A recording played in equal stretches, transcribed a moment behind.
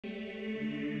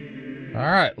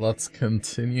Alright, let's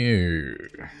continue.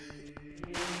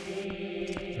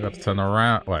 We got to turn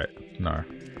around. Wait, no.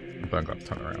 I don't got to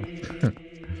turn around.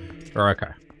 We're okay.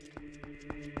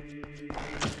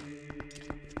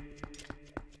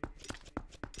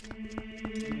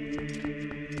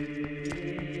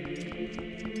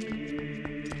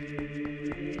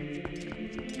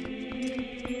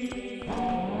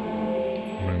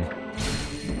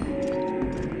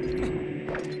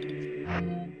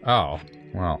 Oh,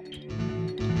 well.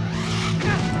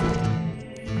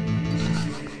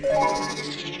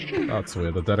 That's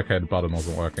weird. The dedicated button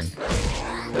wasn't working.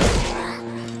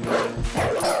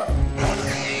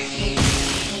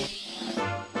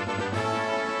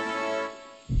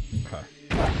 Okay.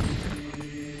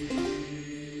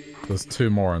 There's two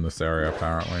more in this area,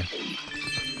 apparently.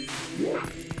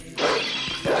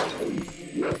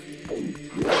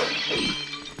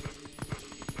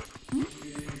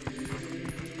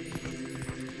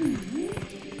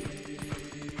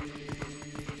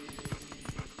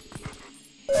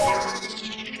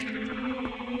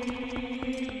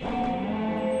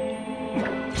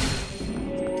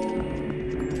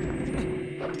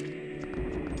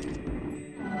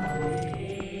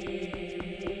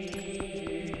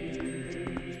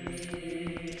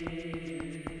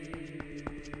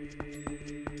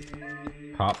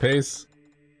 Hot pace?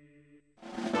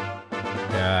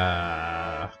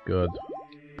 Yeah, good.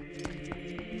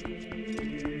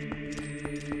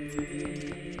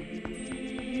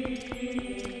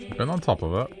 Been on top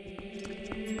of it.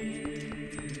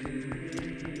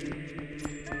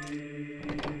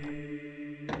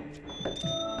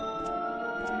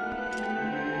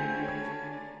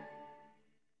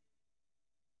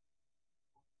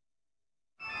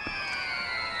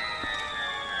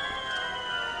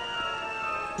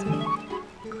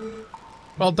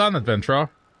 Well done, adventurer.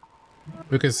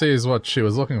 We can see is what she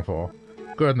was looking for.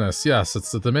 Goodness, yes,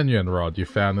 it's the Dominion rod you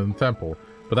found in the temple.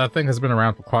 But that thing has been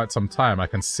around for quite some time. I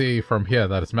can see from here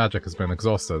that its magic has been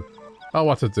exhausted. Oh,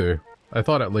 what to do? I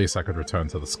thought at least I could return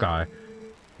to the sky.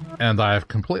 And I have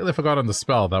completely forgotten the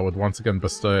spell that would once again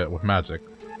bestow it with magic.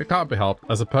 It can't be helped.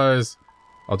 I suppose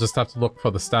I'll just have to look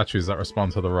for the statues that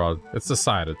respond to the rod. It's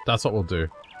decided. That's what we'll do.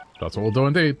 That's what we'll do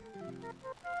indeed.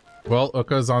 Well,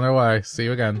 Uka's on her way. See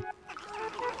you again.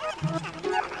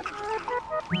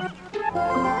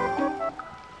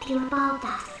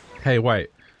 Hey,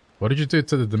 wait. What did you do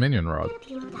to the Dominion rod?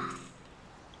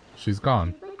 She's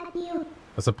gone.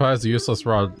 I suppose the useless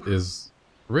rod is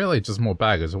really just more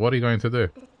baggage. What are you going to do?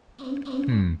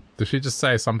 Did she just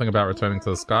say something about returning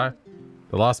to the sky?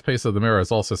 The last piece of the mirror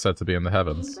is also said to be in the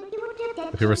heavens.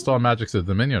 If you restore magic to the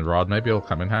Dominion rod, maybe it'll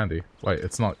come in handy. Wait,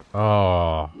 it's not...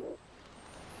 Oh.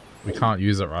 We can't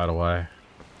use it right away.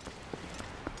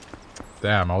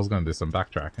 Damn, I was going to do some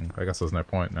backtracking. I guess there's no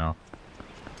point now.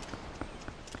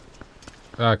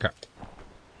 Okay.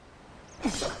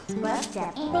 We're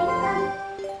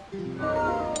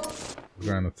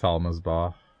going to Talma's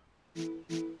bar.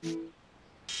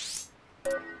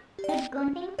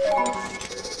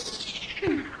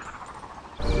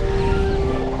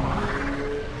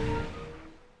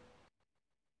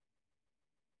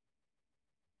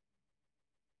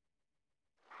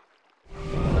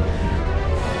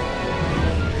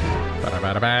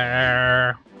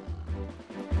 Ba-da-ba-da-ba.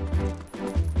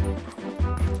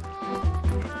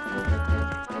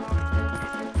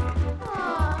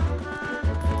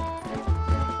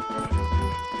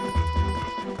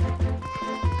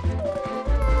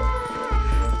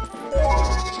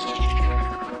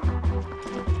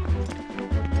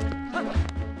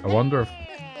 I wonder if...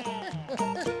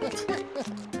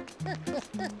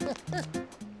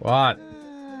 What?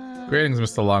 Greetings,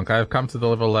 Mr. Lunk. I have come to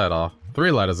deliver a letter.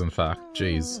 3 letters, in fact.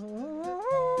 Jeez.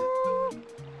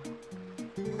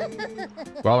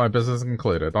 Well, my business is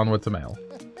concluded. Onward to mail.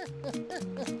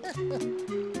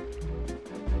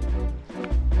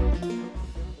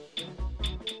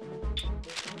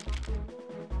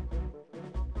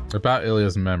 About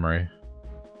Ilya's memory.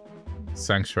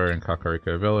 Sanctuary in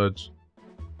Kakariko Village.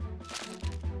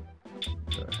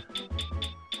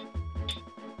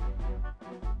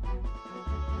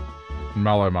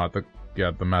 Malomite,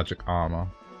 the magic armor.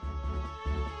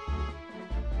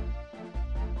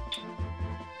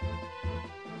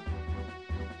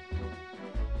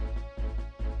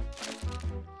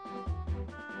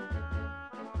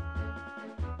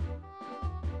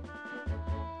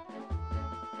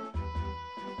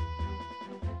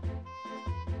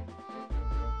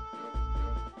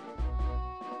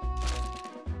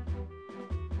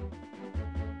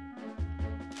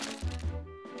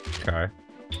 Okay.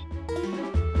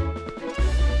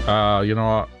 You know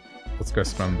what? Let's go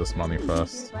spend this money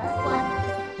first.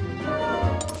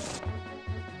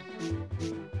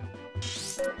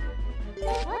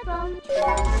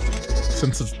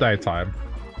 since it's daytime.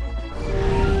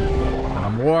 And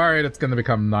I'm worried it's going to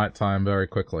become nighttime very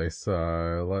quickly,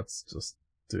 so let's just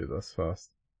do this first.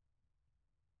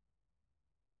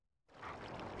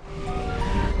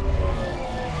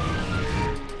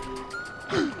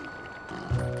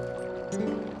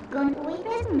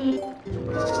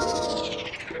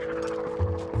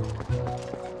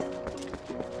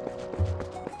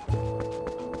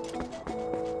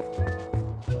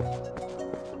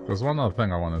 There's one other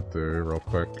thing I want to do real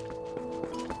quick.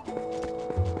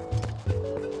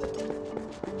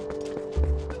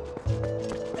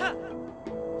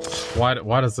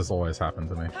 Why does this always happen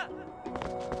to me?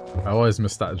 I always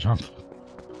miss that jump.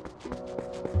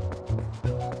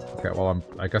 Okay, well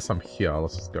I guess I'm here.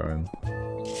 Let's just go in.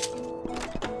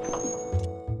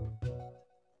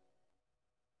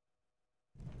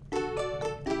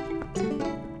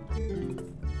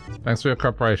 Thanks for your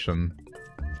cooperation.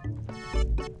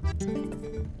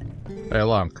 Hey,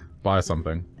 Lunk, buy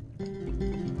something.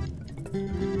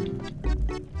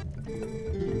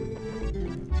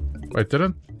 Wait,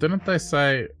 didn't they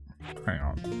say... Hang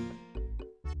on.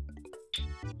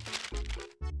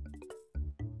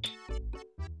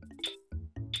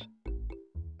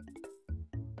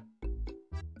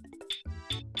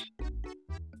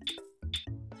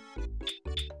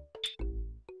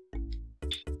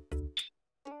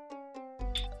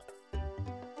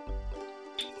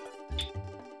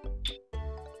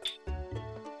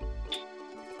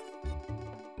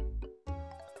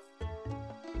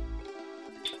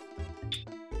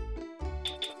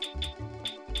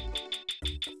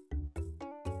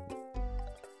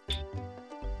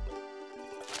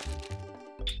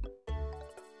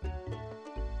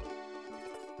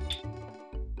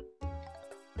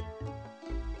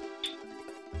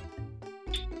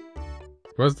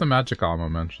 Where's the magic armor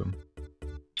mentioned?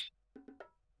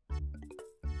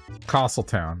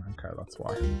 Castletown. Okay, that's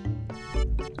why.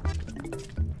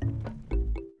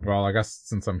 Well, I guess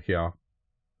since I'm here,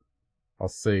 I'll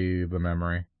see the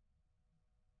memory.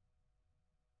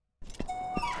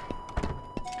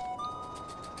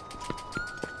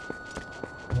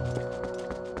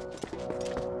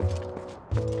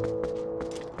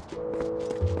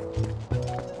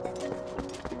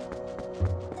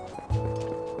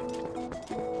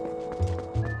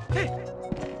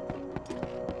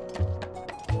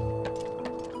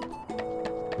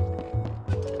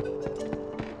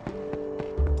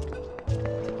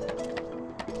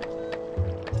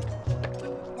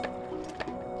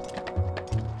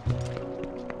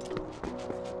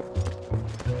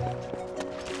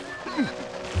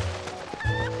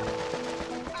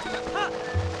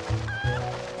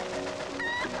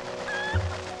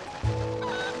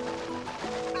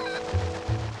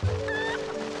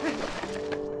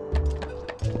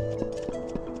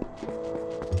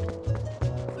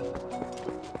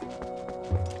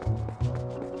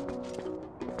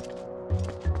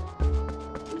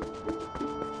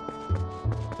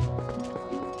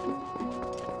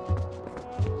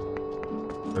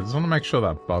 I just want to make sure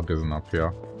that bug isn't up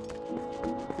here.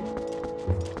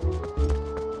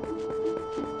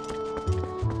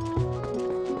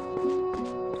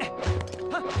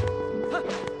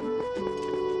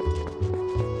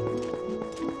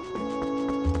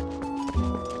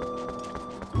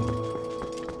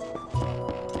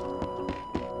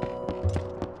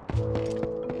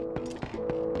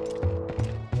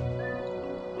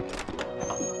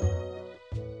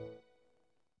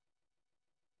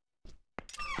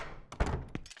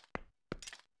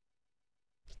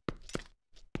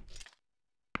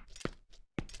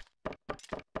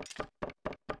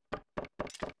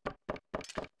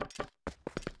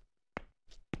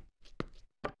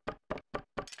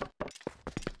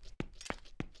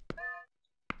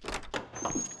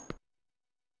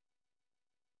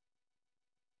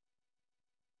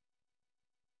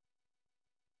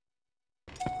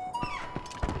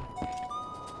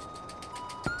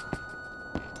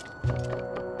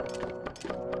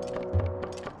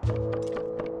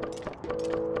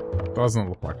 Doesn't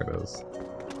look like it is.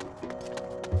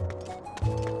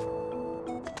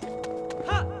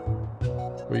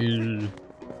 We...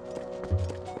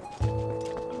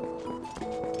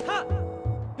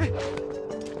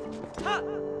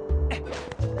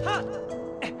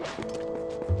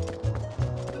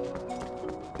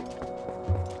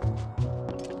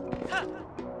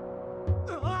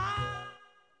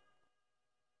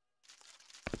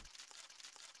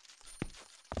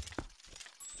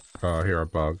 Oh, here a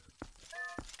bug.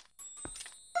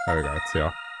 There we go, it's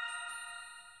here.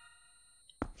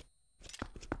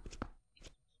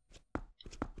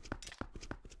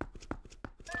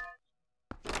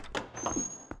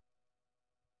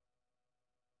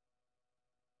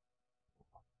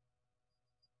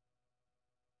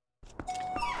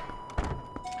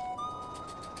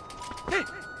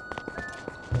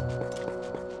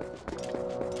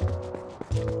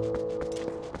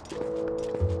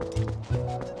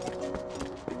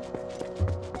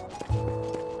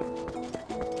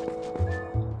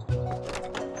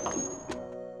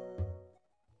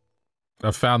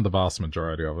 I've found the vast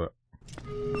majority of it.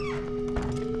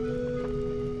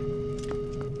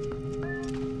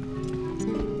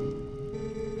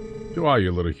 Who are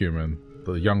you, little human?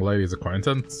 The young lady's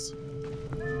acquaintance?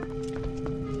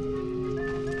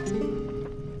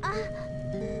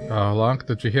 Lunk,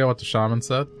 did you hear what the shaman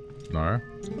said? No?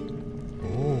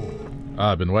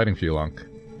 I've been waiting for you, Lunk.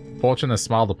 Fortune has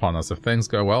smiled upon us. If things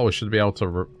go well, we should be able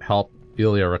to help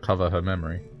Ilya recover her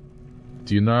memory.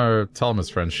 Do you know Telma's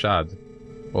friend Shad?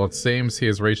 Well, it seems he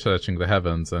is researching the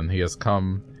heavens, and he has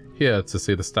come here to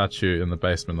see the statue in the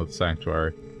basement of the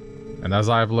sanctuary. And as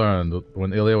I have learned,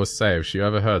 when Ilya was saved, she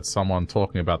overheard someone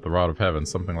talking about the Rod of Heaven,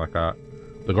 something like that.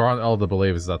 The Grand Elder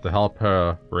believes that to help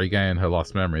her regain her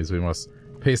lost memories, we must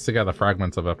piece together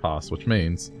fragments of her past, which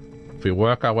means, if we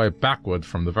work our way backward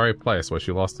from the very place where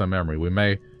she lost her memory, we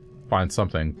may find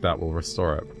something that will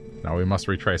restore it. Now we must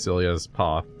retrace Ilya's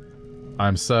path. I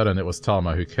am certain it was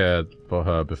Telma who cared for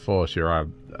her before she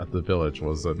arrived at the village,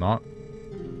 was it not?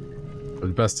 It would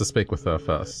be best to speak with her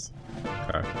first.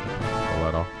 Okay. I'll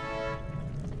let her.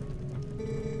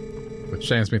 It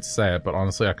shames me to say it, but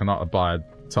honestly I cannot abide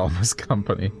Telma's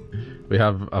company. We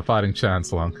have a fighting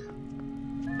chance, Lunk.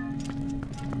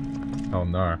 Oh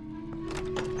no.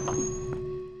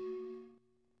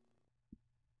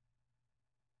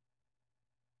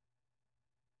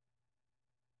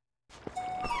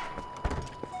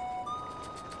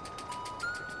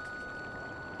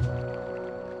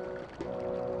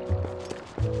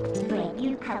 Bring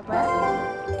you cover.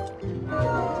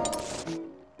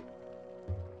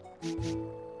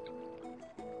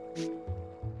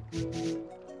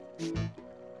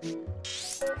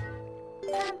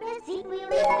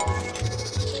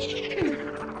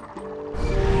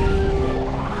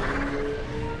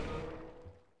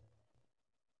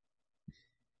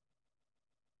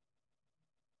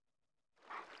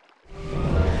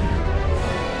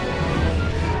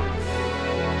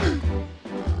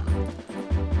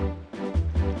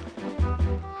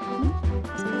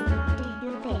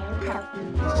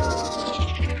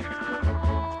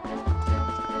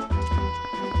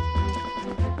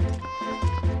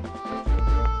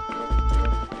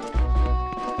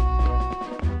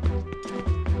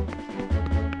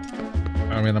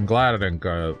 I mean, I'm glad I didn't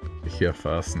go here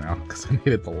first now, because I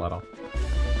needed the letter.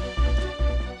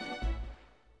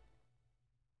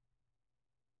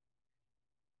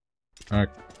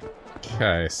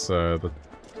 Okay, so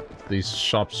these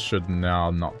shops should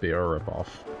now not be a ripoff.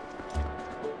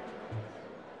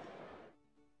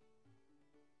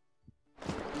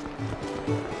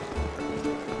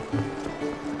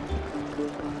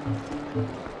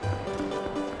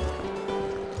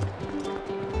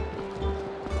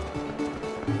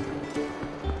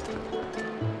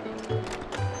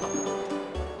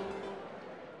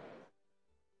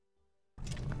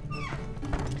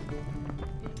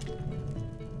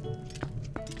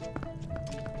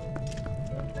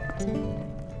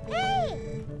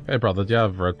 Hey brother, do you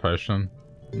have red potion?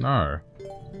 No.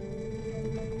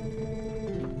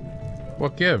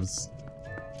 What gives?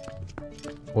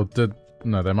 Or did...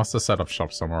 No, they must have set up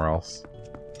shop somewhere else.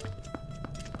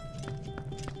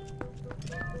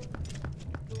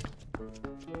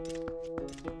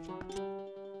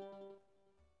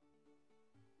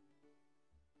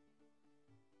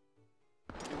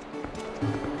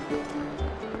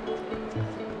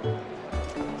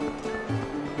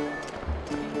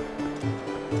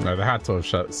 No, they had to have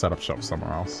set up shop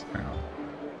somewhere else. Hang on.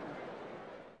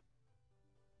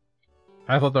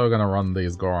 I thought they were gonna run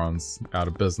these Gorons out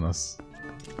of business.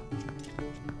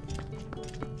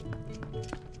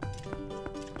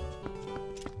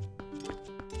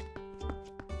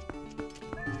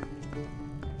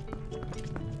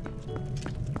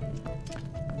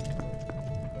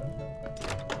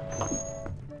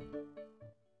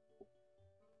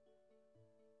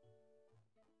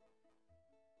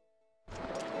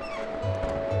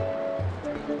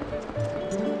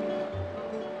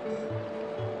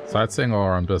 Sightseeing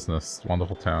or on business?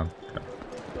 Wonderful town. Okay.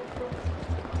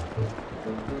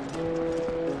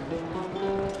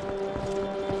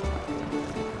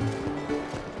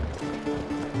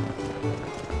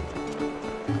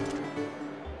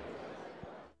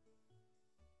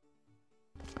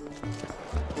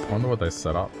 I wonder what they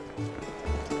set up.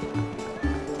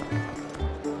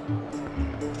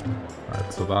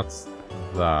 Alright, so that's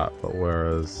that, but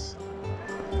whereas...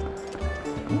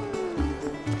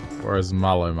 Where's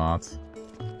Malumat?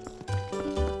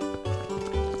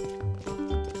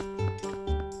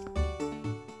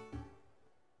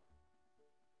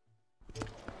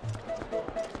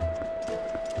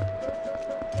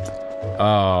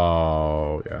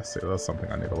 Oh, yeah, see, that's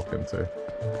something I need to look into.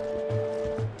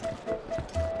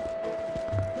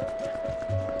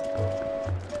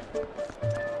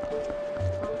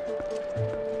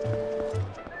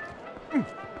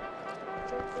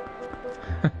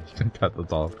 You can pet the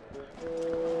dog.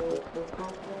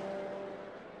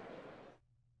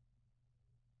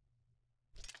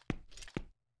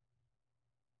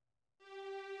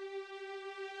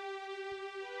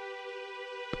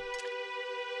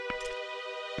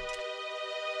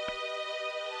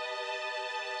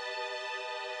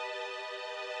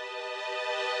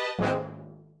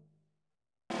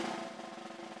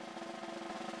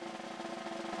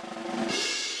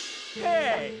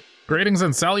 Greetings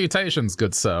and salutations,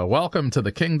 good sir. Welcome to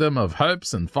the kingdom of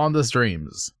hopes and fondest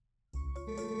dreams.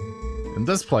 In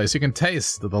this place, you can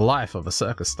taste the life of a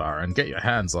circus star and get your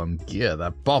hands on gear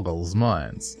that boggles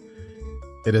minds.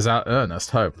 It is our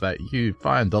earnest hope that you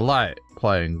find delight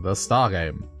playing the star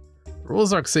game.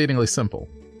 Rules are exceedingly simple.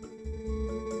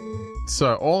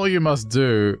 So all you must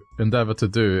endeavor to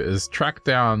do is track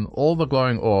down all the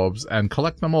glowing orbs and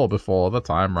collect them all before the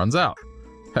time runs out.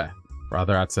 Heh,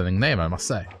 rather outstanding name, I must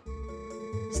say.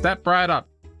 Step right up.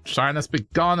 Shyness be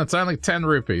gone. It's only 10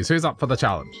 rupees. Who's up for the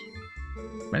challenge?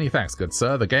 Many thanks, good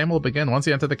sir. The game will begin once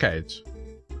you enter the cage.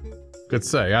 Good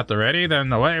sir, you at the ready?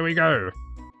 Then away we go.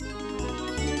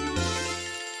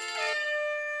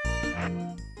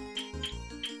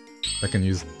 I can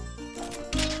use...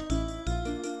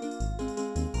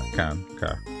 I can,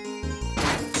 okay.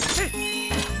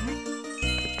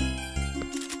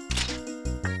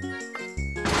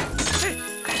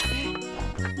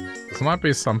 This might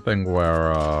be something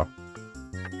where, oh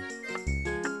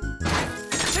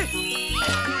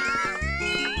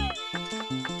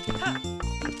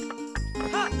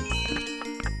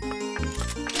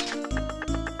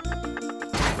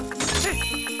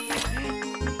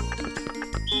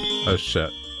shit.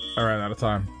 I ran out of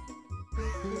time.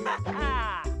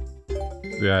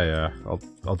 Yeah,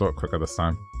 I'll do it quicker this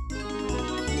time.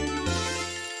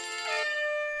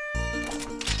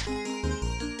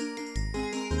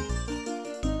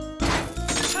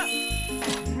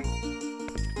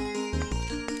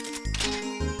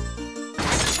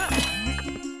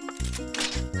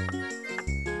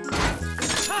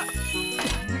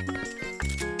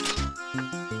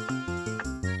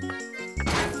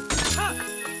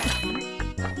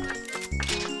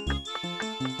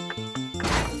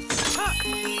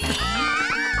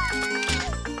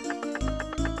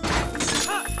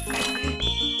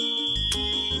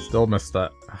 Still missed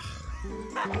that.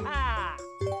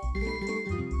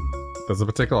 There's a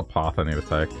particular path I need to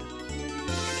take.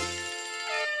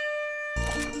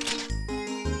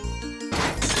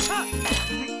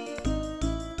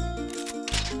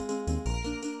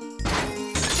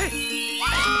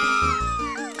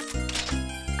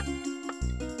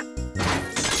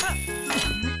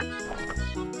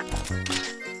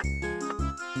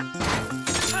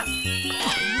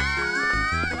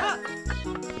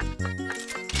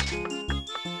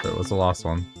 The last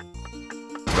one.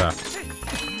 There.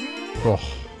 Oh.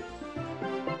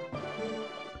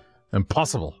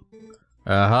 Impossible.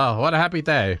 What a happy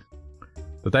day.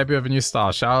 The debut of a new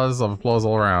star. Showers of applause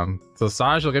all around. So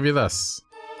Sarge will give you this.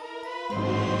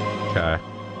 Okay.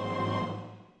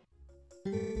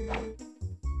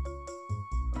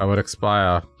 I would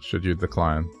expire should you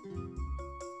decline.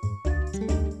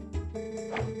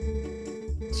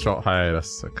 Short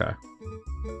hiatus. Okay.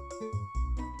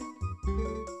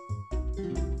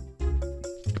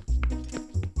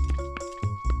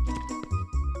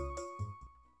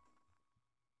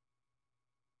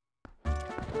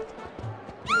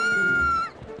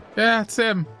 Yeah, it's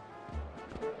him.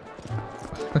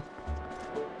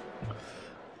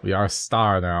 We are a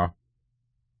star now.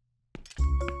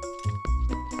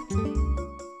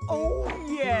 Oh,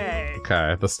 yeah.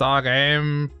 Okay, the star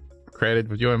game created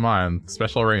with you in mind.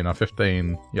 Special arena,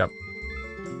 15. Yep.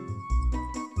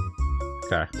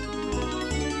 Okay.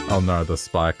 Oh no, the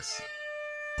spikes.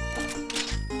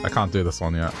 I can't do this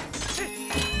one yet.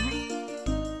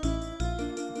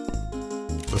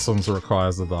 This one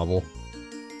requires a double.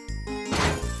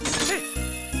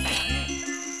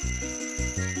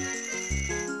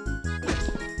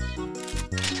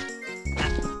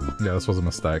 Yeah, this was a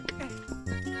mistake.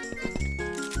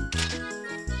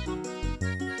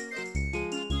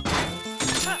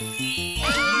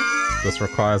 This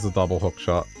requires a double hook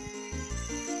shot.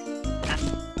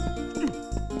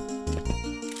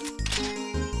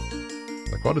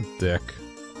 Like, what a dick,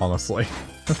 honestly.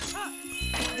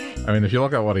 I mean, if you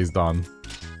look at what he's done.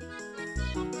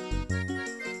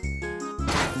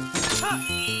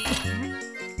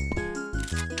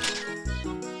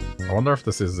 I wonder if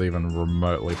this is even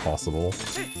remotely possible.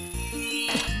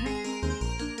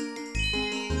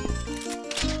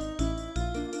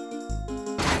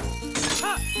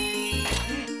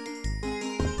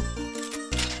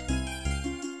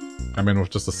 I mean, with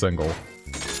just a single.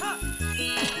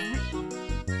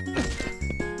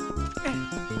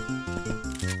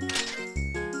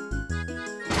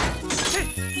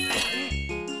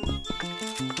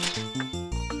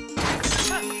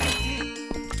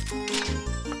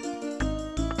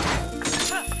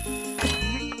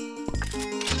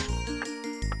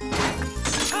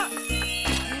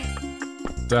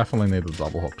 Definitely need a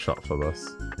double hook shot for this.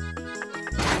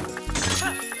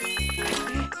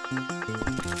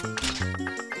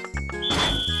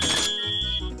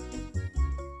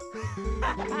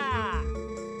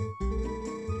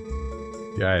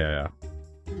 Yeah.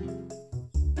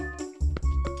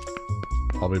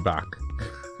 I'll be back.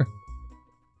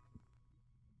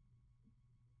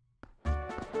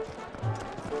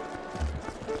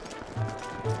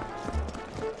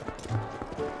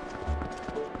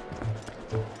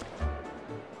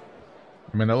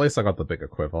 I mean, at least I got the bigger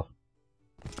quiver.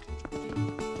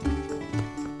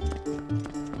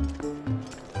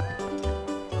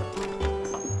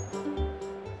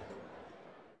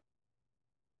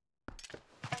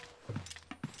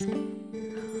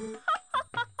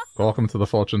 Welcome to the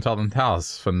fortune-telling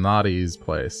house, Fanati's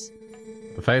place.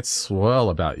 The fates swirl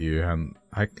about you, and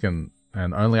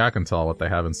only I can tell what they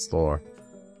have in store.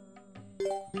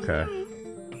 Okay.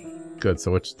 Good,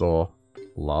 so which door?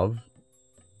 Love?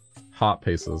 Heart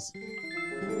pieces.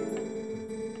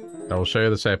 I will show you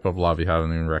the shape of love you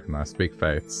haven't even recognized. Speak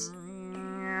fates.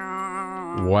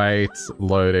 Wait,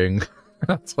 loading.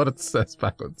 That's what it says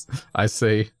backwards. I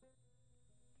see.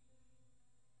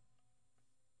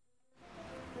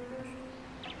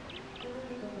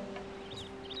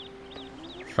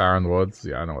 Farron Woods?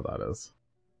 Yeah, I know what that is.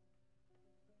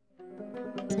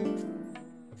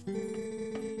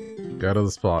 Go to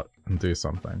the spot and do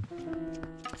something.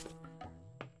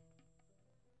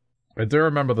 I do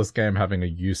remember this game having a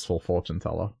useful fortune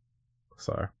teller,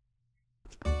 so...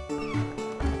 I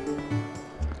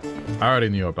already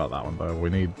knew about that one though. We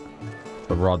need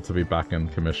the rod to be back in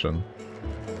commission.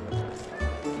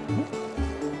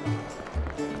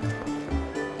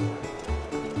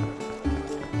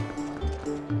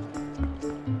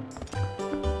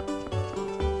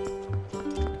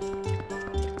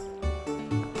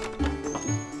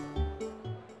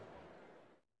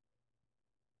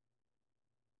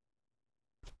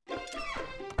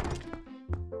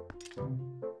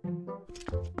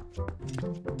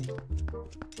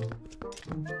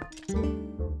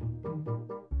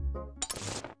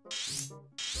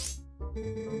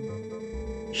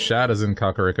 Shad is in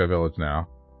Kakariko Village now.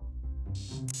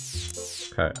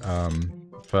 Okay,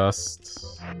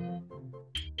 first...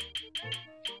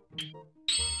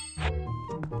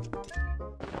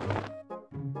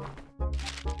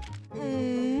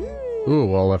 Ooh,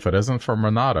 well, if it isn't from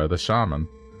Renato, the shaman.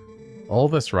 All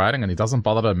this writing and he doesn't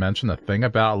bother to mention a thing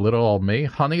about little old me?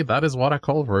 Honey, that is what I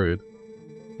call rude.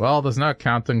 Well, there's no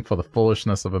accounting for the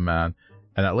foolishness of a man,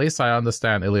 and at least I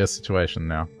understand Ilya's situation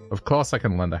now. Of course I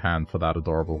can lend a hand for that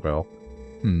adorable girl.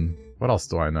 What else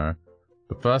do I know?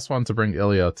 The first one to bring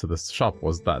Ilya to this shop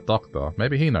was that doctor.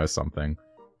 Maybe he knows something.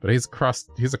 But he's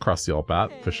a crusty old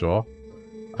bat, for sure.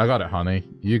 I got it, honey.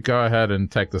 You go ahead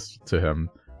and take this to him.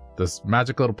 This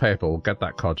magic little paper will get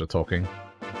that codger talking.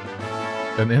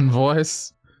 An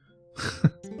invoice?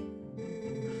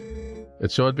 It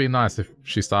sure would be nice if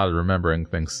she started remembering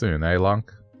things soon, eh,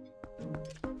 Lunk?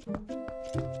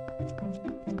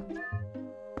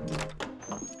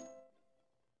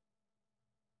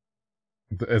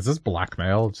 Is this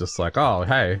blackmail? Just like, oh,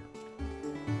 hey.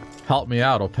 Help me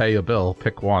out or pay your bill.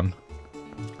 Pick one.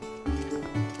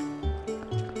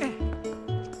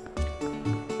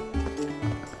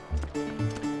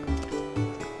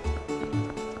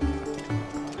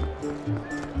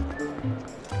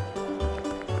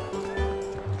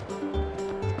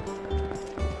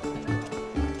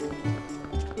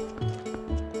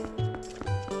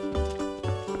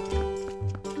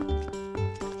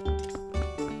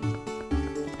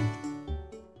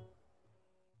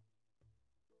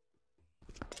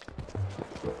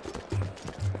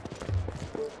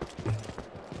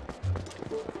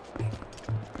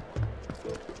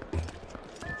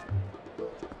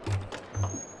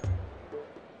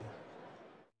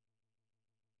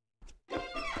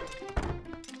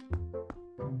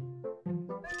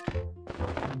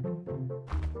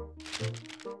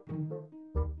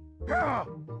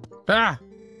 Ah!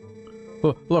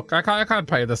 Look, I can't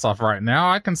pay this off right now.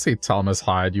 I can see Telma's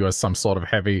hired you as some sort of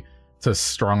heavy to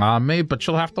strong-arm me, but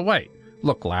you'll have to wait.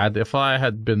 Look, lad, if I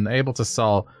had been able to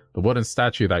sell the wooden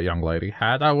statue that young lady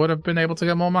had, I would have been able to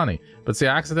get more money. But see,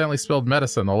 I accidentally spilled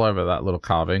medicine all over that little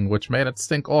carving, which made it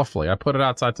stink awfully. I put it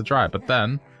outside to dry, but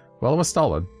then, well, it was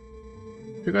stolen.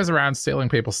 Who goes around stealing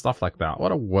people's stuff like that?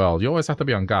 What a world. You always have to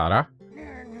be on guard,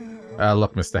 huh?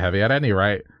 Look, Mr. Heavy, at any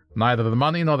rate, neither the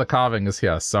money nor the carving is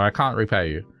here, so I can't repay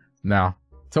you. Now,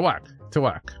 to work, to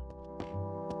work.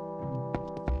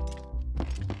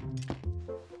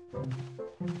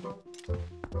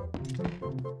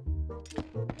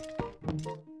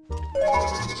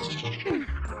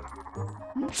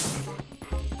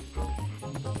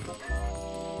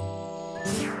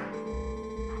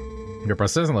 You're a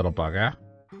persistent little bugger.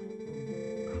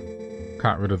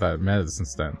 Can't rid of that medicine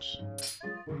stench.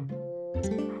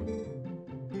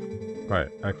 Right,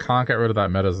 I can't get rid of that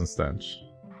medicine stench.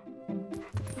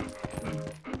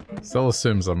 Still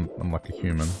assumes I'm like a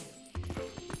human.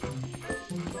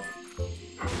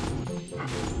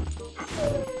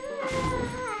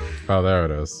 Oh, there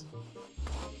it is.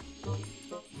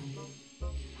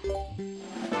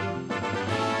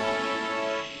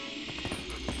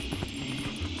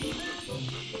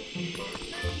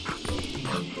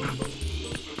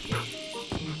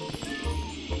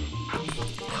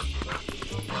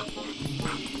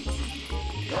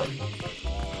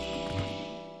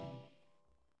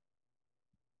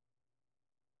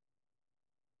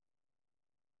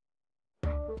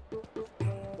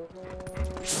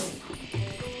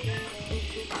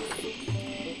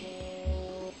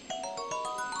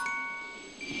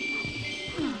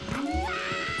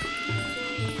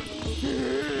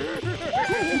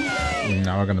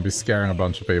 Now we're gonna be scaring a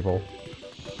bunch of people.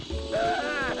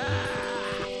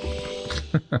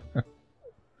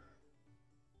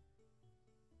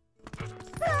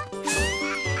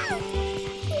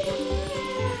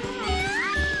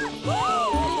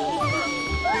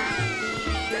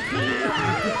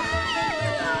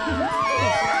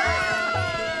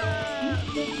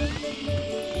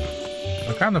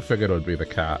 I kind of figured it would be the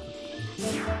cat.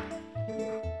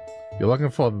 You're looking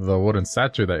for the wooden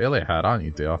statue that Ilya had, aren't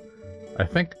you, dear? I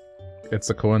think it's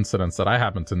a coincidence that I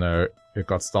happen to know it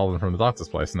got stolen from the doctor's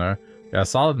place, no?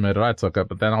 Yes, I'll admit it, I took it,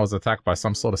 but then I was attacked by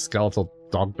some sort of skeletal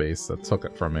dog beast that took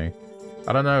it from me.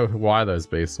 I don't know why those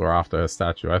beasts were after her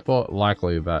statue. I thought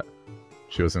likely that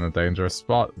she was in a dangerous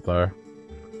spot, though.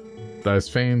 Those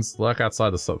fiends lurk outside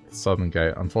the southern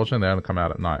gate. Unfortunately, they only come out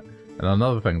at night. And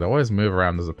another thing, they always move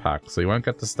around as a pack, so you won't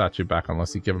get the statue back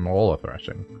unless you give them all a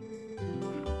thrashing.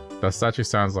 That statue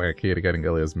sounds like a key to getting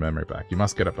Ilya's memory back. You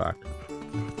must get it back.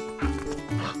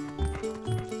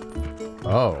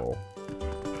 Oh.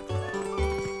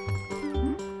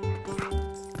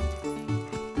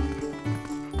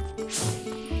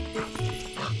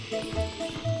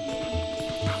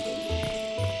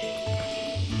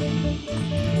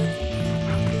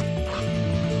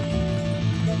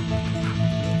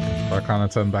 I kind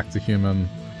of turn back to human.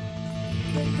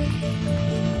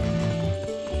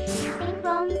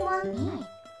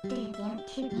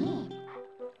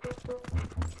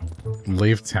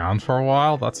 Leave town for a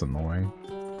while? That's annoying.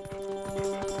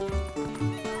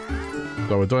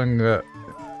 So we're doing it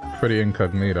pretty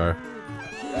incognito.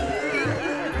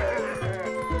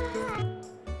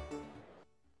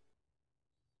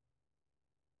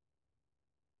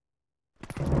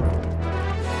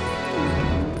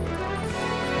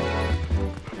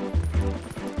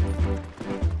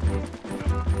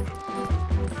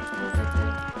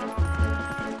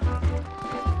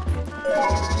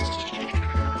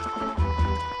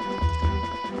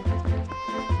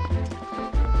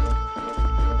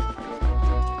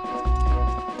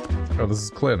 Oh, this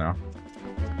is clear now.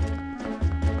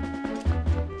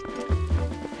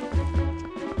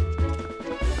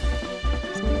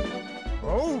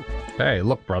 Oh! Hey,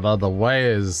 look, brother, the way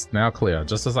is now clear,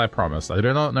 just as I promised. I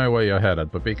do not know where you're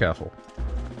headed, but be careful.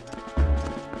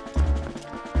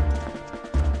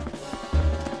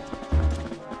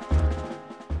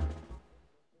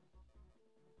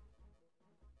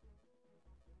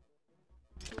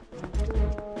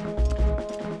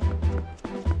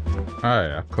 Oh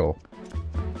yeah, cool.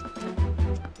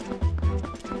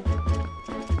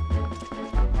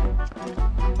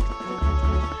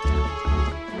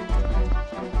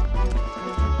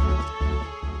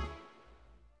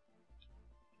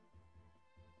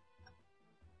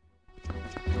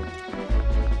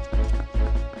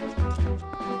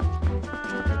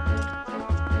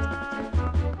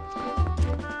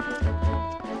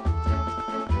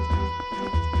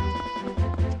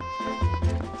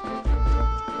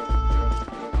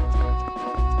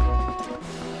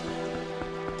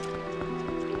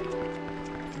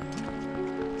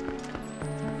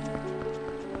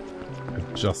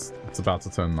 it's about to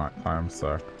turn nighttime,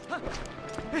 so...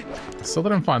 I still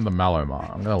didn't find the mallow mart.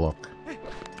 I'm gonna look.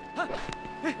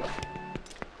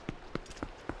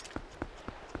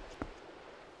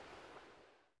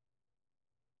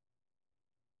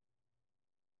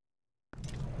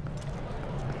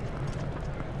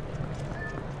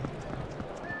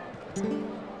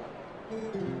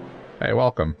 Hey,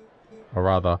 welcome. Or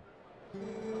rather...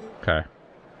 Okay.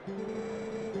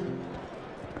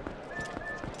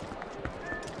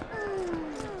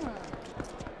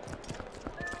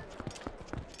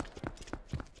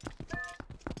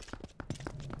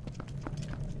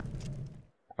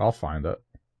 I'll find it.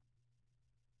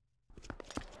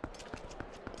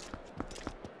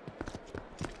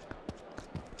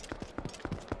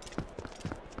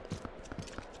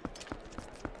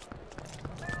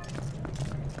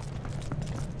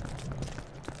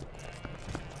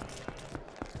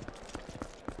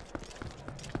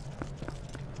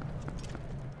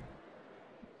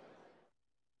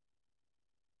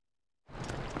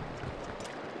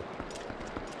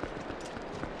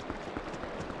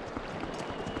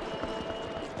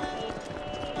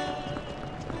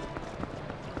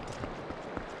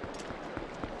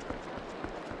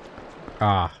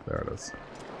 Ah, there it is.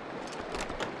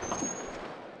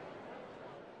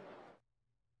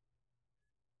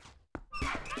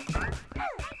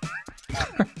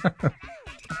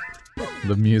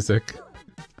 The music.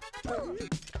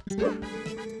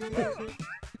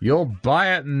 You'll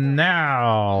buy it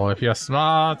now if you're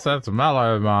smart at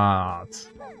Mallow Mart.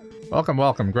 Welcome,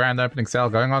 welcome. Grand opening sale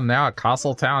going on now at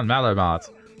Castletown Mallow Mart.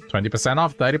 20%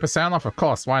 off, 30% off, of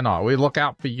course, why not? We look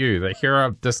out for you, the hero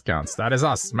of discounts. That is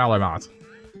us, Mallow Mart.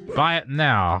 Buy it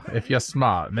now, if you're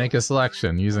smart. Make a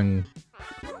selection using...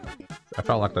 I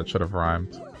felt like that should have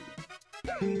rhymed.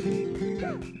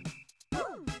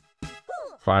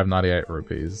 5.98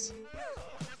 rupees.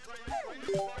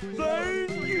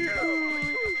 Thank you.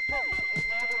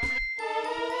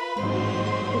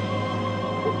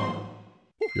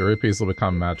 Your rupees will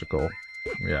become magical.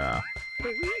 Yeah.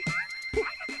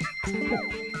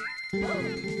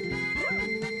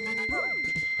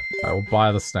 I will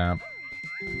buy the stamp.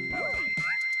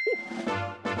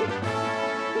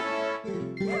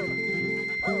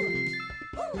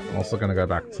 I'm also gonna go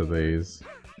back to these.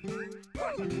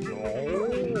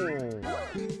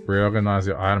 Reorganize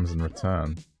your items in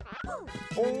return.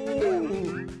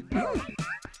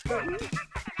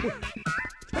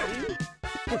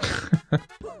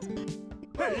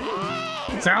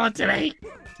 Sell it to me!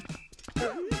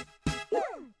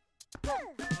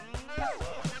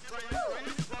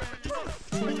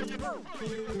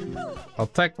 I'll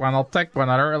take one, I'll take one.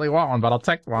 I don't really want one, but I'll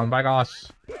take one, by gosh.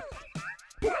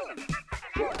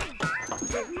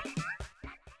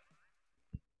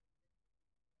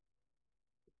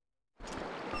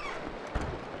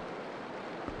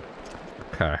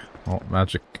 Okay, well,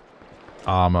 magic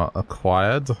armor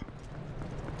acquired.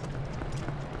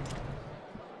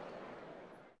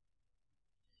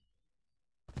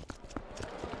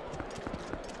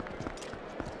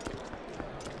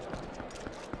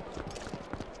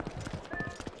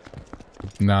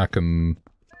 Now I can...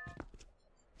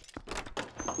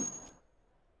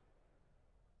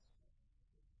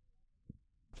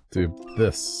 do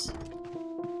this.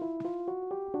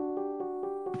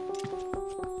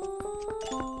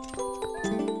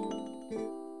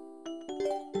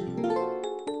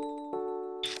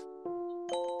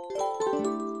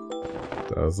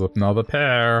 There's another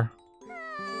pair.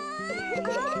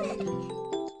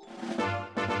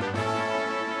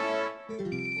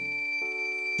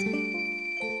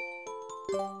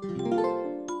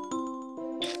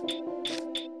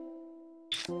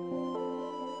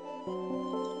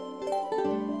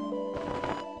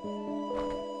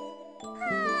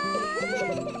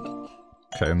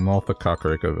 Okay, north of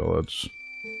Kakariko Village.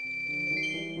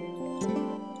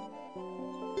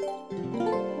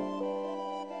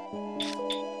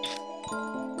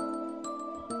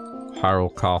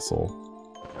 Hyrule Castle.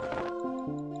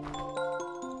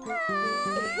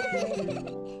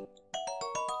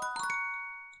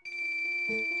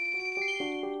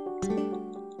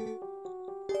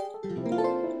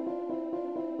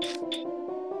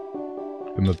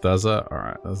 In the desert?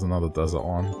 Alright, there's another desert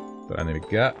one that I need to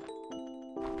get.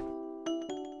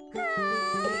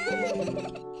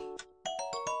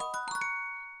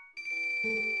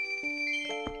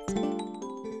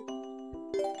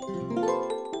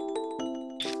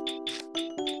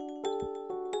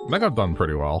 I think I've done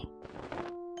pretty well.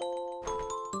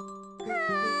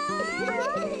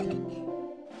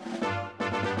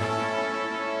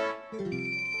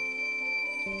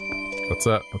 That's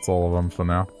it. That's all of them for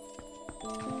now.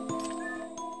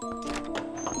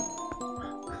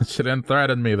 She didn't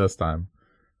threaten me this time.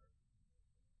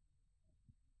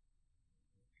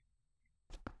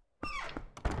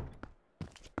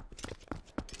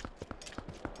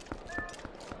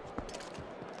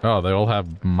 Oh, they all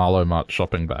have Marlow Mart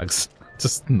shopping bags.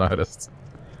 Just noticed.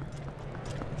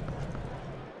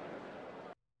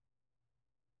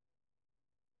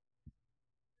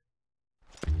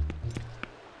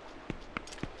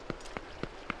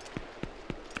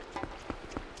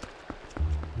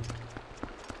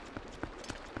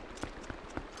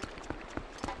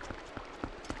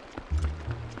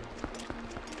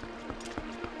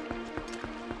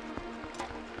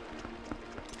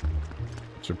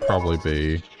 Should probably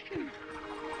be...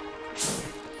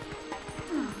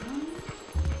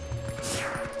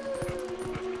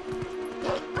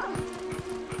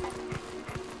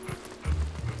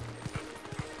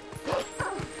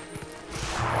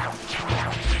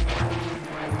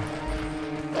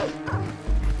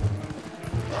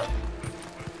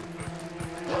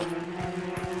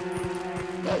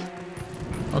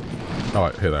 Oh,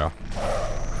 wait, here they are.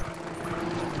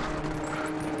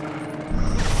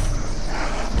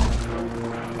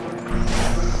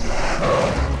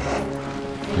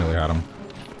 Nearly had him.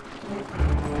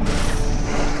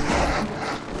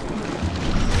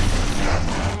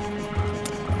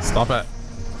 Stop it.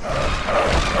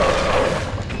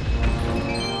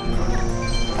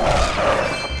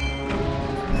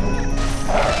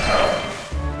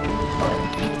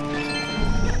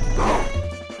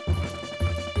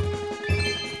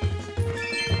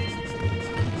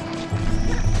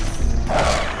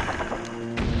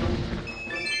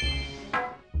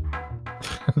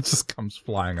 It just comes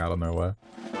flying out of nowhere.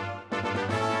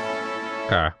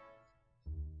 Okay.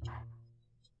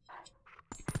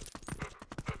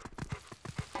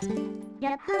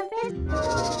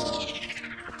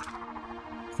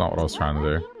 It's not what I was trying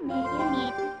to do.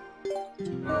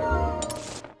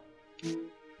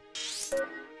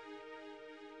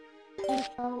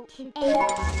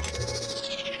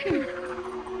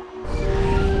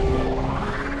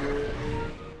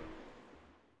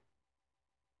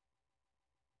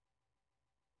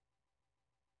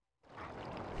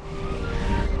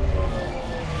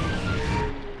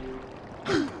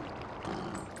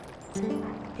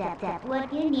 That's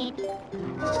what you need.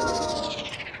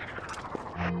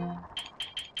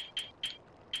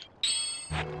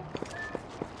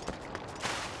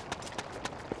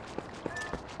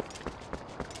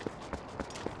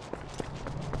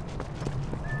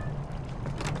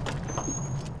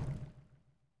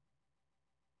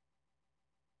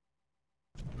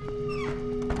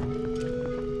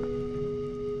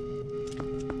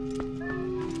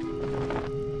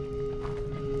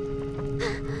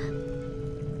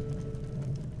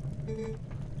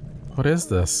 What is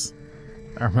this?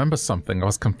 I remember something. I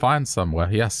was confined somewhere,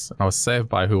 yes. I was saved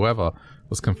by whoever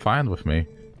was confined with me.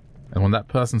 And when that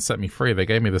person set me free, they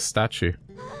gave me this statue.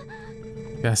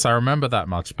 Yes, I remember that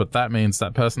much, but that means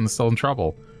that person is still in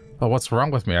trouble. But what's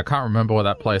wrong with me? I can't remember where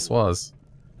that place was.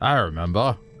 I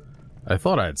remember. I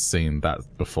thought I had seen that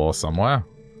before somewhere.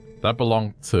 That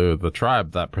belonged to the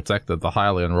tribe that protected the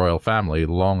Hylian royal family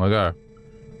long ago.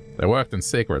 They worked in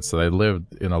secret, so they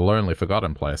lived in a lonely,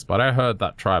 forgotten place, but I heard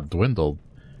that tribe dwindled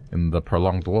in the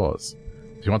prolonged wars.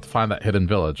 If you want to find that hidden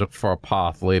village, look for a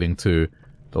path leading to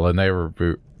the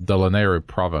Lanayru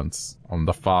province on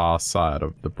the far side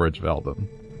of the Bridge of Eldon.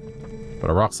 But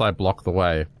a rock slide blocked the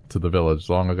way to the village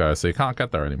long ago, so you can't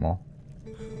get there anymore.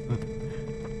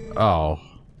 Oh.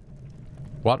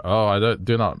 What? Oh, I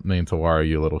do not mean to worry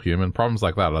you, little human. Problems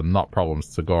like that are not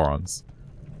problems to Gorons.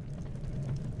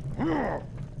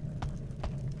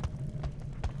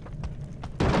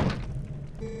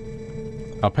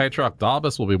 Our Patriarch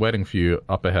Darbus will be waiting for you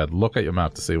up ahead. Look at your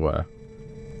map to see where.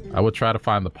 I would try to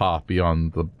find the path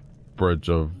beyond the Bridge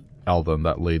of Eldon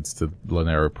that leads to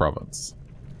Lanayru province.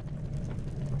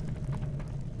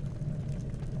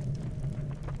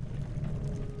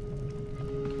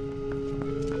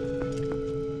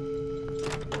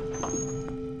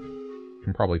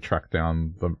 Can probably track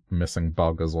down the missing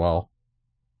bug as well.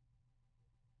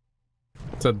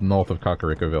 It said north of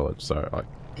Kakariko village, so I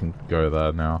can go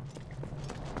there now.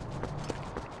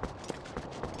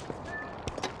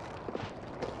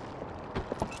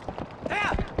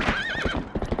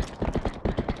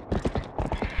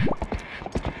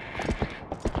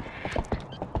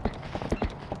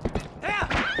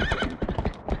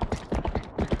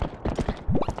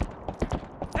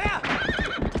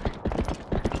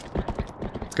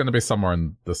 It's gonna be somewhere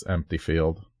in this empty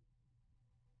field.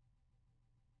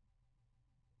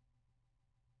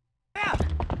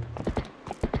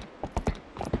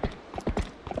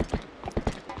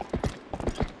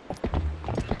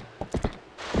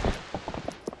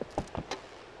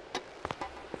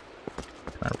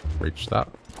 reach that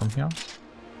from here.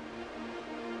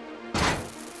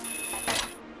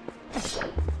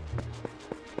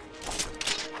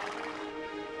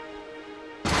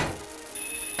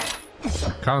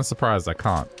 I'm kind of surprised I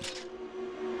can't.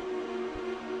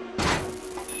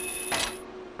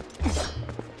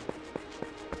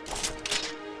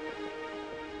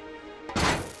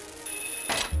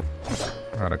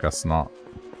 Right, I guess not.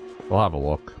 We'll have a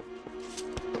look.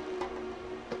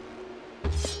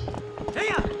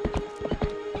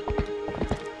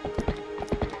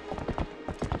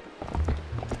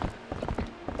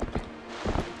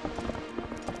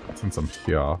 Since I'm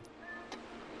here.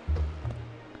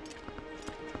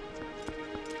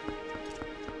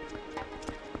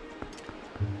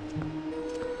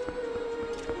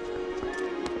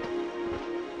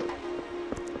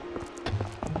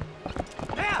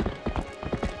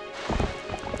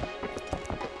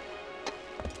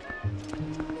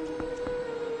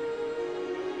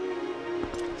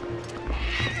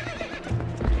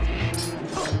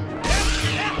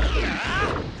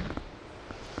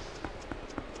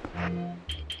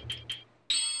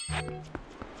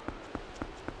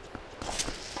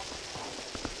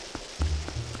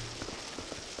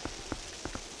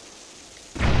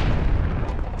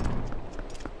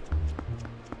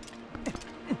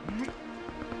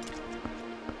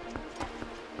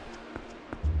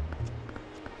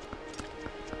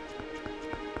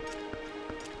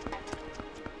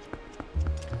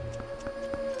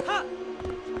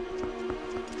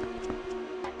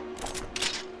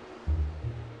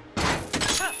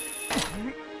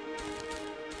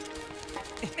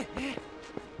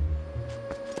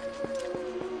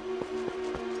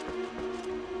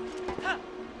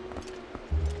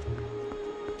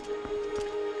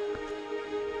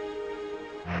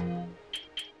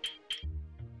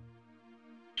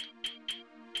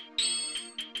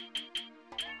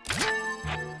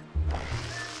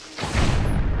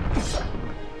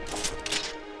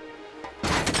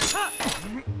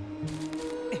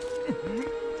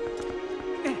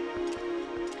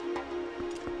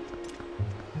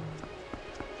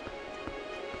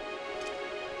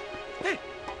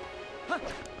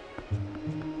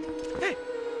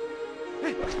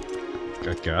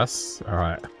 Guess.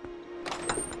 Alright.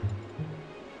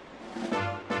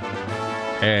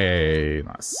 Hey,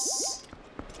 nice.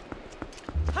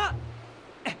 I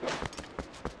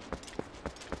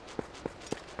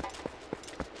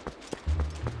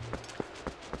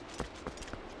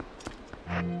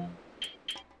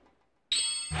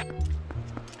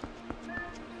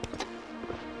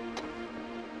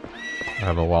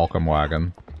have a welcome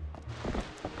wagon.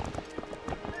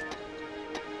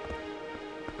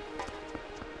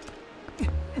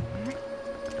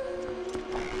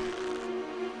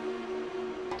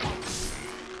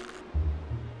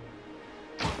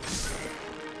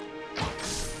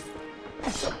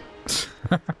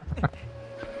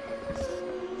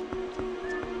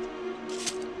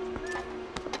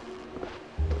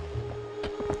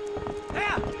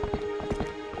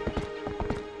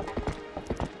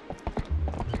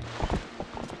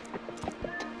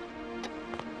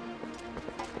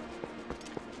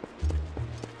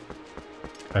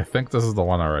 I think this is the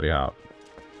one I already have.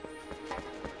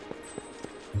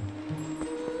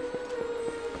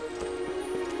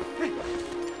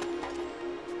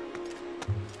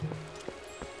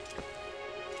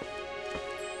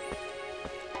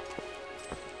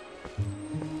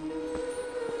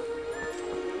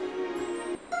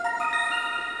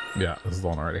 Yeah, this is the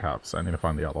one I already have, so I need to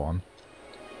find the other one.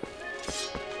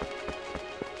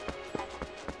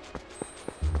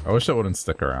 I wish it wouldn't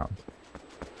stick around.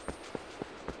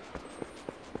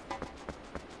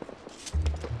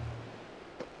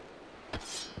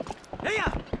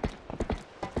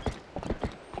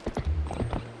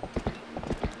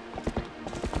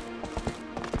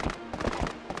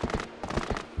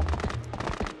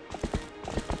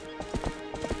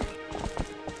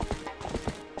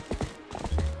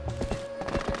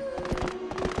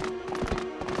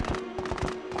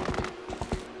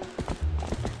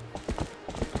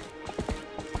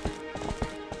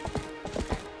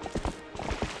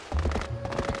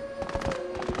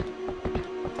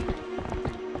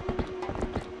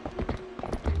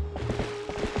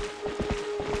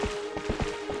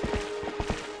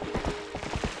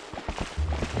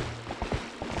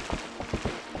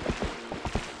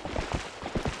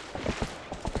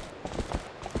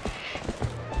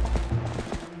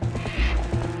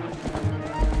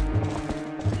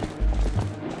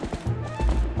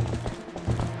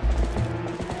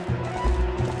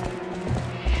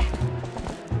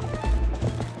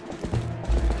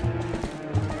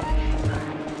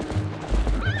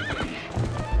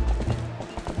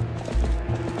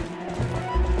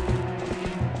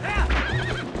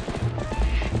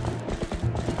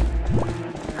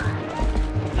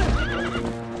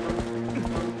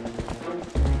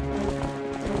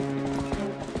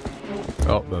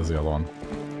 the other one?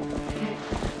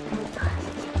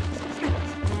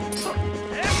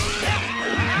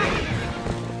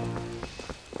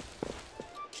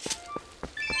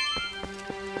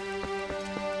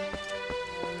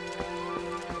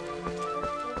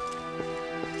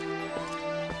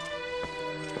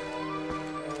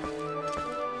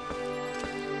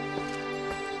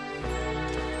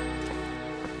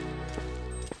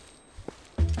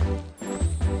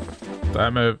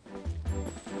 That move.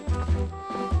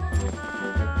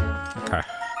 Okay.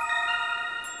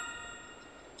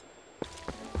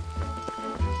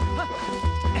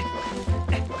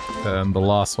 And the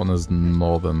last one is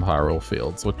Northern Hyrule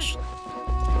Fields, which,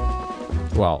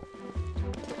 well,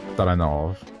 that I know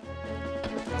of.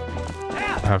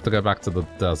 I have to go back to the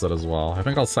desert as well. I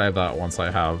think I'll save that once I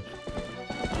have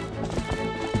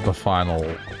the final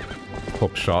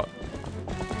hook shot.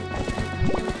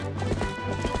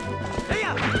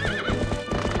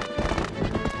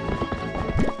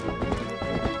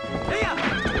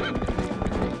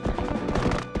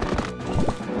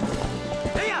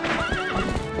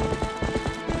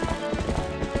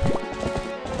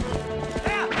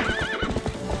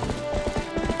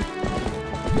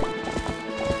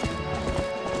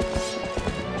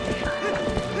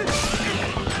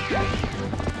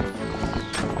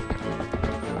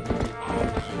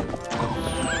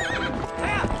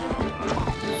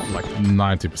 Like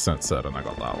 90% certain I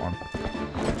got that one.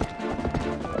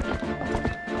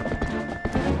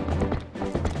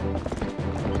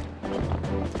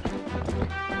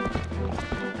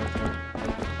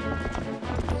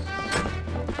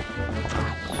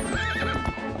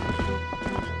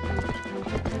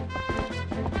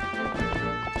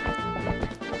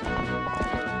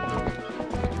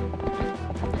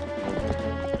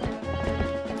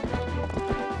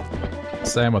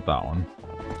 Same with that one.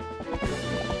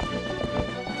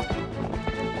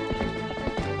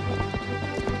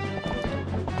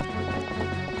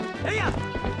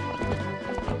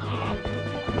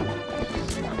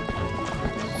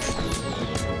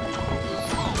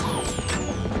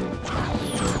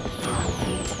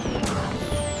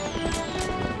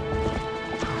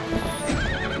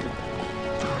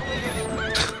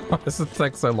 Why does it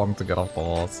take so long to get off the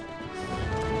horse?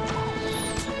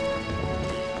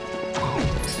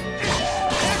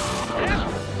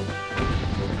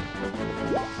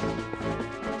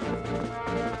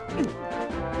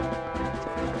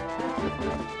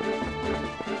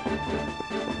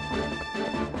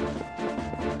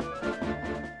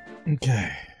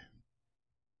 Okay.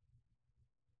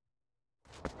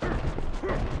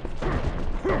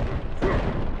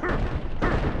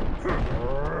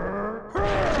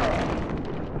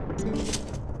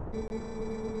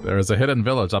 There is a hidden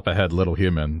village up ahead, little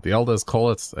human. The elders call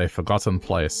it a forgotten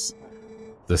place.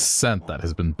 This scent that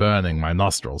has been burning my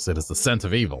nostrils, it is the scent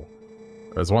of evil.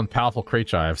 There is one powerful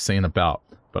creature I have seen about,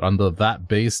 but under that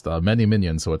beast are many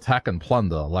minions who attack and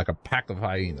plunder like a pack of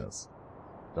hyenas.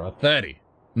 There are 30.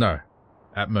 No,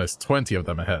 at most 20 of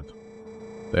them ahead.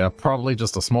 They are probably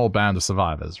just a small band of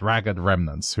survivors, ragged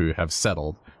remnants who have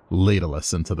settled,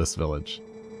 leaderless, into this village.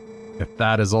 If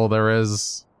that is all there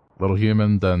is, little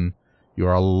human, then you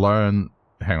are alone.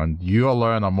 Hang on, you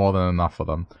alone are more than enough for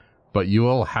them, but you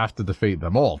will have to defeat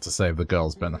them all to save the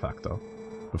girl's benefactor.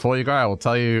 Before you go, I will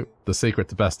tell you the secret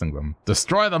to besting them.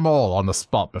 Destroy them all on the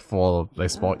spot before they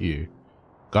spot you.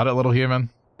 Got it, little human?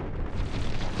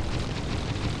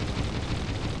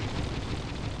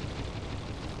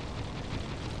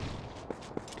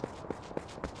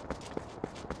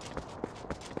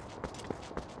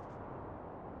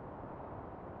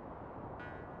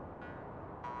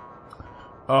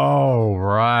 Oh,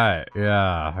 right.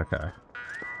 Yeah, okay.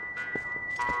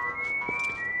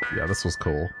 Yeah, this was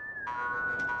cool.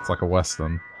 It's like a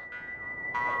western.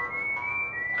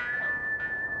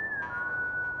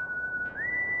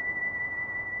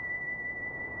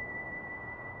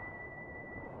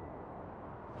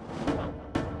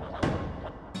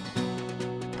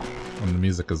 And the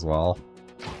music as well.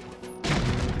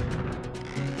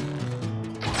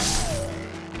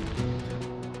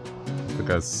 The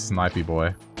guy's snipey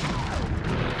boy.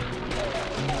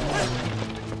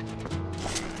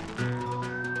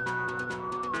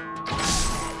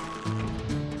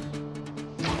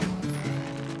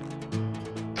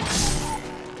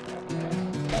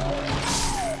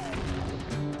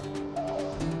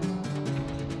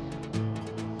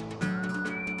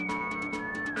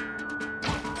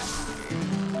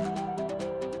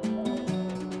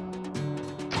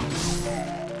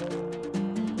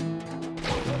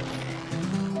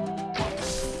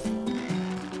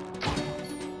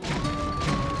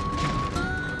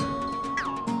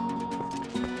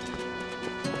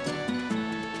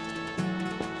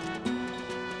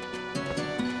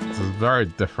 is very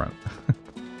different.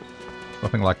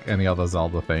 Nothing like any other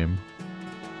Zelda theme.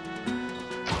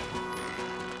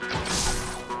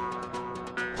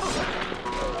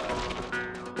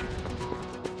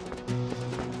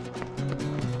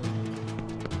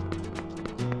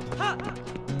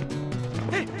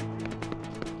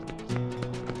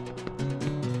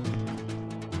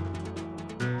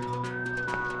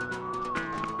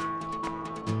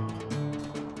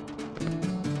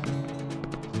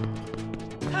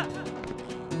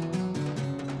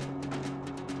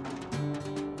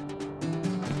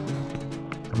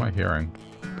 Hearing.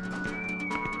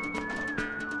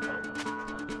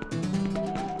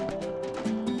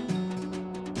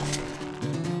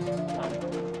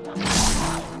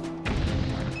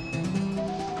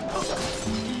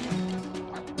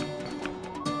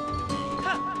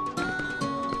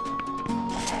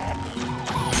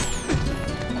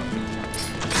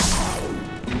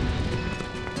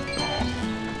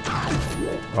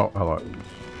 Oh, hello.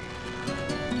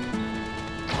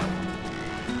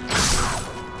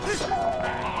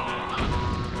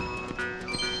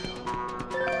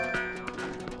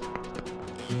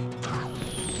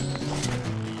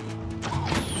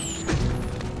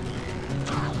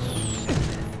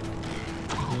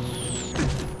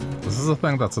 This is the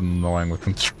thing that's annoying with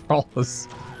controllers.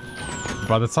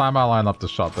 By the time I line up the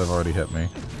shot, they've already hit me.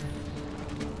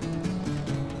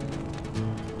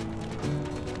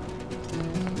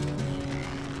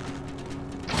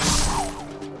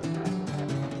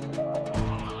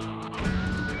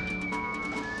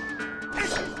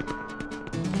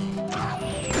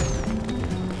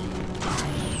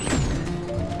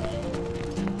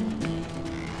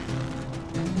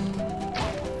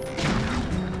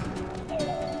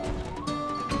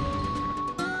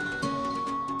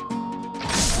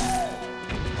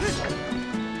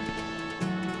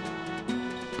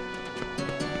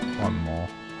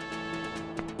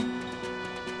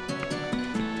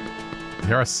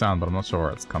 I hear a sound, but I'm not sure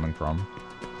where it's coming from.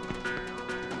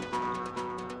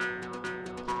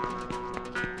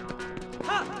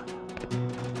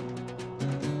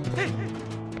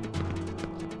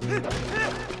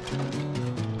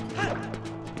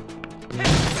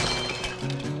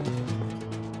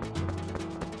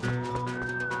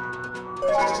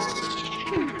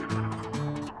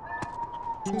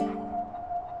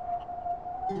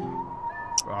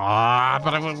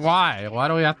 But why? Why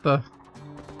do we have to...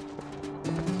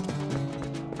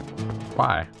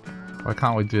 Why? Why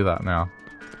can't we do that now?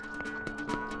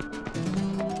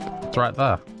 It's right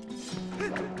there.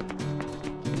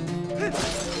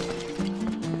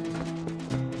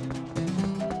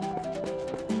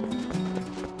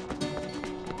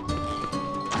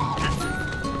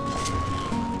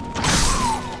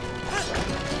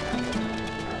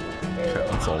 Okay,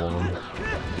 that's all of them.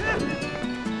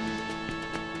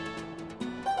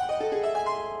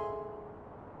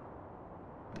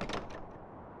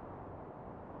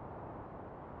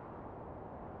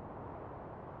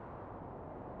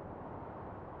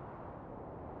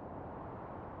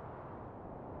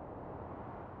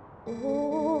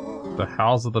 The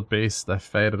howls of the beast, they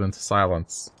faded into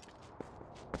silence.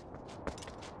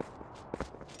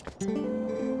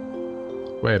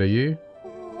 Wait, are you?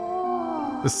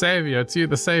 The Savior, it's you,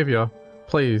 the Savior.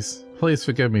 Please, please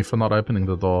forgive me for not opening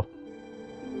the door.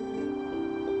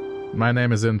 My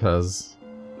name is Intez.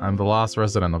 I'm the last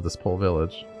resident of this poor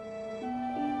village.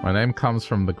 My name comes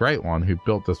from the Great One who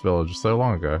built this village so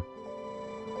long ago.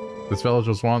 This village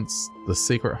was once the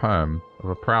secret home of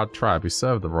a proud tribe who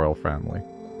served the royal family.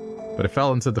 But it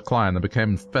fell into decline and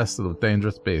became infested with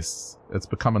dangerous beasts. It's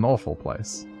become an awful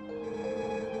place.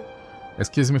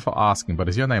 Excuse me for asking, but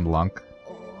is your name Lunk?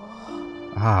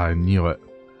 Ah, I knew it.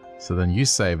 So then you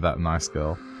saved that nice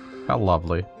girl. How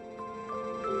lovely.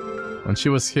 When she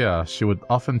was here, she would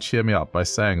often cheer me up by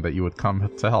saying that you would come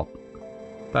to help.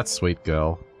 That sweet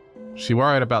girl. She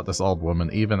worried about this old woman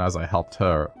even as I helped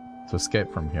her to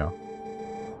escape from here.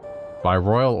 By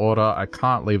royal order, I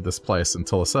can't leave this place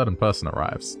until a certain person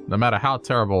arrives, no matter how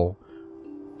terrible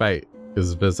fate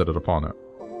is visited upon it.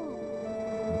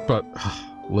 But,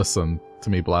 listen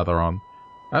to me blather on.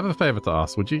 I have a favor to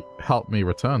ask. Would you help me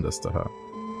return this to her?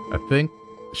 I think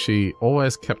she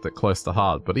always kept it close to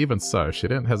heart, but even so, she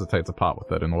didn't hesitate to part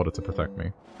with it in order to protect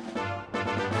me.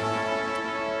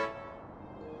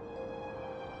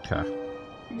 Okay.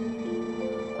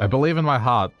 I believe in my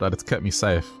heart that it's kept me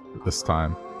safe this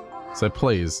time. So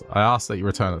please, I ask that you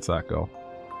return it to that girl.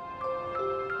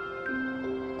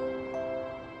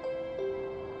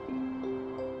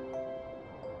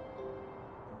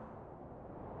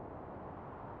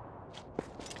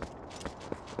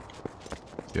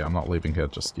 Yeah, I'm not leaving here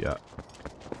just yet.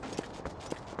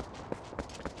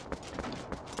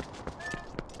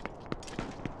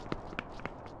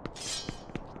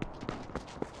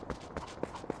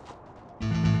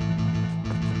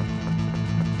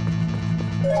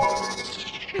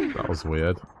 That was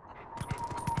weird.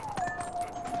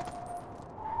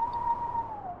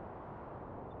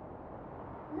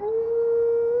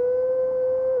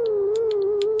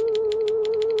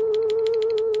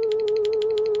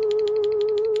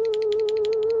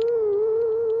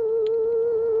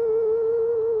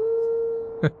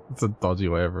 It's a dodgy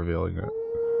way of revealing it.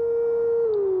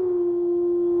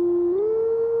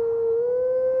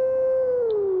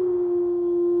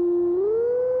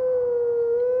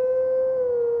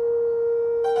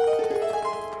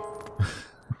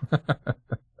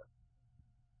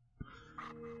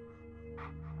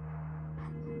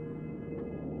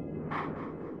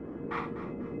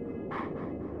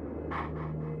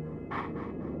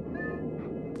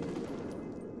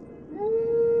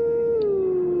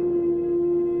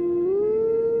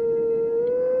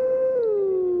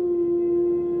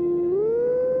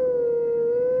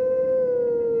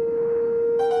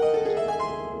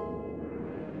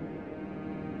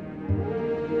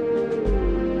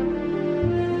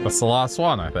 That's the last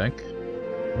one, I think.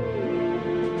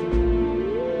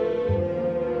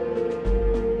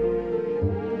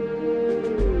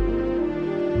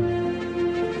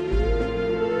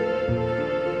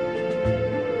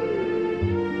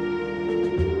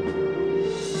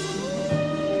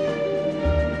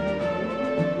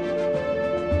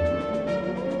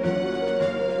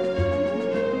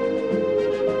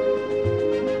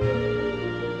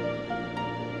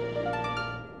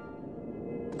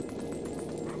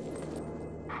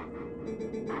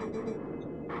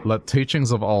 Let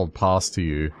teachings of old pass to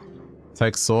you.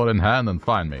 Take sword in hand and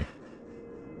find me.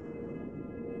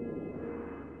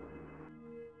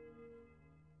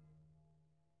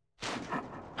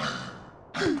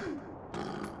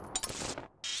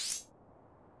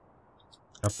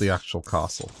 At the actual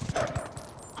castle.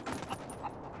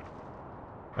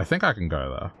 I think I can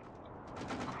go there.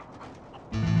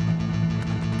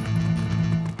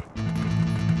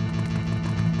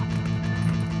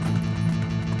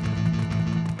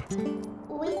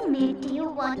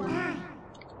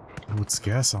 It would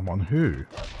scare someone. Who?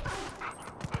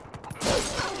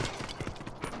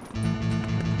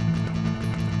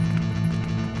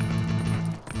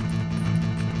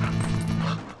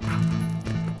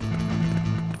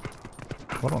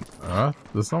 What on earth?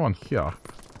 There's no one here.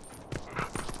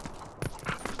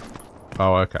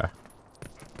 Oh, okay.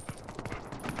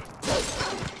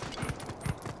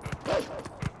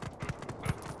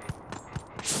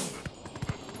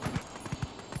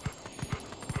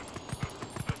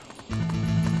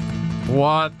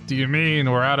 What do you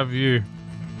mean? We're out of view.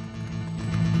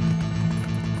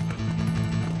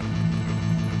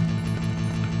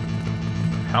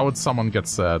 How would someone get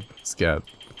scared?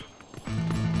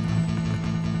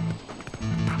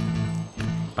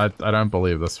 I don't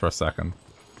believe this for a second.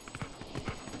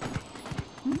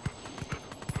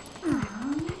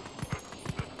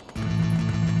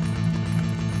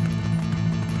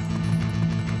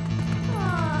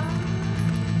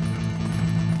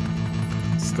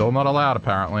 Still not allowed,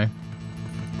 apparently.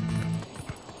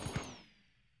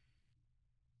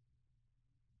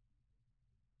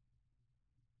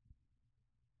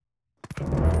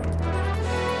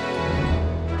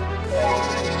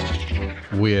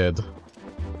 Weird.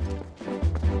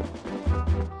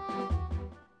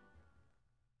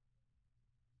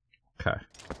 Okay.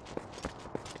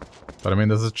 But I mean,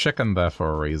 there's a chicken there for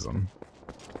a reason.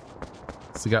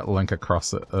 So you got Link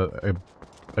across a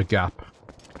gap.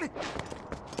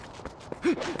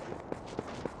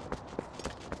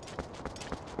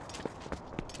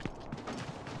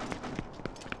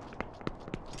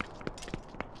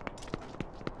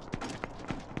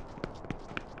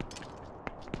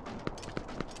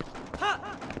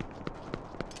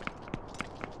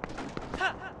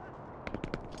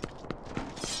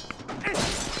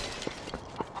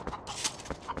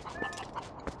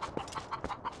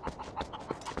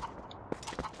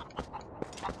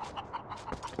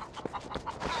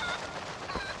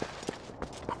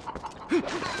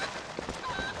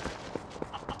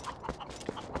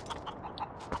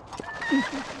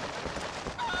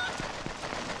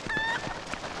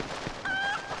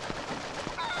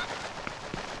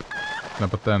 No,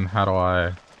 but then how do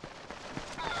I...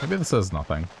 Maybe this is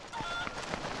nothing.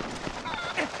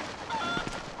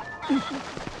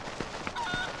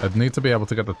 I'd need to be able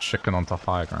to get the chicken onto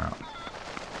high ground.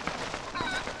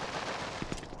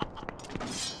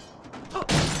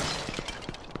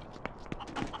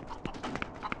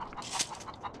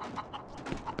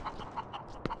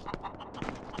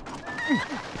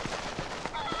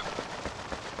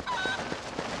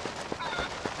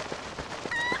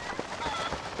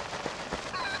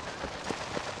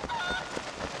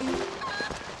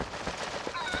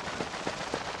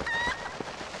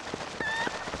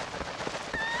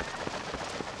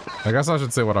 I guess I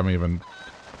should say what I'm even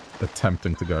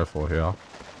attempting to go for here.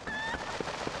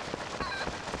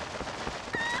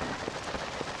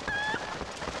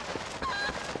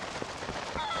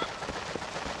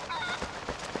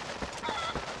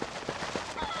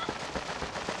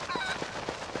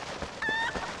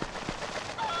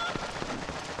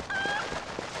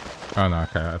 Oh no,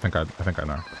 okay, I think I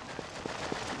know.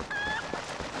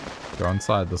 Go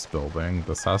inside this building.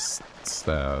 This has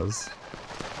stairs.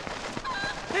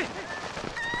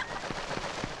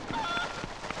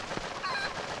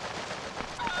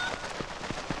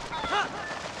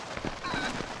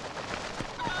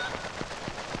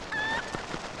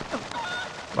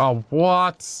 Oh,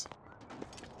 what?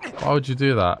 Why would you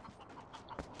do that?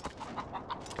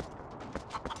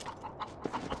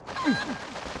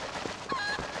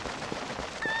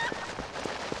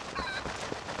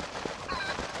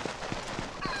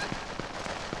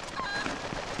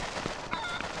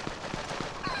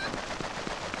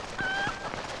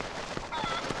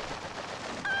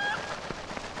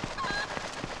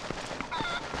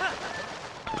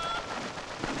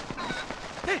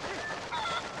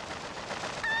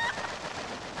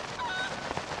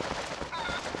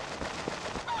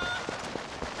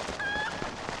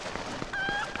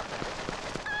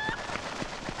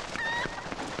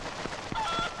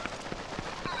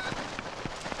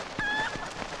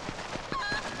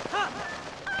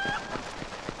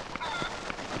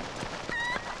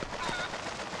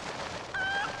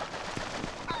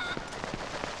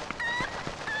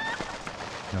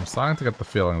 I'm starting to get the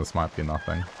feeling this might be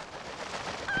nothing.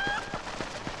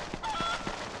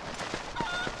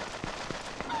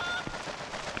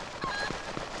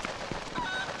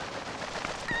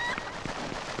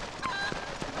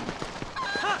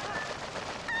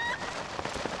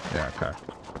 Yeah, okay.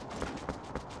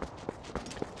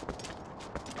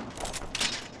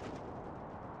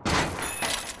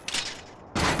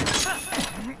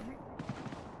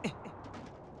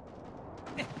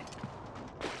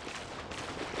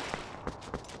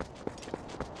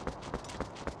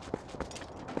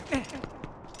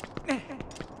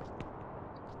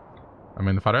 I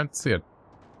mean, if I don't see a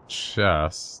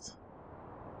chest...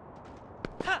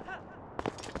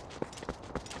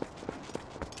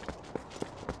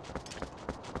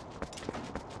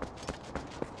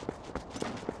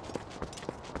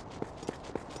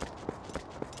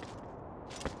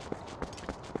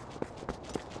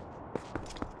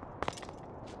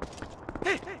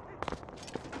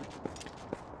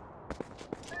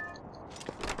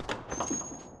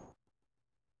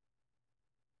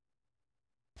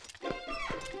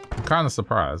 I'm kind of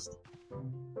surprised.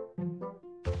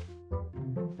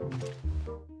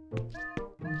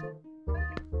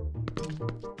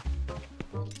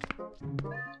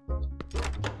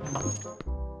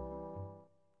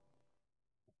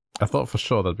 I thought for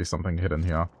sure there'd be something hidden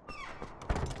here.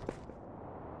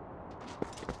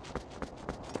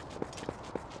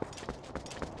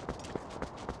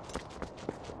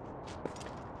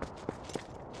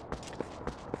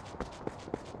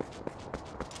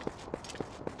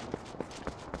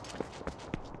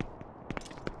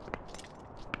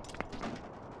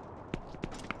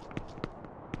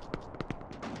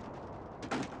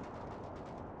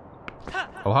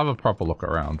 I'll have a proper look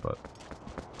around, but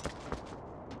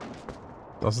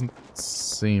doesn't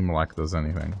seem like there's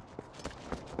anything.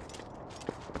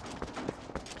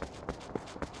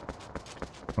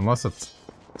 Unless it's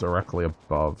directly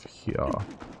above here.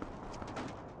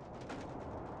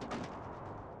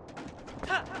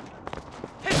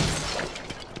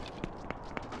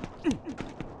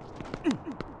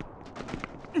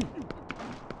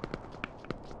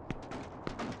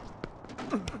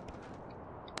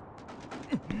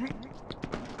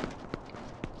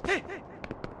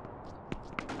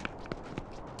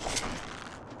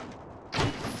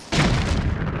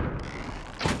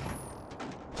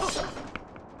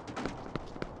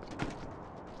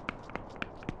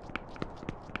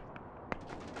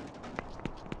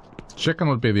 Chicken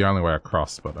would be the only way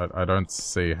across, but I don't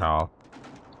see how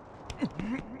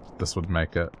this would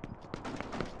make it.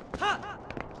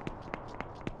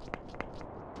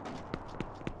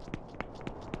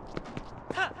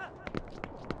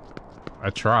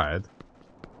 I tried.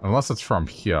 Unless it's from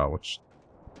here, which...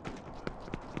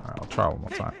 Alright, I'll try one more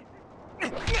time.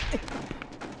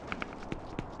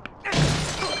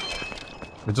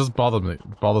 It just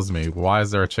bothers me. Why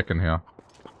is there a chicken here?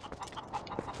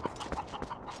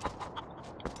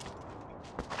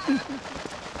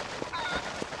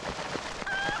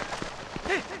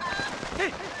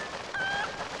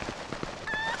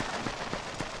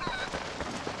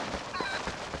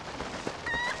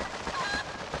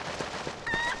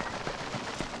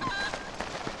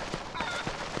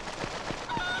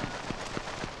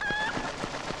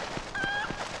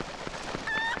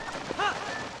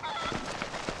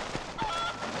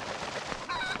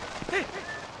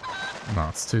 No,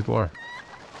 it's too low.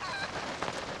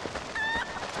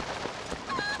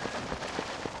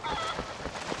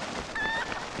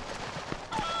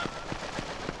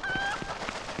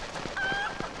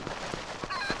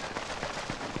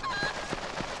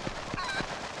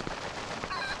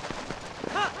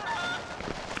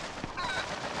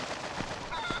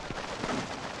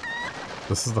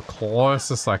 This is the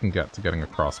closest I can get to getting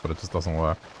across, but it just doesn't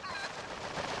work.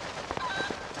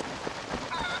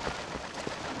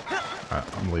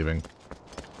 Alright, I'm leaving.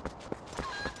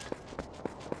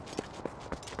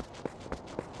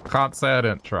 Can't say I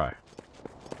didn't try.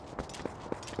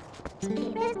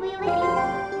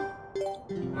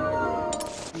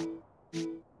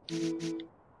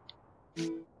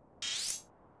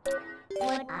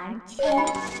 What aren't you?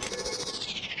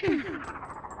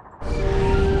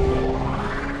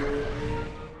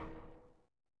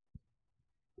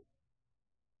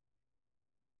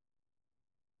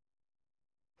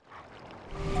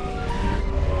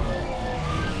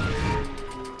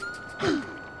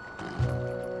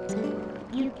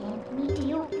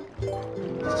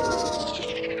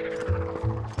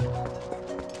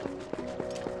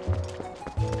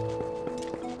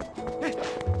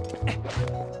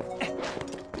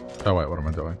 Oh wait, what am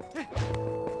I doing?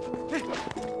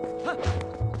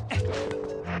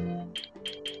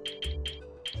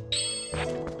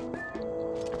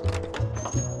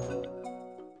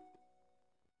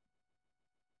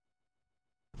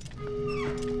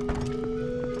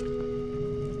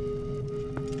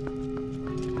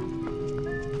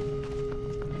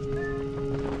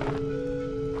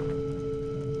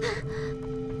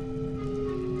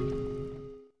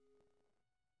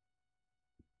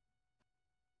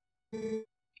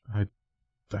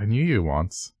 I knew you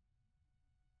once.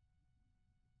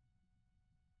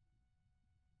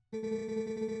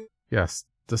 Yes,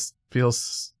 this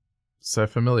feels so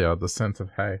familiar, the scent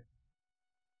of hay.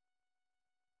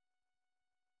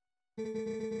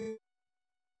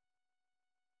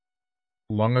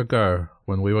 Long ago,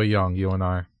 when we were young, you and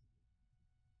I.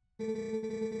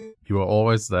 You were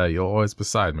always there, you were always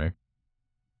beside me.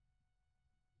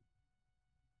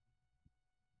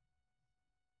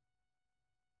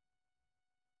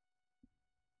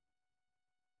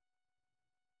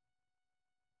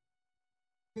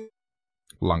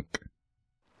 Lunk.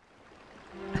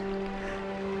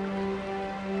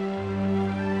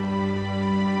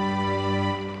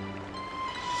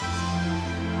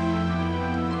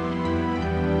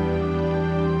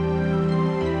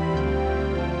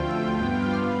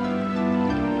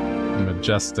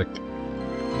 Majestic.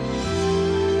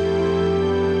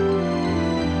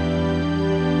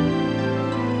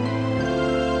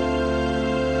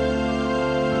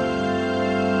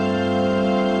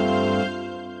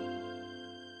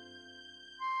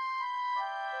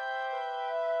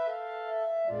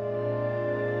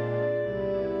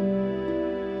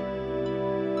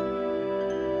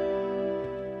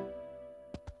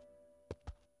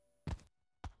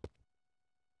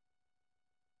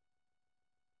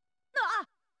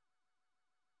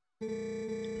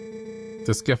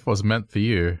 This gift was meant for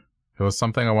you. It was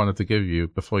something I wanted to give you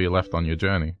before you left on your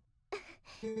journey.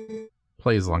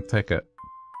 Please, Lunk, take it.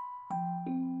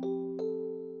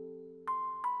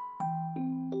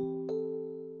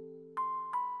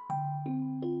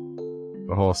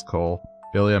 The horse call.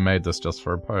 Ilya made this just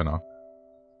for Epona.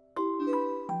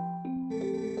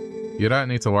 You don't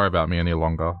need to worry about me any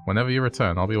longer. Whenever you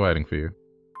return, I'll be waiting for you.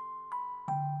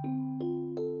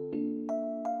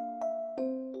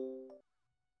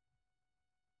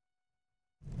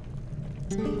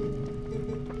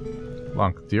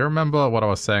 Lunk, do you remember what I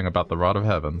was saying about the Rod of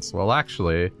Heavens? Well,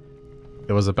 actually,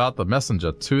 it was about the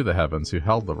messenger to the heavens who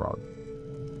held the rod.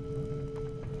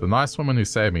 The nice woman who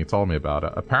saved me told me about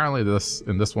it. Apparently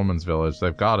in this woman's village,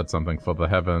 they've guarded something for the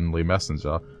heavenly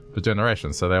messenger for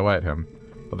generations, so they await him.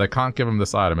 But they can't give him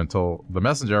this item until the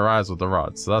messenger arrives with the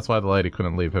rod, so that's why the lady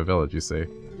couldn't leave her village, you see.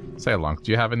 Say, Lunk,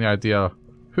 do you have any idea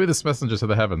who this messenger to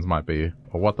the heavens might be,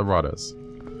 or what the rod is?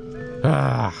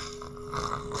 Ah,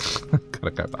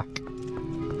 gotta go back.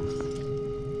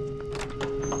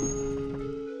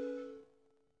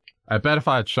 I bet if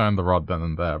I had shown the rod then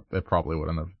and there, it probably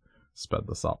wouldn't have sped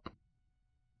this up.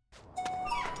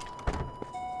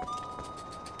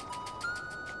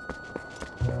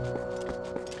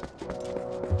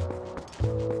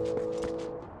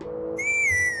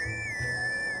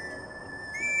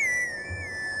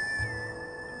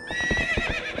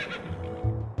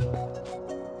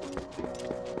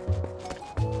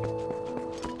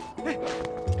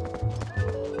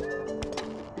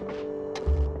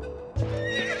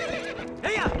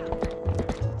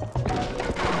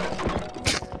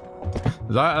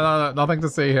 Nothing to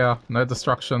see here. No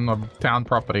destruction of town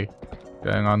property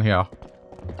going on here.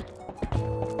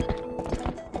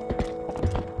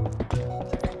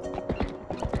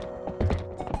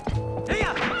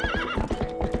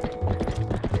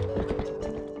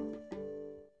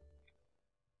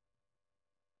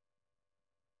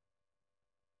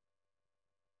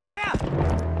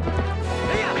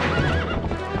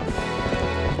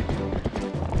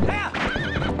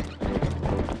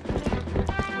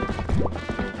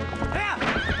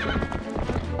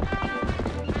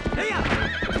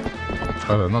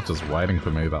 Oh, they're not just waiting for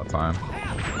me that time.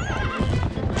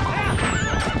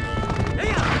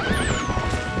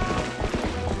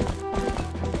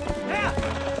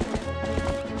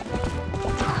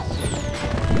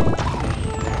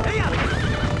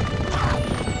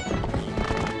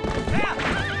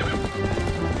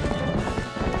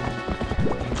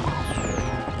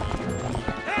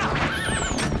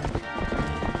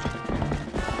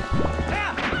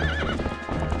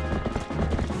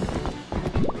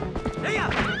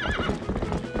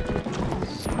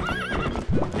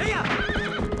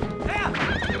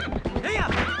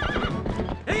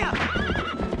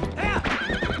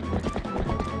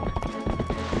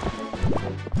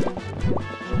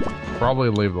 Probably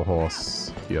leave the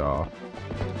horse here. Or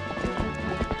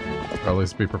at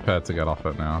least be prepared to get off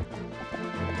it now.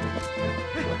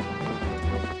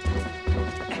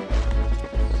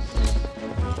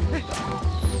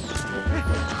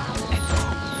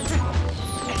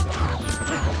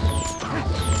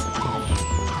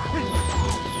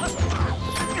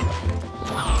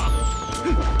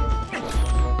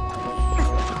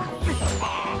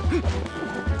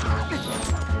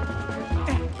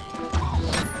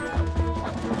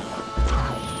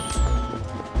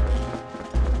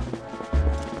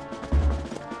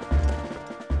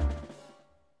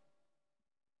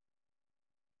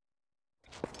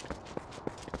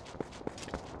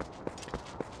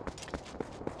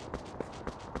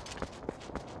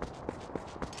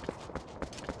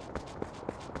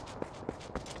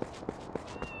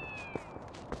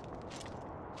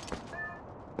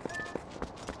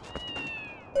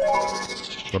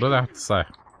 What did I have to say?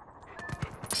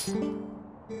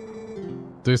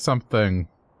 Do something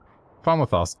fun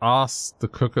with us. Ask the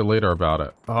cooker leader about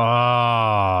it.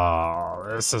 Oh,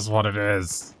 this is what it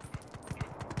is.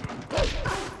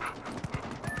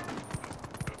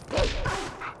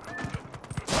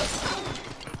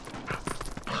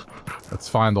 Let's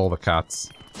find all the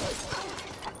cats.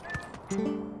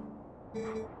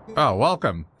 Oh,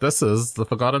 welcome. This is the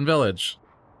Forgotten Village.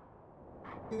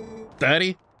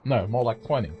 30? No, more like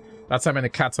 20. That's how many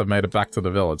cats have made it back to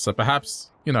the village. So perhaps,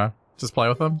 you know, just play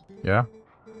with them? Yeah?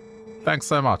 Thanks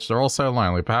so much. They're all so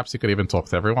lonely. Perhaps you could even talk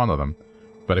to every one of them.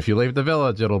 But if you leave the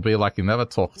village, it'll be like you never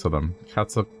talked to them.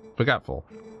 Cats are forgetful.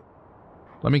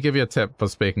 Let me give you a tip for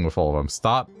speaking with all of them.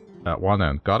 Start at one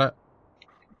end. Got it?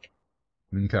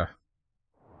 Okay.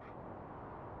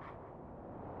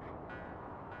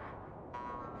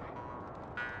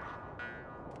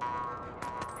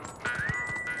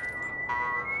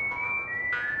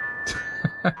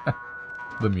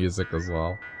 The music as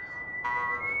well.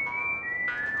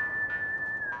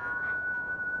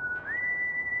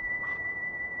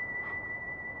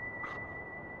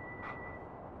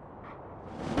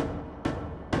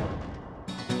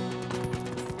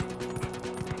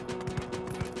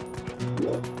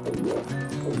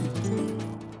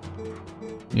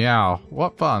 Yeah,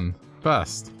 what fun.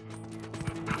 Best.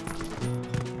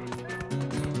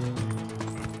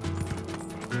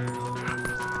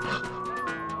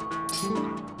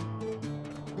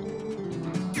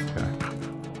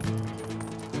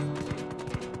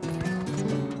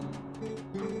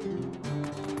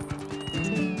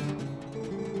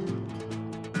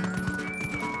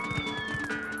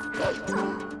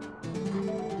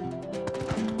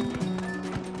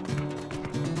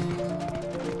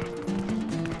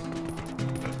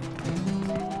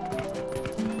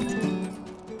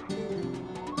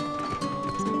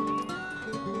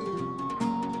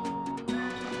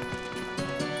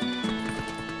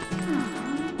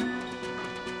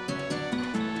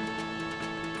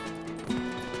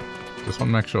 Just want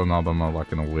to make sure none of them are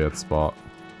like in a weird spot.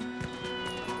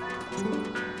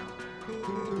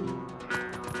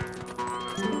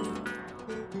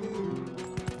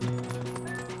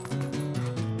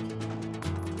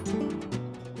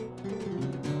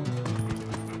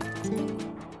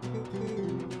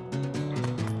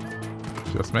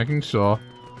 Just making sure.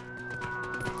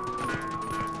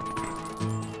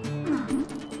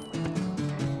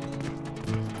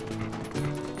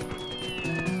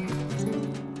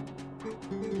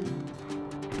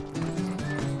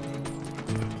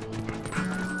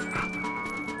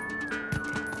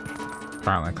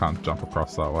 Apparently I can't jump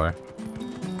across that way.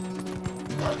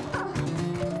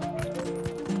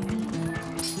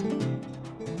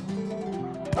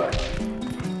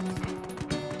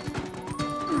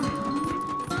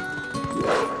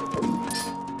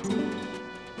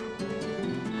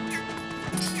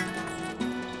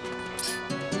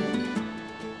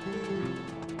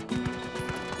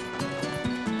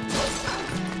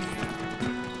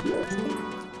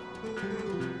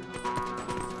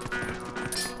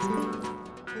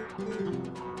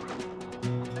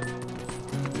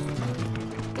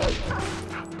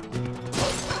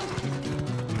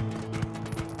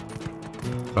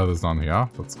 Oh, there's none here?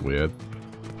 That's weird.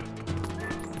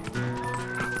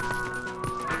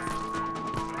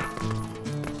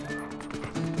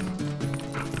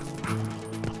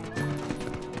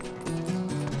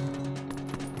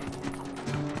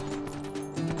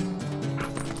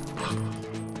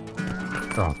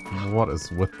 Oh, what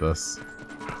is with this?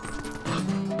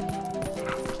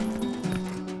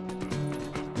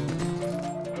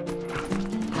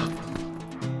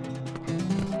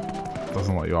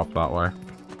 Doesn't let you up that way.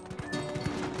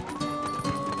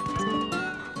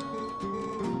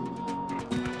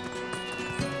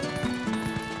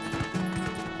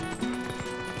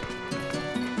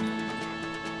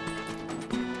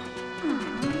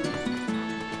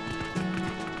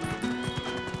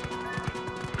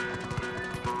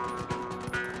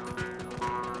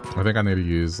 I think I need to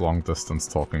use long distance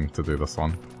talking to do this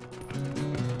one.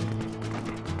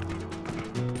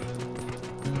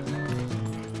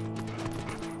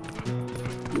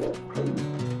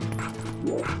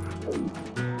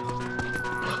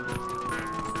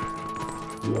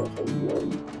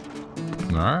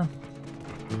 No?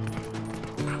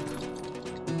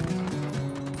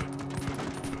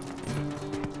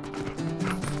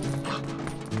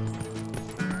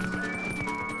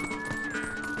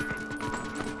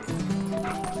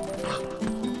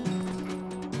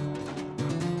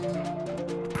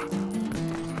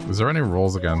 Is there any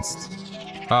rules against...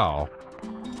 Oh.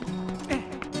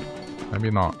 Maybe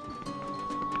not.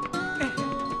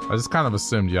 I just kind of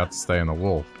assumed you had to stay in the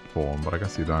wolf form, but I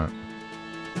guess you don't.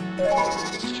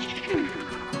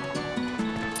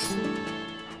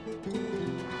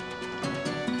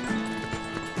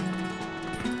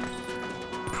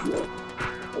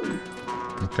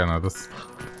 Okay, no, this...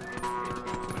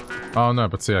 Oh no,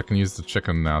 but see, I can use the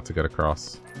chicken now to get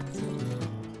across.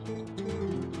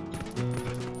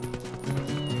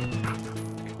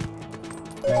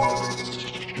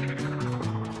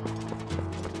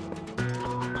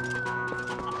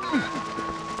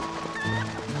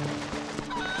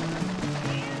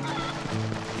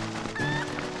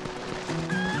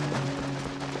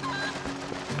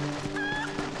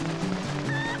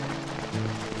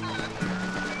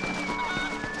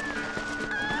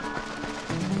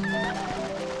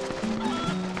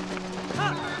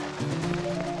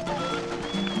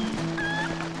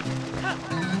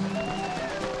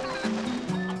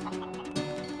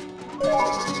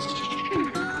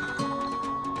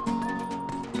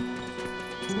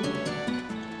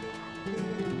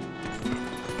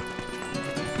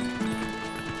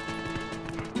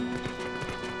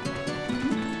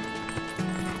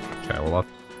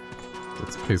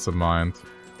 Peace of mind.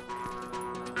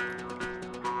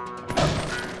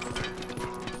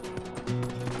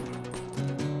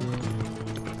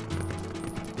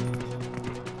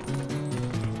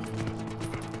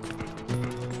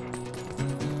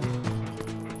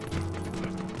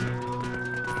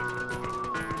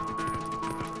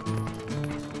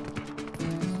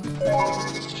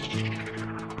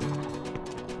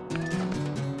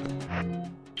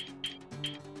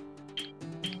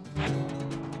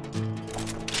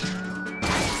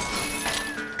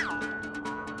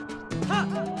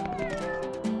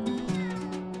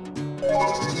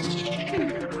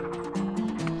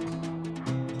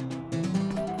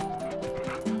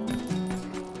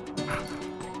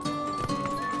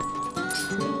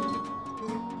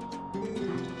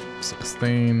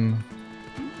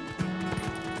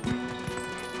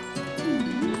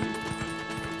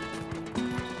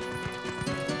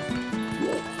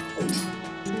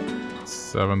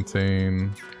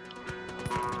 $17,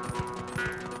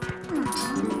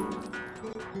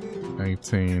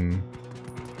 18,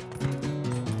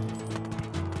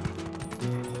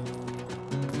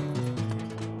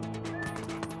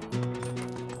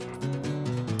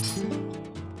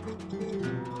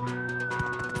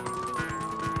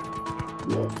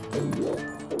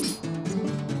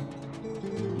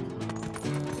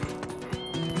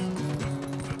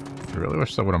 'I really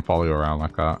wish I wouldn't follow you around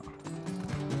like that.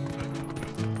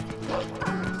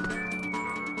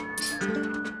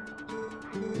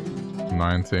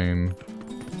 $19.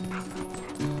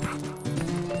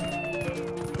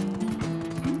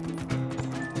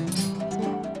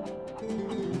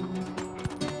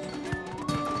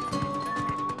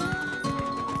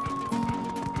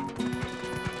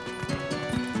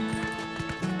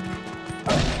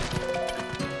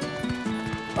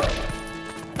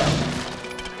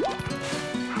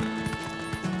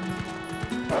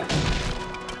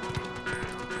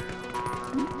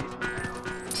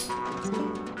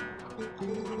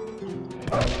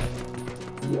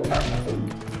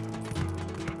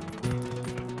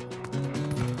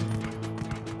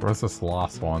 Where's this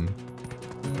last one?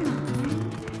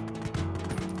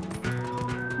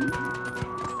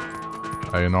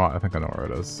 Oh, you know what? I think I know where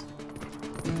it is.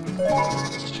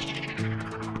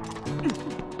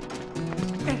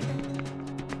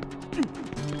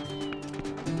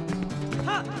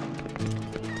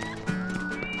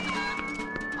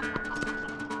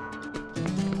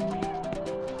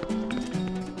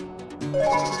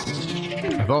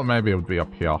 I thought maybe it would be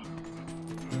up here.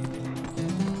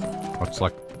 Much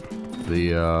like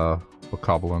the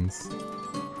goblins.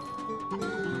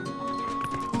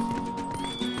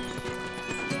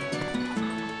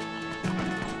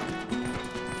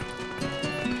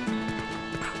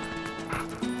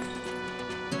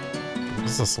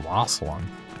 This is this last one.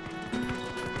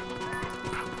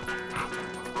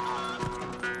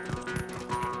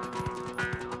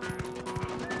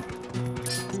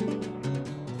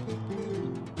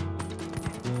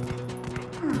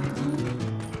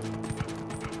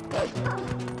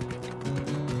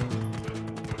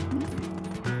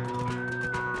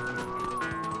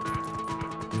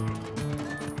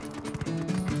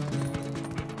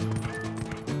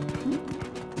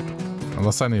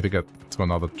 Unless I need to get to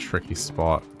another tricky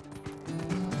spot.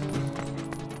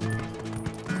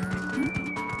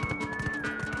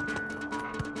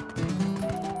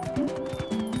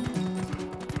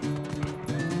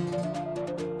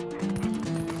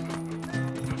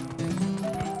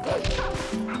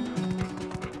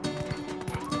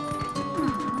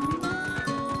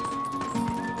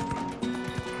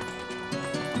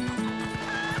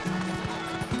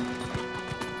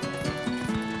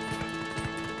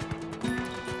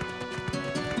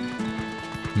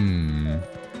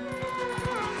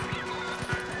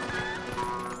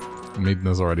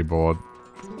 Midna's already bored.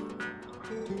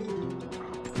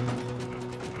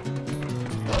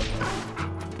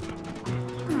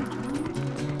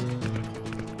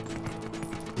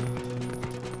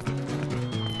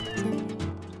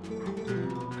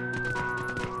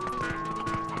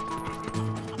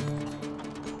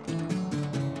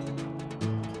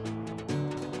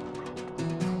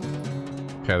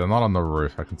 Okay, they're not on the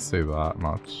roof, I can see that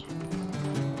much.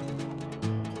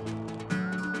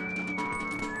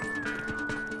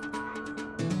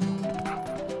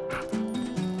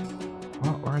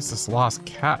 Where's this last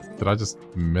cat? Did I just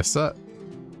miss it?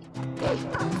 I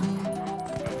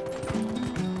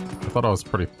thought I was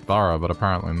pretty thorough, but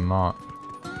apparently not.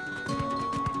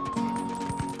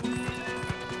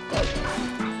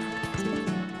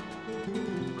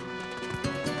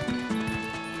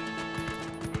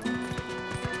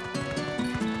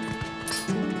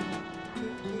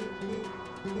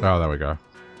 Oh, there we go.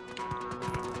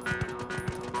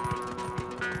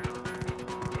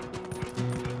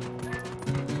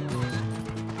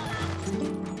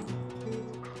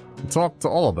 Talk to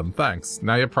all of them, thanks.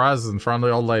 Now your prize is in front of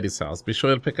the old lady's house. Be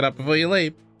sure to pick it up before you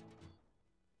leave.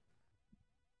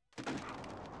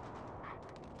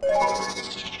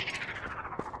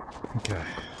 Okay.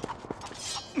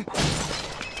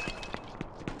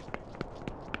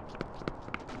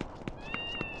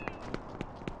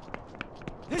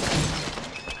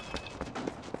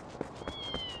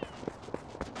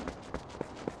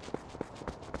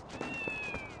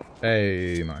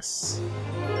 Hey, nice.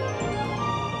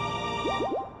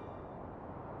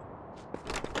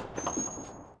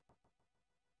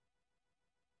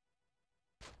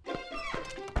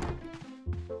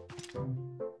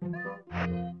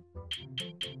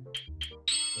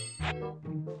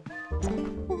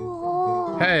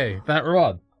 Hey, that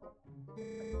rod.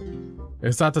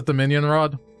 Is that the Dominion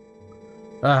rod?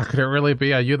 Could it really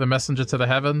be? Are you the messenger to the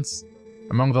heavens?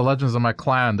 Among the legends of my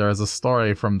clan, there is a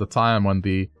story from the time when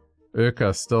the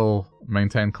Urka still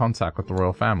maintained contact with the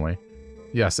royal family.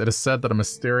 Yes, it is said that a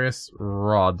mysterious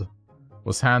rod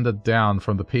was handed down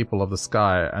from the people of the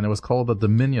sky, and it was called the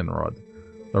Dominion rod.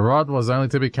 The rod was only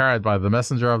to be carried by the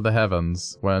messenger of the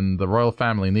heavens when the royal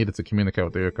family needed to communicate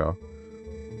with the Urka.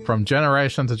 From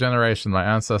generation to generation, my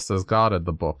ancestors guarded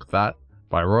the book that,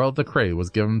 by royal decree, was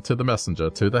given to the messenger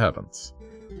to the heavens.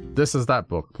 This is that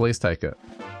book. Please take it.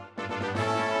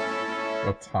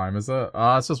 What time is it?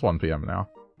 It's just 1 PM now.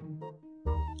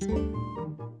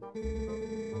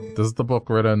 This is the book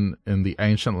written in the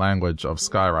ancient language of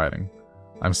skywriting.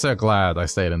 I'm so glad I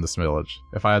stayed in this village.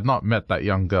 If I had not met that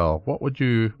young girl, what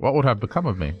would have become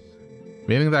of me?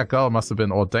 Meaning that girl must have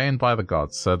been ordained by the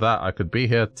gods, so that I could be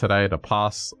here today to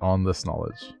pass on this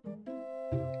knowledge.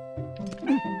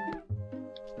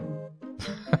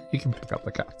 You can pick up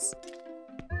the cats.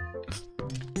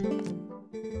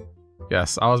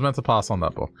 Yes, I was meant to pass on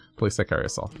that book. Please take care of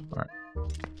yourself. Alright.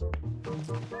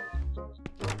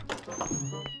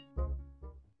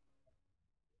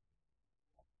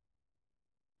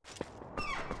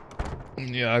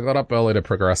 Yeah, I got up early to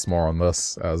progress more on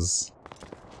this, as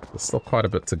there's still quite a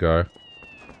bit to go.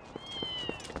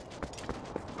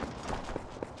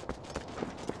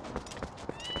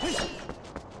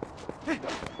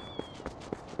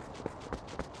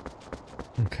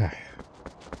 Okay.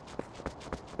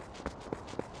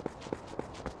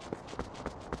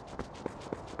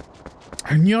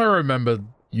 I knew I remembered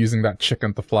using that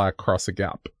chicken to fly across a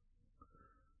gap.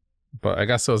 But I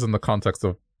guess it was in the context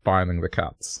of finding the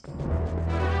cats.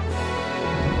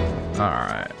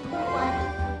 Alright.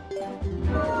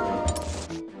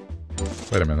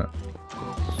 Wait a minute.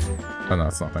 Oh no,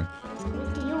 it's nothing.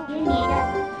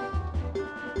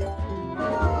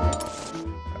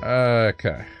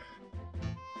 Okay.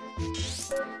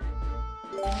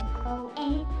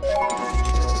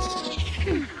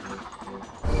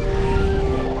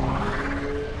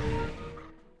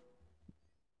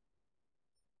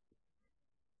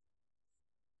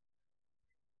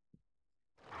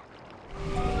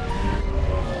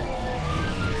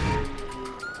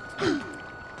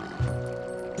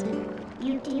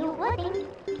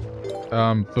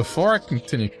 Before I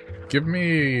continue, give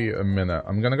me a minute.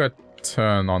 I'm gonna go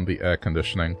turn on the air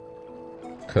conditioning.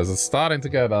 Because it's starting to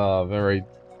get very,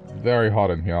 very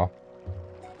hot in here.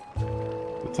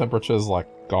 The temperature's like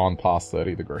gone past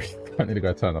 30 degrees. I need to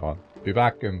go turn it on. Be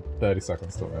back in 30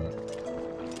 seconds to a minute.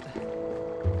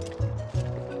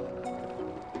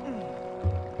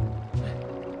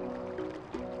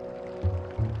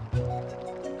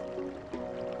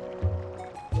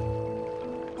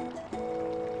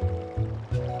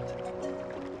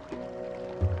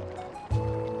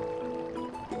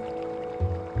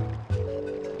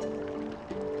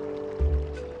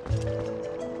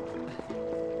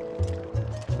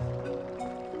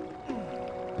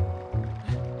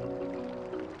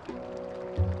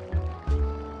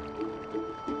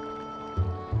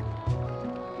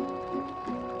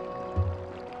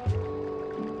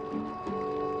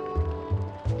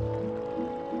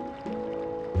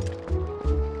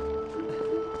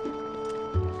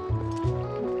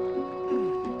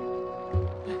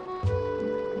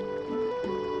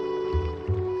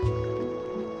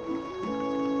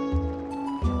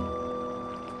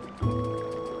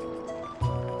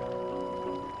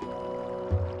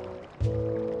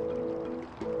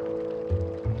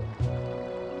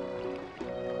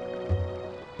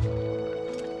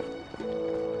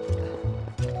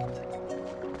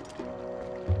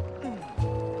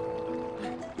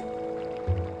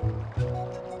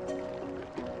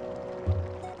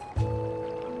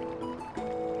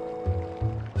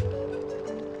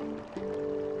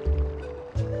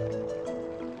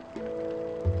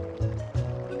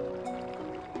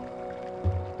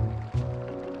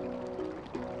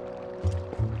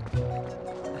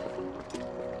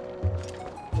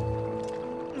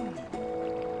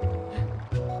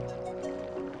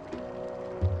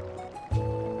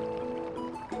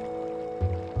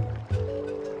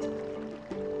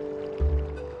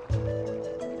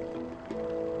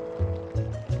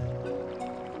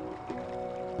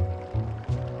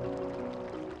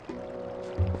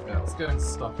 Getting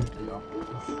stuck in here.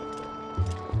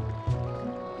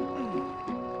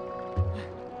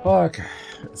 Okay,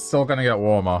 it's still gonna get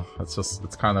warmer.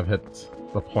 It's kind of hit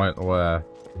the point where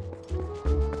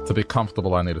to be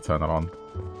comfortable I need to turn it on.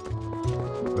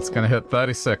 It's gonna hit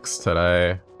 36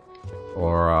 today,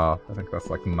 or I think that's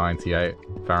like 98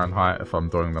 Fahrenheit if I'm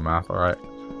doing the math alright.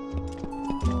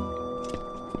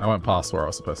 I went past where I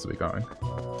was supposed to be going.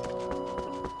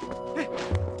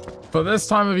 For this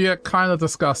time of year, kind of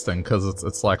disgusting, because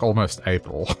it's like almost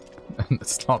April, and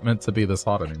it's not meant to be this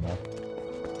hot anymore.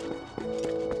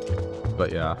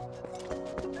 But yeah.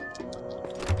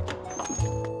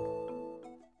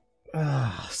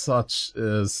 Such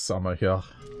is summer here.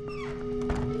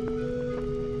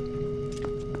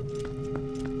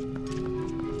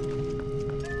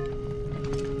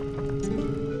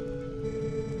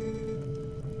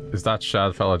 Is that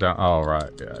Shad fella down? Oh, right.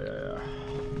 Yeah.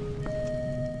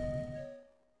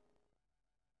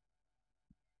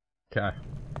 Okay.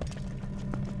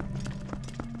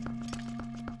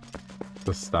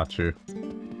 The statue.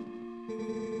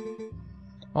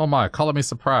 Oh my, color me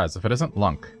surprised if it isn't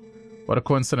Lunk. What a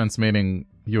coincidence meeting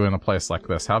you in a place like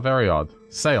this. How very odd.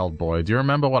 Say, old boy, do you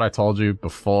remember what I told you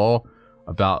before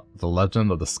about the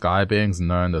legend of the sky beings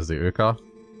known as the Uka?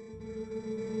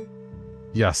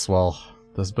 Yes, well,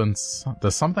 there's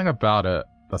something about it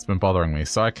that's been bothering me,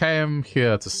 so I came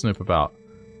here to snoop about.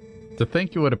 To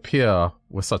think you would appear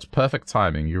with such perfect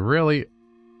timing, you really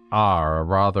are a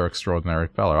rather extraordinary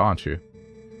fellow, aren't you?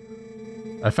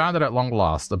 I found it at long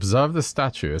last. Observe this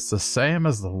statue. It's the same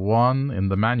as the one in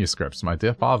the manuscripts my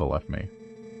dear father left me.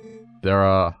 There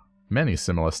are many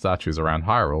similar statues around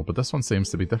Hyrule, but this one seems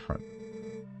to be different.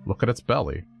 Look at its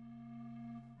belly.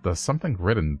 There's something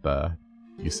written there,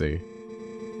 you see.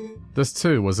 This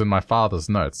too was in my father's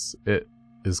notes. It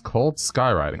is called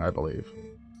skywriting, I believe.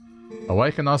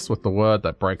 Awaken us with the word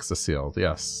that breaks the seal.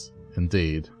 Yes,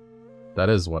 indeed. That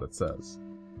is what it says.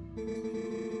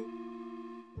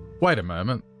 Wait a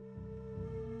moment.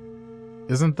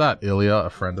 Isn't that Ilya a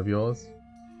friend of yours?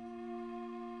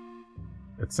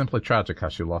 It's simply tragic how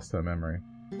she lost her memory.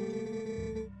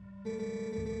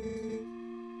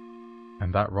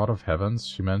 And that Rod of Heavens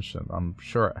she mentioned, I'm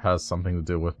sure it has something to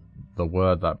do with the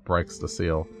word that breaks the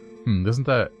seal. Isn't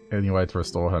there any way to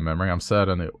restore her memory? I'm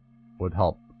certain it would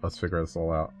help us figure this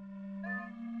all out.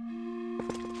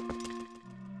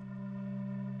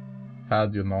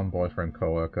 Had your non-boyfriend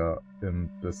co-worker in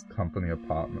this company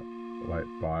apartment right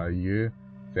by you.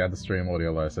 She had the stream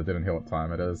audio low, so I didn't hear what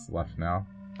time it is. Left now.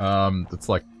 It's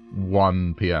like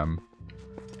 1 PM.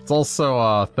 It's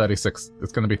also 36.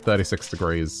 It's going to be 36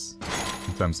 degrees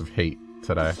in terms of heat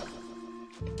today.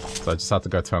 So I just had to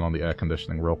go turn on the air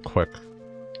conditioning real quick.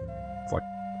 It's like,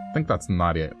 I think that's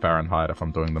 98 Fahrenheit if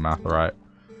I'm doing the math right.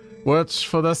 Which,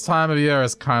 for this time of year,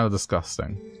 is kind of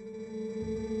disgusting.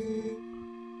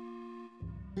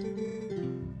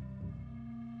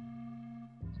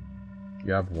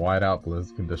 You have whiteout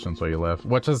blizzard conditions where you live,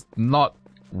 which is not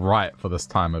right for this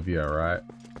time of year, right?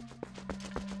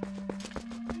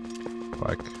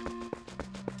 Like...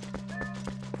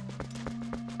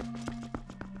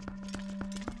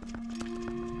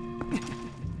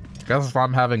 I guess if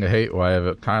I'm having a heat wave,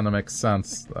 it kind of makes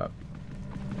sense that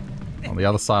on the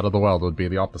other side of the world would be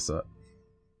the opposite.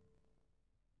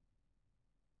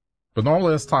 But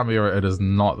normally this time of year, it is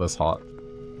not this hot.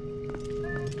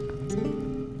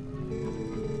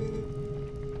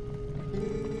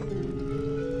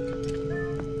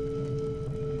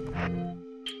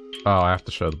 Oh, I have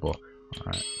to show the book.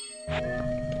 Alright.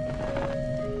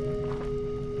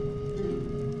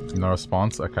 No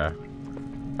response? Okay.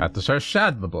 I have to show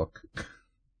Shad the book.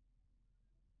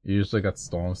 You usually get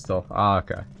storm stuff. Ah,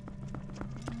 okay.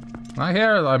 I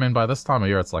hear, I mean, by this time of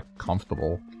year, it's like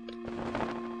comfortable.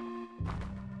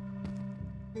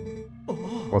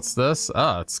 What's this?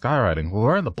 Ah, it's skywriting.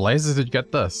 Where in the blazes did you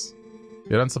get this?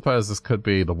 You don't suppose this could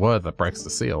be the word that breaks the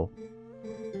seal?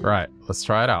 Right, let's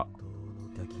try it out.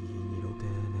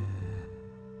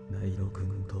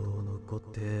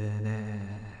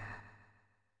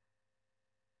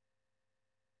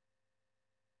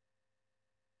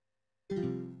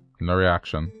 No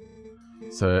reaction.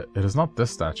 So, it is not this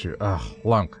statue. Ugh,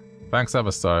 Lunk. Thanks ever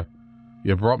so.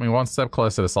 You brought me one step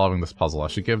closer to solving this puzzle. I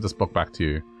should give this book back to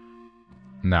you.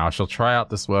 Now, I shall try out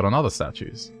this word on other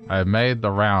statues. I have made the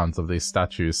rounds of these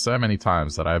statues so many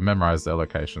times that I have memorized their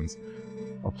locations.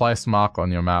 I'll place mark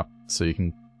on your map so you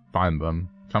can find them.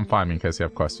 Come find me in case you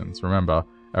have questions. Remember,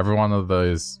 every one of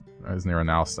those is near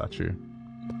an owl statue.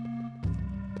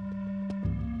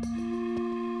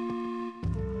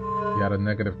 You had a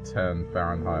negative 10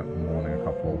 Fahrenheit warning a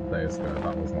couple of days ago.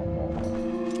 That was not normal.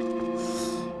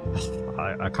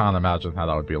 I can't imagine how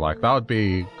that would be like. That would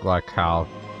be like how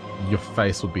your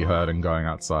face would be hurting going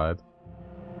outside.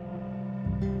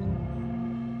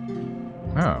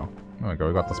 Oh, there we go,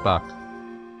 we got this back.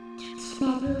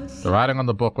 The writing on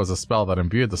the book was a spell that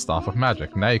imbued the staff with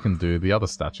magic. Now you can do the other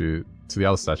statue to the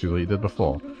other statues that you did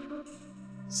before.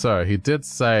 So, he did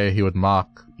say he would mark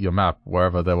your map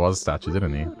wherever there was a statue,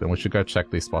 didn't he? Then we should go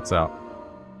check these spots out.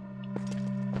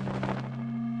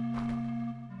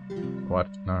 What?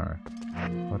 No.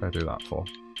 What did I do that for?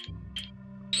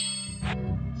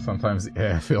 Sometimes the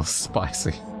air feels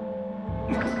spicy.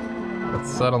 That's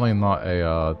certainly not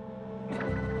a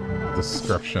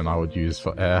description I would use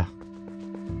for air.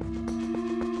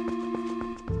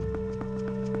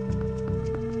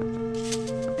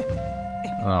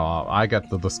 Oh, I get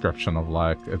the description of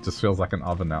like, it just feels like an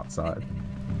oven outside.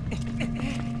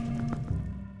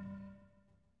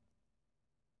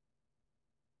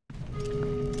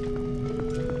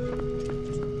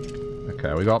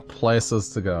 Okay, we got places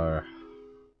to go.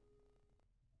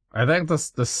 I think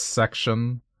this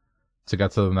section to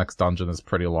get to the next dungeon is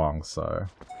pretty long, so...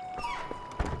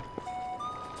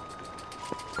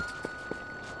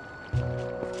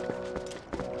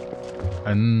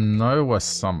 I know where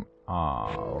some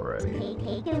are already.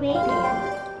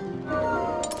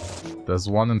 There's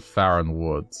one in Farron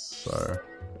Woods, so...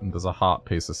 And there's a heart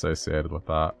piece associated with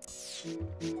that.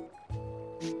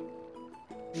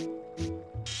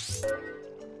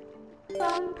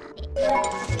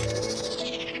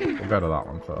 We'll go to that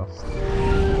one first.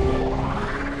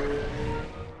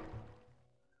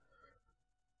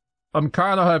 I'm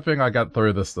kind of hoping I get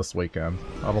through this weekend.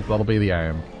 That'll be the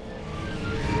aim.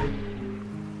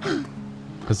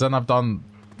 Because then I've done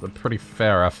a pretty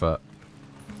fair effort.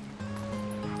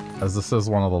 As this is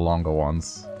one of the longer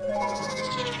ones.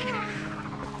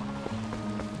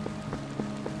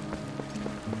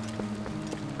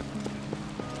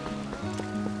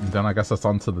 And then I guess it's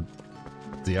on to the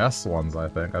DS ones, I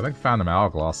think. I think Phantom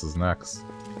Hourglass is next.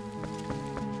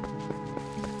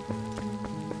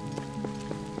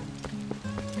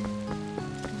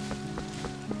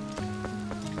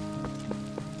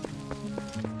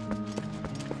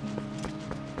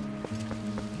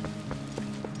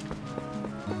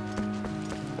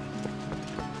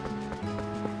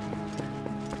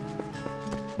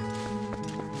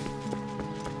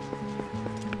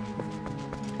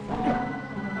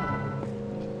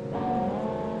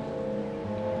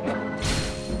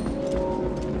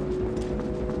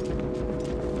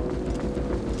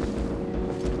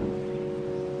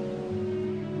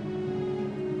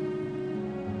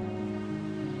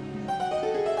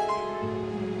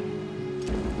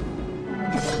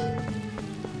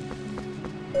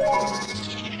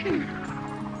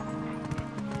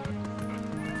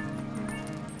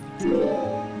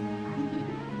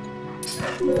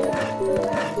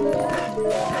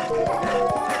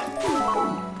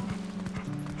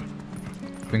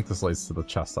 I think this leads to the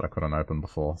chest that I couldn't open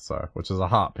before, so which is a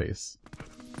heart piece.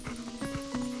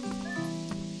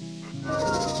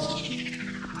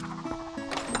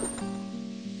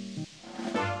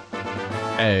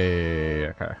 Hey,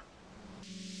 okay.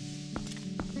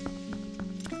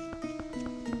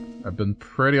 I've been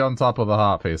pretty on top of the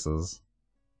heart pieces.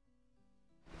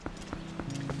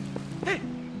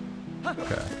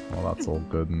 Okay, well that's all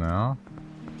good now.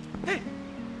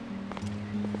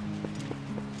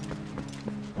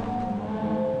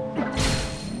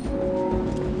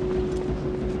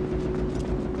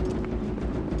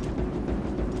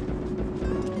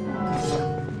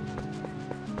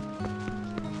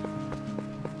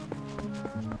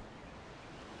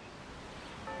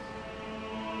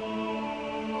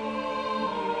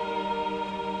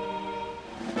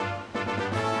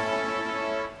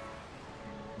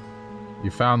 You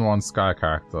found one Sky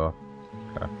character.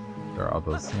 Okay. There are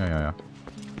others. Yeah.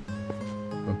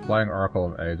 Been playing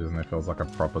Oracle of Ages and it feels like a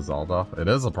proper Zelda. It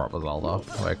is a proper Zelda.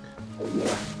 Like...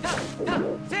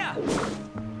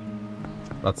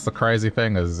 That's the crazy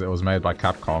thing, is it was made by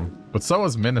Capcom. But so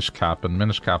was Minish Cap, and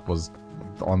Minish Cap was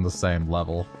on the same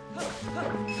level.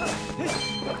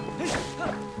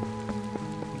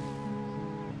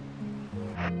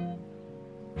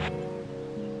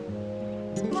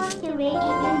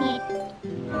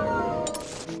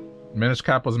 Minish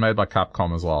Cap was made by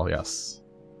Capcom as well, yes.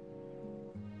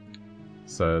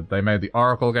 So they made the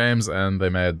Oracle games and they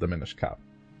made the Minish Cap.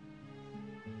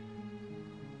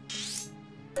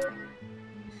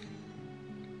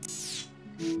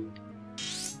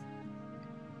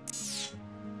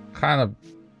 Kind of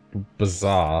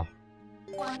bizarre,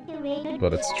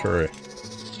 but it's true.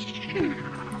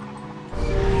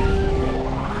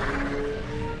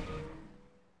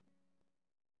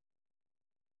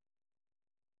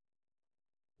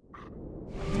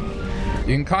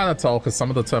 You can kind of tell because some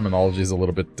of the terminology is a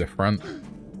little bit different.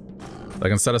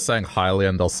 Like instead of saying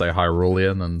Hylian, they'll say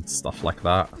Hyrulean and stuff like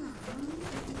that.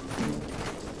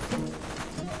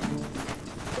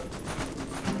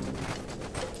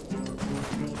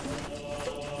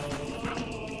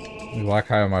 Like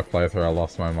how in my playthrough I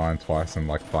lost my mind twice in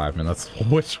like 5 minutes.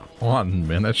 Which one?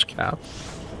 Minish Cap?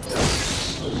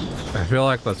 I feel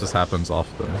like that just happens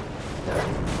often.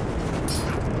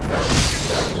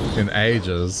 In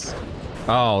Ages.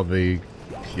 Oh,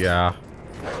 yeah.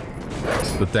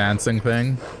 The dancing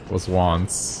thing was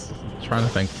once. I'm trying to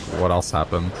think what else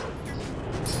happened.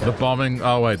 The bombing,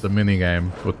 oh wait, the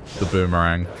minigame with the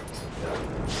boomerang.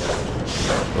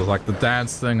 It was like the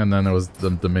dance thing, and then it was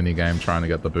the minigame trying to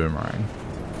get the boomerang.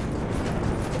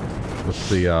 With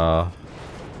the, yeah.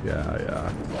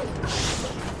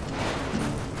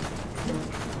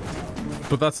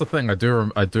 But that's the thing, I do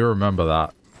remember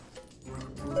that.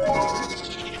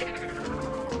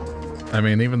 I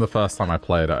mean, even the first time I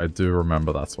played it, I do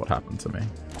remember that's what happened to me.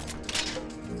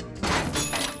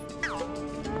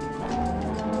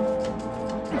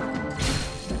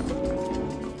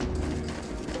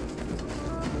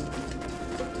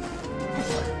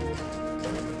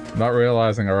 Not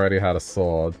realizing I already had a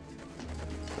sword.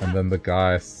 And then the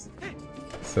guy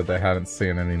said they hadn't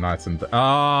seen any knights in...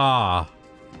 Ah!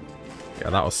 Yeah,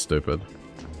 that was stupid.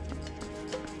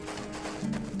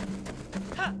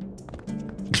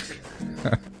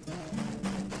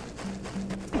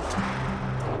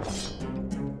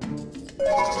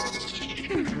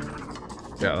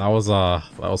 Yeah, that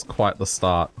was quite the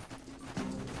start.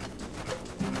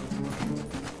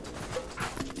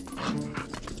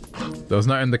 There was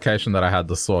no indication that I had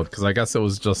the sword, because I guess it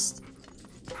was just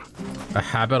a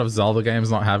habit of Zelda games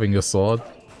not having your sword.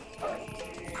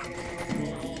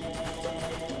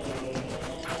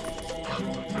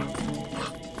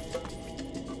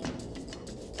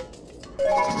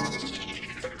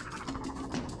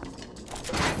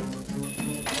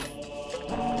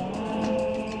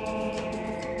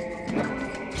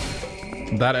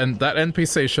 That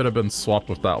NPC should have been swapped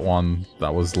with that one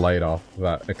that was later,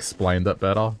 that explained it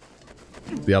better.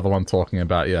 The other one talking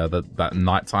about, yeah, that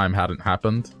nighttime hadn't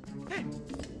happened.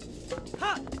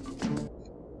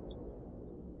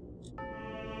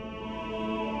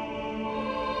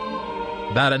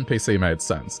 That NPC made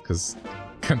sense, because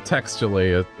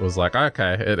contextually it was like,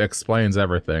 okay, it explains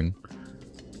everything.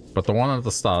 But the one at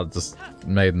the start just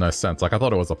made no sense. Like, I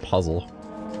thought it was a puzzle.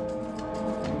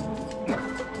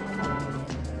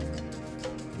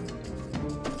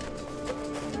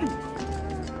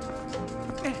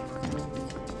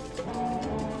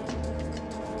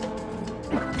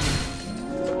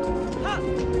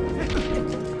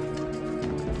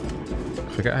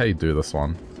 I forget how you do this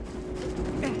one.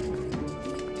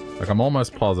 Like, I'm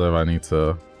almost positive I need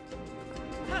to...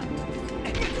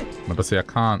 But see, I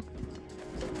can't...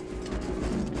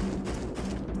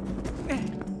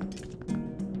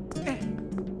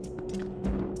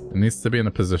 It needs to be in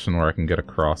a position where I can get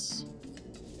across.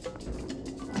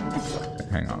 Okay,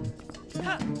 hang on.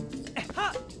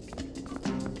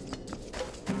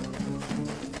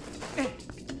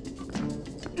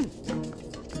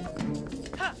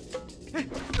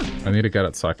 I need to get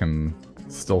it so I can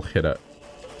still hit it.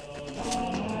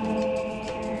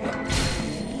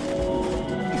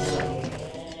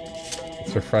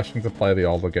 It's refreshing to play the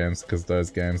older games because those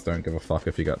games don't give a fuck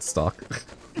if you get stuck.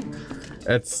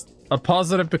 It's a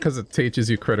positive because it teaches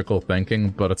you critical thinking,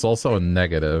 but it's also a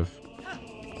negative.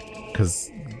 Because,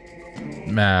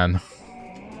 man...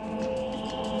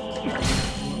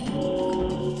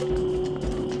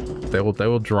 They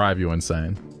will drive you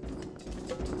insane.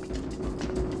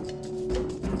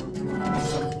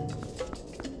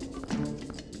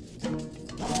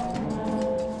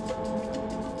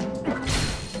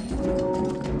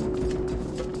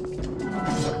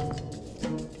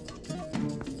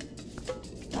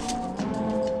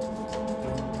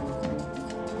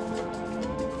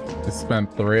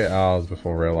 Spent 3 hours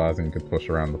before realizing you could push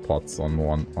around the pots on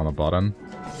a button.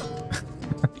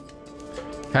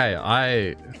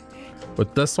 Hey,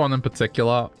 with this one in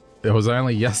particular, it was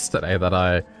only yesterday that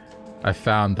I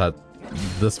found that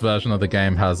this version of the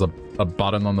game has a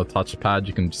button on the touchpad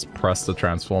you can just press to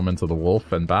transform into the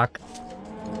wolf and back.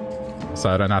 So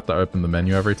I don't have to open the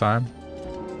menu every time.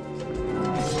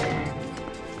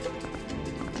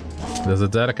 There's a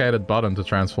dedicated button to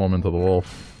transform into the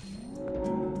wolf.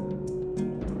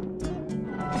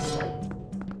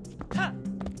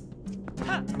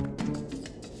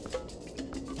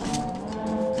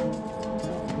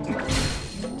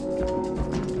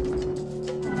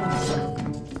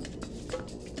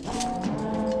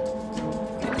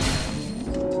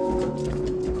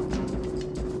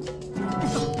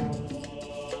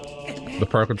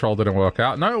 Pro control didn't work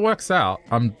out. No, it works out.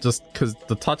 I'm just because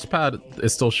the touchpad, it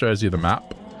still shows you the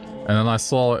map, and then I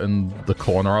saw it in the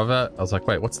corner of it. I was like,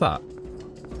 wait, what's that?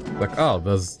 Like, oh,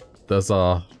 there's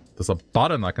a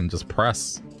button I can just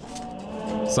press.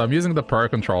 So I'm using the Pro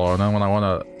controller, and then when I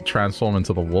want to transform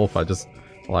into the wolf, I just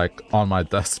like on my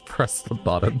desk press the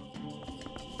button.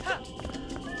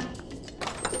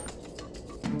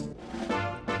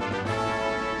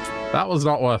 That was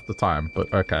not worth the time,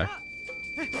 but okay.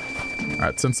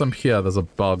 Alright, since I'm here, there's a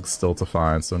bug still to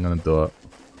find, so I'm gonna do it.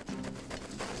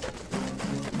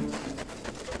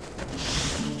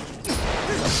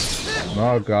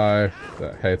 No guy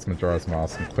that hates Majora's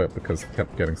Mask and quit because he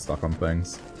kept getting stuck on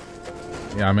things.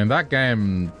 Yeah, I mean, that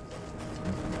game...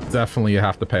 Definitely you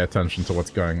have to pay attention to what's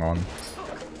going on.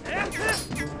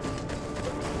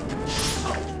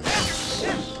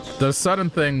 There's certain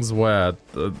things where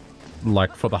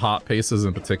like for the heart pieces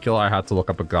in particular, I had to look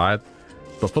up a guide.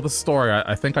 But for the story,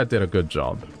 I think I did a good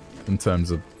job in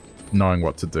terms of knowing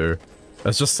what to do.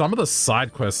 It's just some of the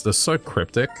side quests, they're so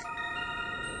cryptic.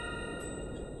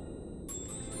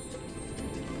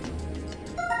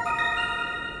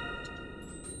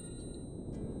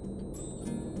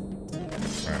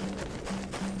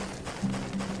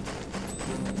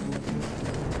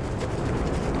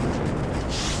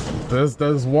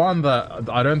 There's one that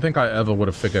I don't think I ever would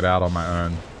have figured out on my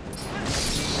own.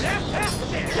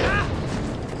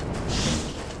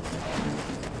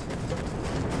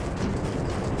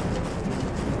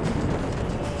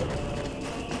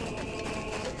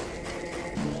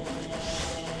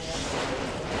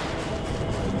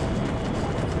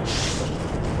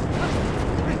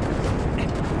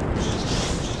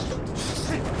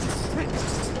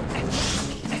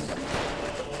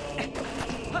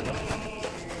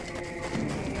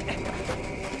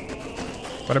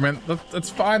 But I mean, it's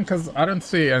fine because I don't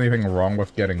see anything wrong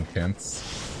with getting hints.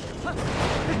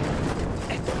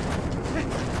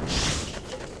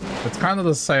 It's kind of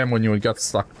the same when you would get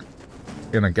stuck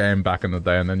in a game back in the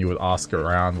day and then you would ask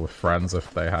around with friends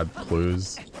if they had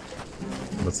clues.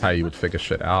 That's how you would figure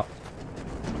shit out.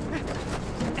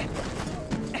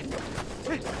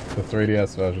 The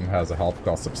 3DS version has a help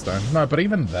gossip stone. No, but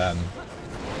even then...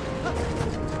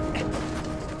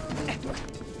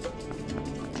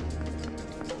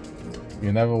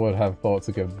 You never would have thought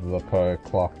to give the Poe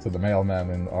clock to the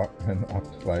mailman in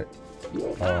wait.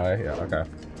 Oh, yeah, okay.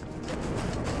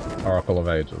 Oracle of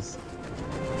Ages.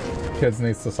 Kids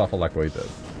needs to suffer like we did.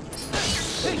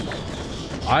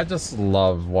 I just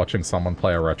love watching someone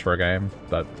play a retro game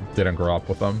that didn't grow up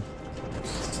with them.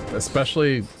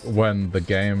 Especially when the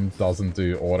game doesn't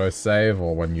do autosave,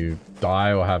 or when you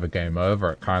die or have a game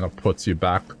over, it kind of puts you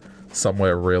back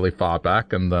somewhere really far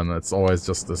back, and then it's always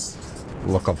just this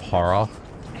look of horror.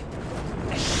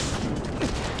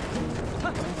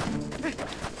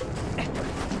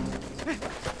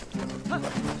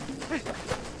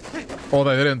 Or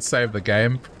they didn't save the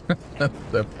game.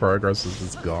 Their progress is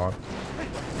just gone.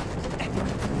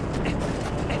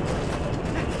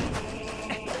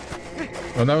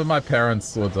 Whenever my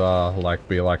parents would like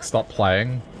be like, stop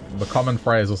playing, the common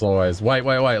phrase was always, wait,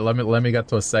 let me get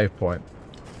to a save point.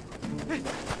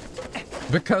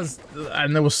 Because,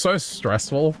 and it was so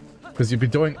stressful, because you'd be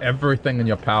doing everything in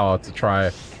your power to try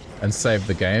and save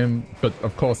the game, but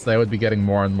of course they would be getting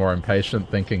more and more impatient,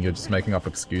 thinking you're just making up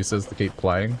excuses to keep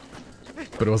playing.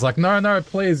 But it was like, no,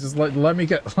 please, just let me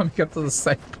get to the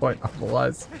save point,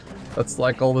 otherwise that's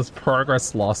like all this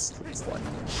progress lost. It's like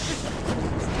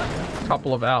a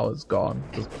couple of hours gone,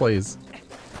 just please.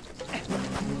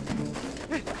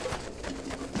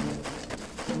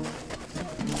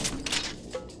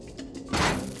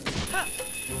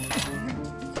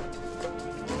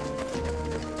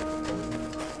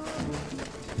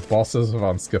 Bosses with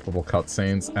unskippable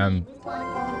cutscenes, and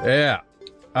yeah,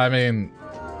 I mean,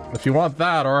 if you want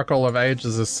that, Oracle of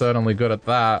Ages is certainly good at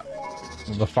that.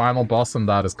 The final boss in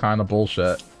that is kind of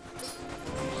bullshit.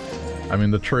 I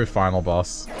mean, the true final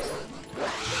boss.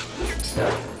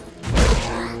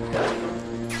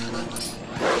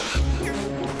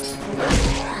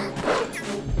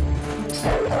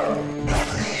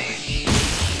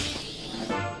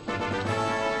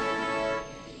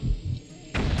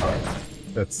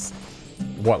 It's,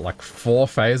 what, like 4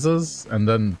 phases? And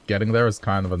then getting there is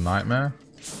kind of a nightmare?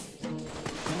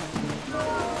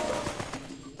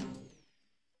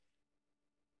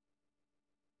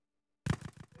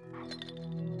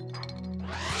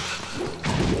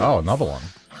 Oh, another one.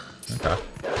 Okay.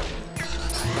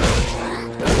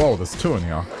 Whoa, there's 2 in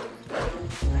here.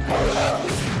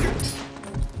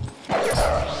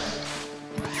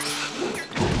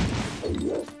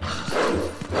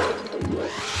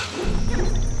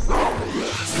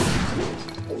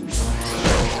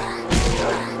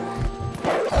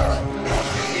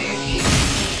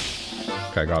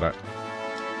 Okay, got it.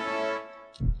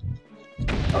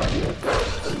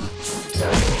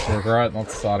 Regret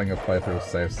not starting a playthrough of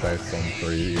save states on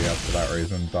 3DS for that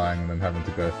reason, dying and then having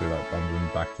to go through that dungeon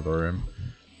back to the room.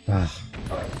 That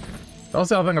was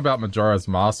the other thing about Majora's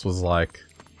Mask, was like,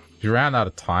 if you ran out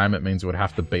of time, it means you would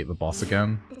have to beat the boss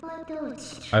again.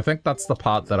 I think that's the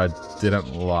part that I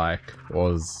didn't like,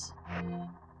 was...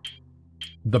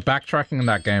 The backtracking in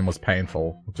that game was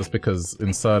painful, just because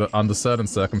under certain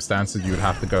circumstances you would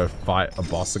have to go fight a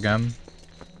boss again,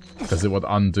 because it would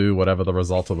undo whatever the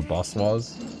result of the boss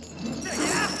was.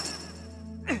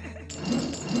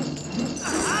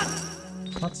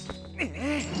 What?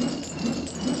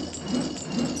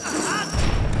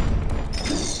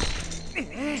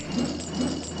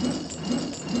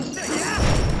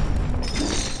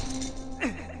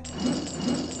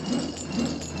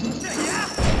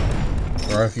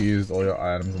 Or if you used all your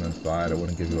items and then died, it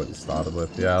wouldn't give you what you started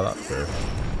with. Yeah, that's true.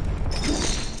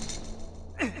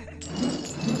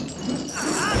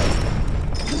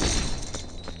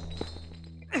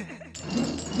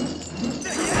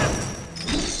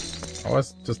 I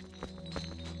always just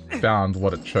found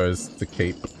what it chose to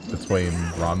keep between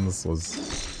runs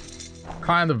was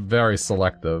kind of very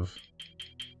selective.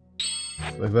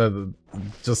 Like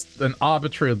just an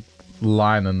arbitrary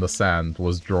line in the sand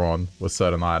was drawn with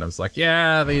certain items. Like,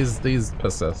 yeah, these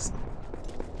persist.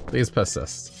 These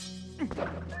persist.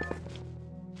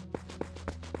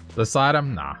 This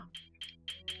item? Nah.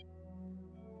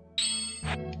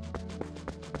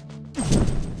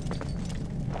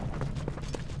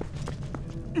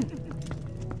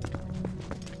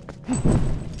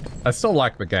 I still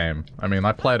like the game. I mean,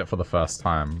 I played it for the first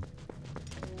time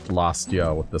last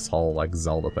year with this whole, like,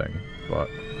 Zelda thing, but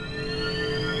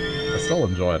I still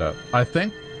enjoyed it. I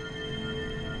think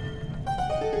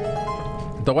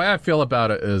the way I feel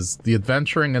about it is the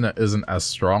adventuring in it isn't as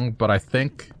strong, but I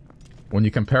think when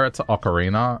you compare it to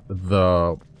Ocarina,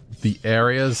 the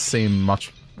areas seem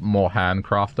much more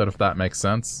handcrafted, if that makes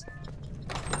sense.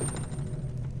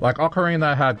 Like,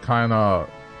 Ocarina had kind of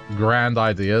grand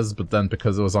ideas, but then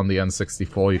because it was on the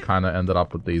N64, you kind of ended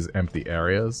up with these empty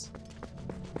areas.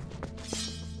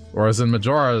 Whereas in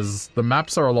Majora's, the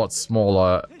maps are a lot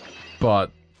smaller,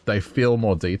 but they feel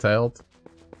more detailed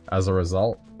as a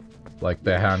result. Like,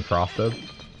 they're handcrafted.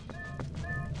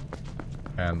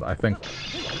 And I think,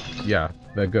 yeah,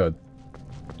 they're good.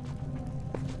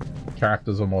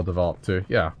 Characters are more developed too.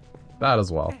 Yeah, that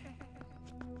as well.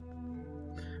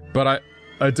 But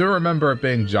I do remember it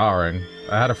being jarring.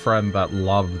 I had a friend that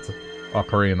loved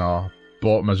Ocarina,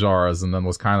 bought Majora's, and then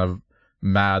was kind of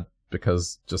mad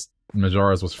because just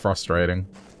Majora's was frustrating.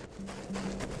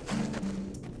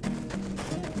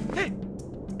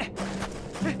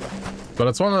 But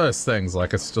it's one of those things,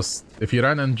 like, it's just, if you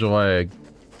don't enjoy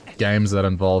games that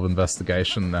involve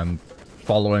investigation and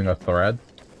following a thread,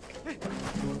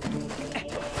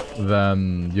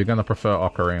 then you're gonna prefer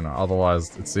Ocarina.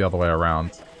 Otherwise, it's the other way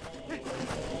around.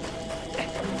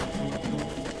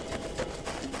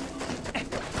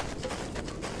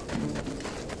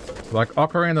 Like,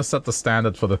 Ocarina set the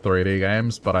standard for the 3D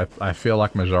games, but I feel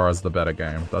like Majora's the better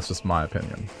game. That's just my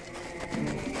opinion.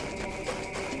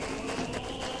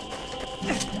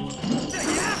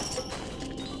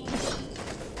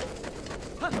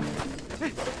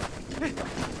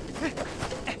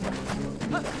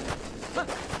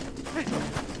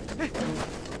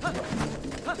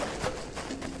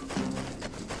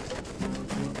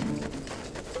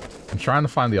 I'm trying to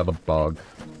find the other bug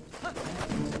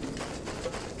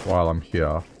while I'm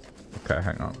here. Okay,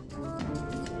 hang on.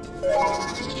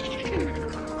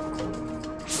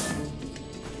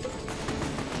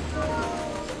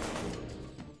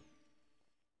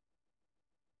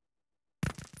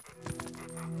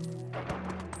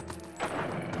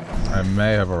 I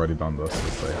may have already done this,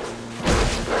 let's see.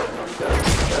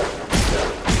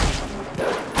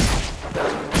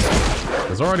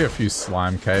 There's already a few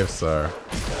slime caves, so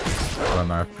I don't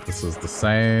know if this is the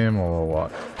same or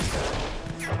what.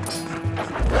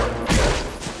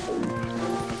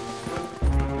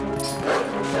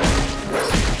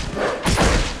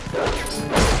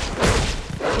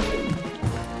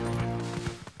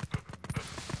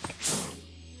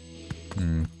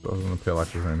 Doesn't appear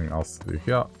like there's anything else to do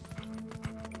here.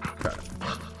 Okay.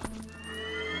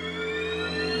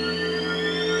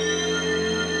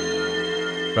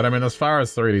 But I mean, as far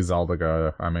as 3D Zelda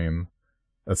go, I mean,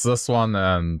 it's this one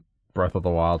and Breath of the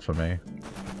Wild for me.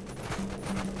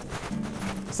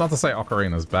 It's not to say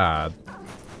Ocarina's bad.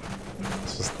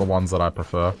 It's just the ones that I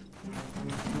prefer.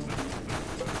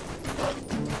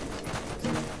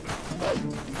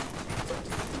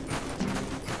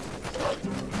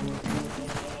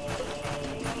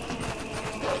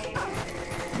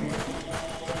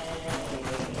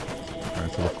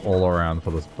 All around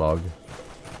for this bug.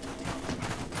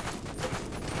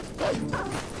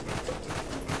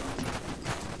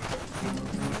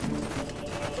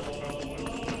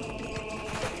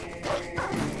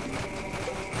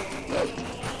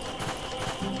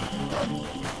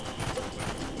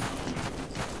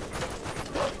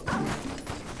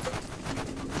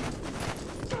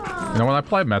 You know, when I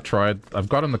play Metroid, I've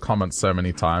got in the comments so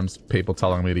many times people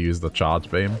telling me to use the charge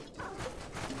beam.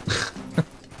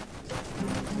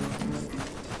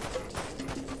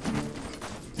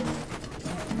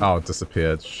 Oh, it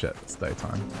disappeared. Shit, it's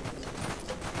daytime.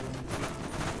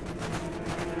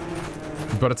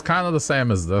 But it's kind of the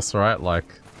same as this, right?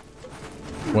 Like,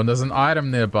 when there's an item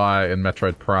nearby in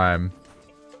Metroid Prime,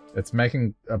 it's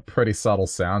making a pretty subtle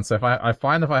sound. So if I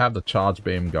find if I have the charge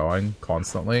beam going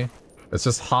constantly, it's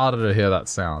just harder to hear that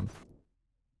sound.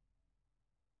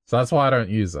 So that's why I don't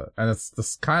use it. And it's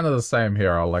this kind of the same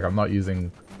here. Like, I'm not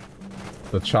using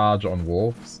the charge on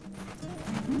wolves.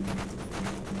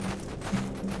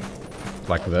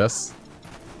 Like this.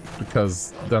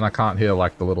 Because then I can't hear,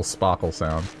 like, the little sparkle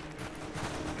sound.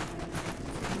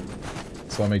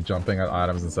 So me jumping at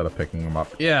items instead of picking them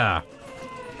up. Yeah!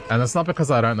 And it's not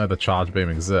because I don't know the charge beam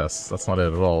exists. That's not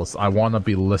it at all. I want to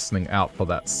be listening out for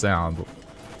that sound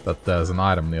that there's an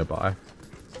item nearby.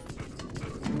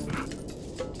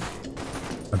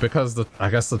 And because I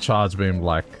guess the charge beam,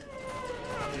 like,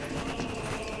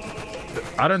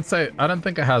 I don't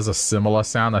think it has a similar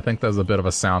sound. I think there's a bit of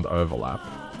a sound overlap.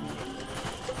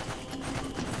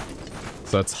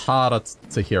 So it's harder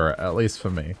to hear it, at least for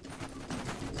me.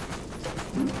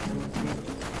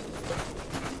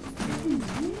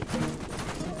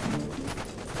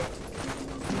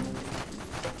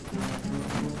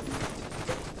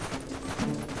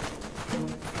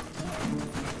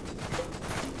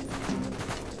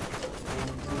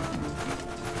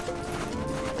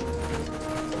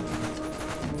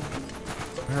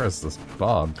 Where is this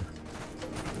bug?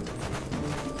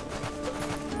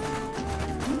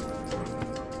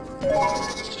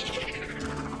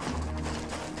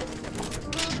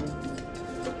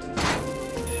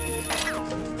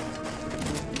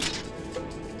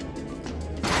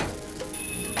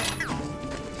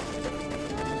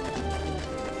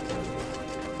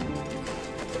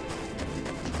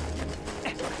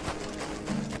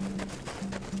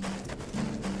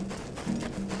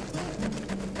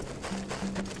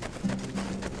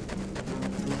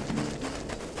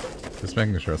 Just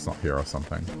making sure it's not here or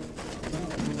something.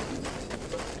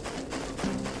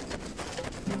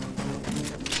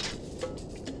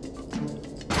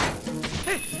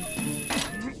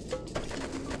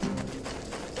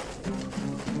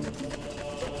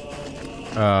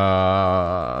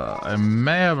 I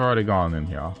may have already gone in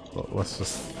here, but let's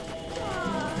just...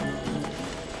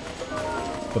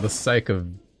 for the sake of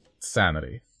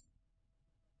sanity.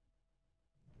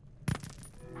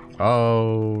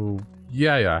 Oh...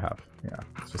 yeah, I have. Yeah,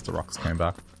 it's just the rocks came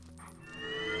back.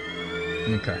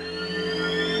 Okay.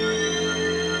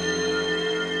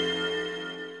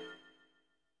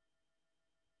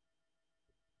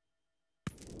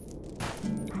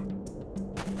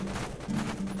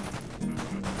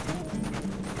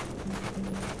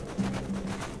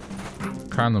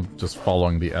 Kind of just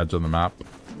following the edge of the map.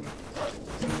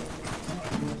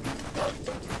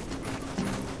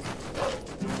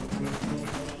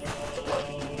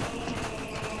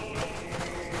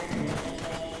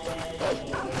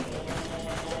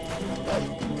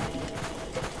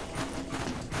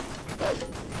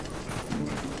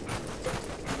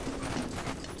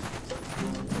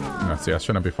 See, I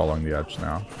shouldn't be following the edge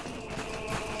now.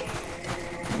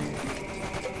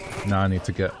 Now I need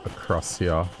to get across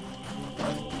here.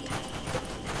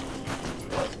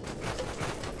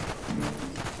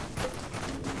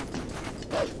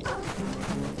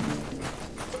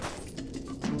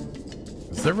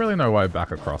 Is there really no way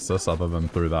back across this other than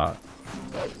through that?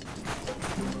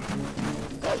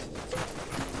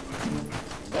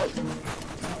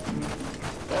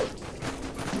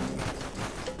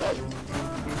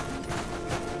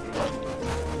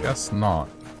 Guess not.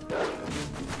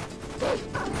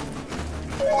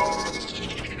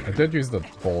 I did use the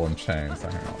ball and chain, so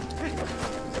hang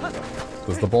on.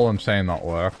 Does the ball and chain not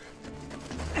work?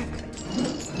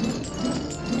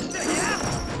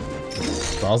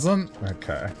 Doesn't?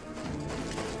 Okay.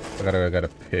 I gotta go get a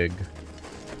pig.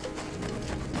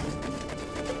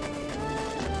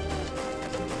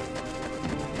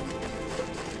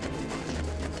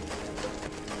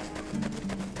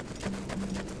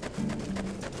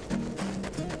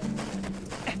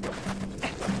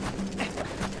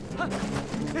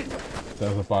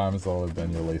 Desert biome has always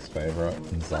been your least favorite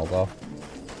in Zelda.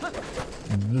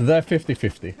 They're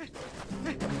 50-50.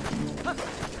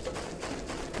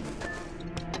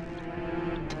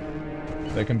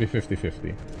 They can be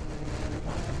 50-50.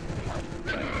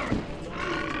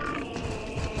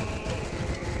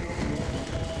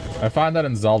 I find that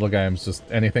in Zelda games, just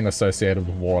anything associated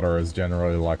with water is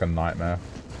generally like a nightmare.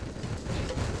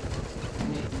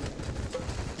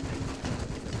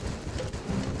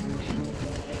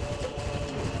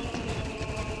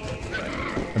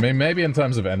 I mean, maybe in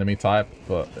terms of enemy type,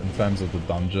 but in terms of the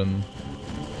dungeon,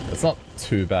 it's not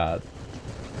too bad.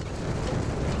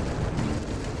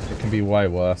 It can be way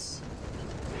worse.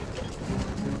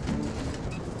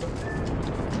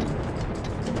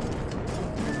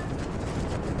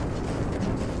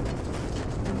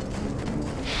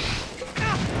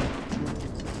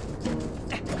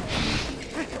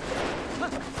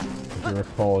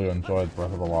 recall you enjoyed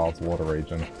Breath of the Wild's water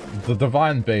region. The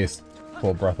Divine Beast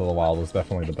for Breath of the Wild was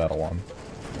definitely the better one.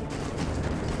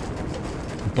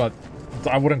 But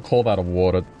I wouldn't call that a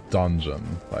water dungeon.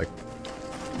 Like,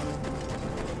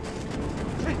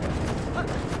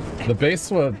 the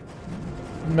beasts were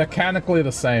mechanically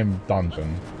the same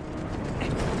dungeon.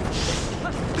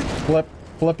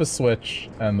 Flip a switch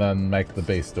and then make the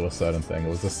beast do a certain thing. It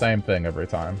was the same thing every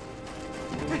time.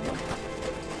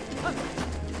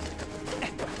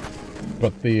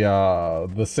 But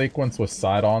the sequence with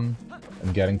Sidon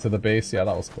and getting to the base, yeah,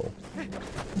 that was cool.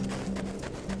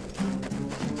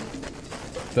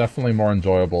 Definitely more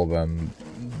enjoyable than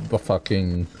the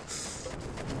fucking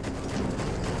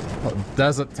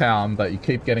desert town that you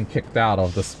keep getting kicked out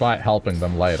of despite helping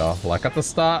them later. Like, at the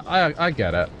start, I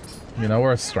get it. You know,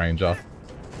 we're a stranger.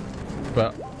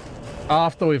 But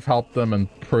after we've helped them and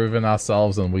proven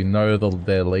ourselves and we know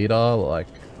their leader, like,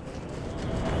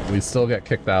 we still get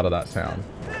kicked out of that town,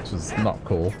 which is not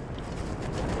cool.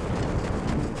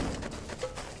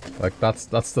 Like, that's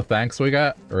the thanks we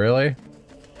get? Really?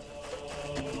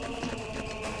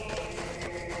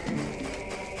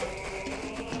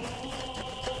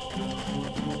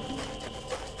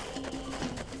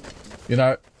 You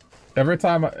know, every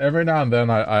now and then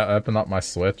I open up my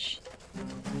Switch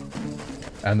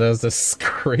and there's this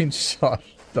screenshot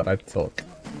that I took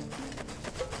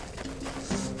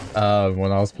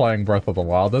when I was playing Breath of the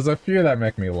Wild. There's a few that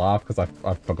make me laugh because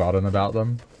I've forgotten about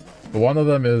them. But one of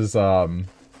them is I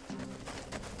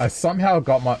somehow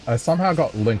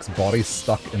got Link's body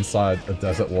stuck inside a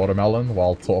desert watermelon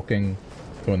while talking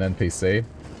to an NPC.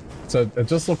 So it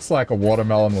just looks like a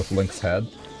watermelon with Link's head,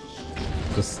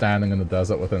 just standing in the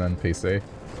desert with an NPC.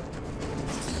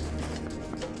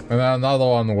 And then another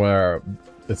one where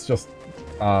it's just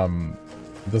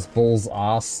this bull's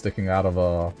ass sticking out of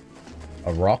a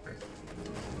rock.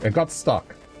 It got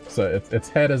stuck, so its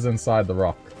head is inside the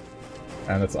rock,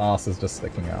 and its ass is just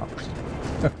sticking out.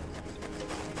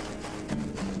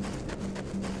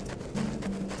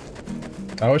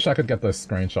 I wish I could get those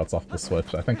screenshots off the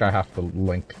Switch. I think I have to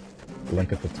link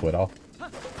it to Twitter.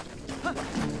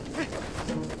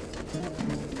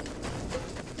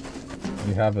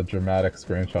 You have a dramatic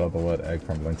screenshot of the word egg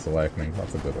from Link's Awakening.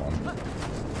 That's a good one.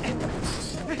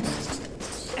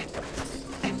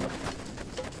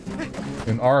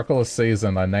 In Oracle of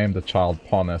Season, I named the child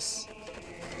Ponus.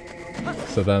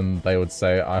 So then they would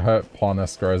say, I hope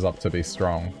Ponus grows up to be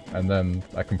strong. And then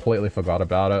I completely forgot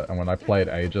about it, and when I played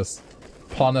Aegis,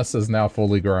 Ponus is now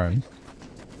fully grown.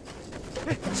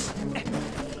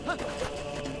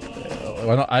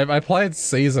 I played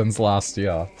Seasons last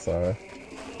year, so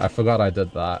I forgot I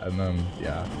did that, and then,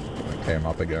 yeah, it came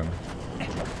up again.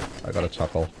 I got a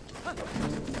chuckle.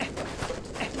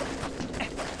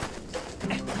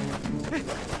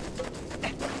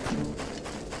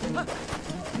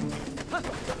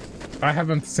 I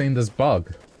haven't seen this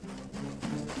bug.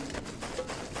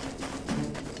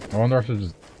 I wonder if I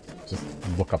should just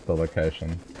look up the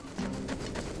location.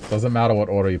 Doesn't matter what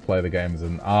order you play the games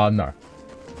in. No.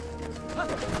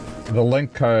 The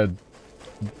link code,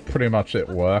 pretty much it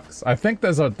works. I think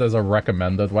there's a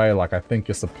recommended way, like I think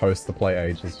you're supposed to play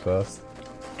Aegis first.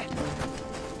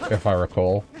 If I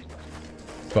recall.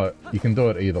 But you can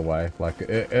do it either way. Like,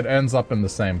 it ends up in the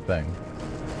same thing.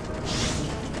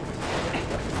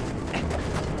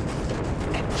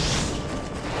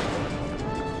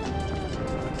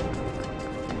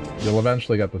 You'll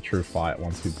eventually get the true fight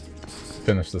once you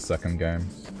finish the second game.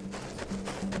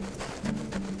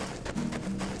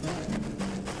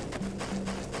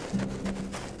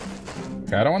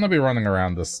 Okay, I don't want to be running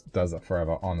around this desert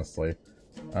forever, honestly.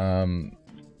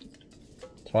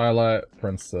 Twilight,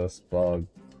 Princess, Bug,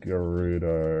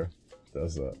 Gerudo,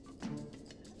 Desert.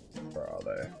 Where are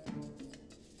they?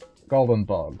 Golden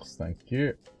Bugs, thank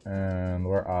you. And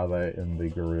where are they in the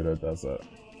Gerudo Desert?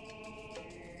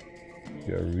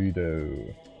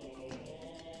 Gerudo.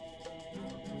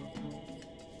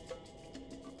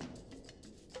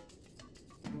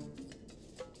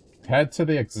 Head to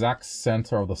the exact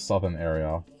center of the southern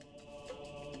area.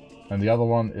 And the other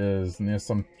one is near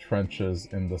some trenches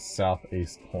in the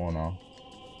southeast corner.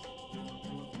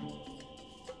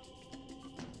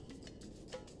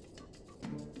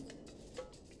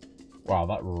 Wow,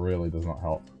 that really does not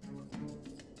help.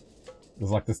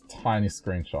 There's like this tiny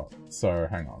screenshot. So,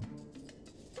 hang on.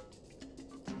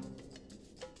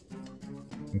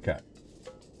 Okay.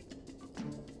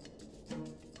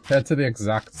 Head to the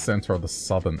exact center of the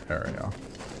southern area.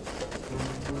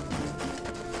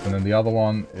 And then the other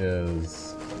one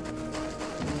is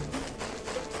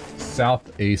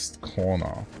southeast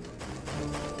corner,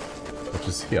 which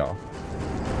is here.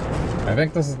 I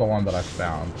think this is the one that I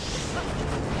found.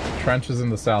 Trenches in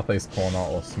the southeast corner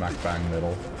or smack bang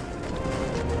middle.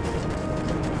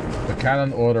 The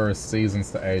canon order is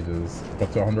seasons to ages,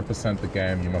 but to 100% the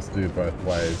game you must do both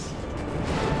ways.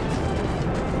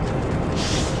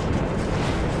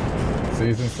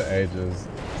 Seasons to ages,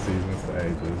 seasons to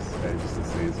ages, ages to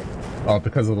season. Oh,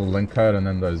 because of the link code and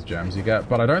then those gems you get.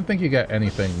 But I don't think you get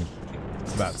anything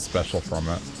that special from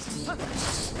it.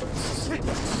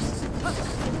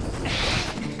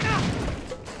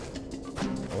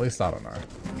 At least I don't know.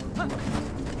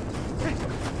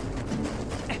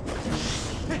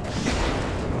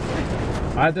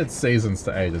 I did seasons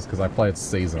to ages because I played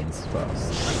seasons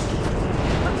first.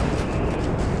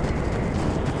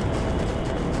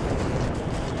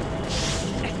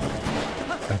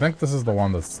 I think this is the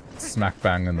one that's smack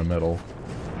bang in the middle.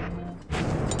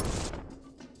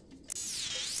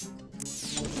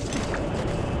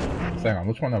 So hang on,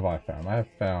 which one have I found? I have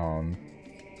found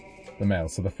the male.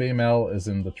 So the female is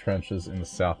in the trenches in the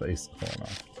southeast corner.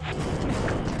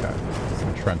 Okay,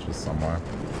 some trenches somewhere.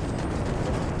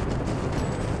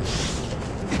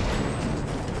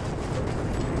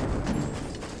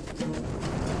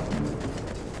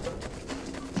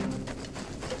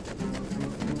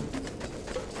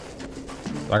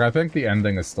 Like, I think the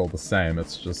ending is still the same,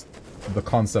 it's just the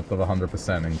concept of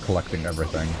 100% and collecting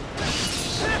everything.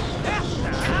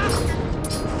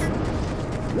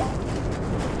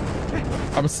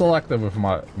 I'm selective with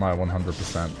my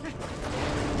 100%.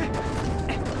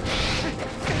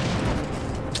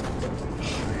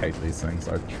 I hate these things,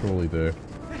 I truly do.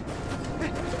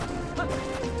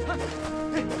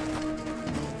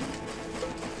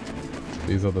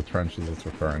 These are the trenches it's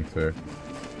referring to.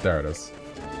 There it is.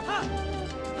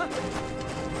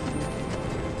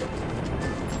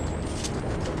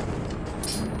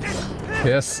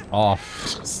 Piss off.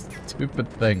 Stupid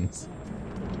things.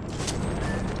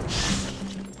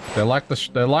 They're like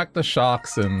the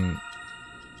sharks in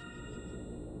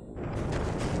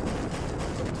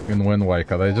Wind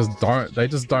Waker. They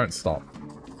just don't stop.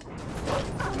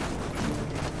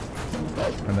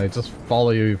 And they just follow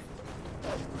you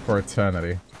for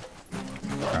eternity.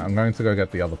 Right, I'm going to go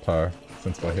get the other Poe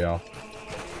since we're here.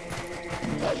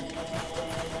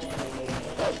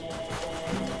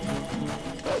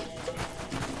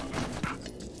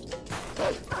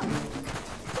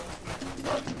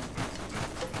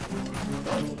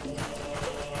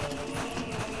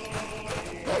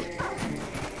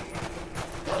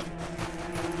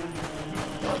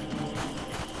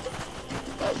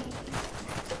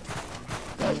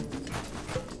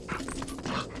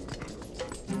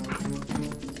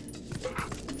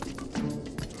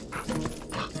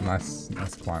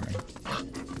 Nice climbing.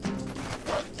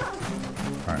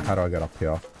 Alright, how do I get up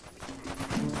here?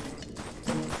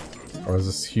 Or is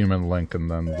this human link and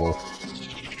then wolf?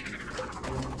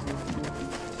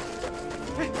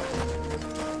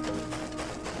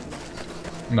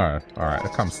 No, alright,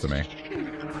 it comes to me.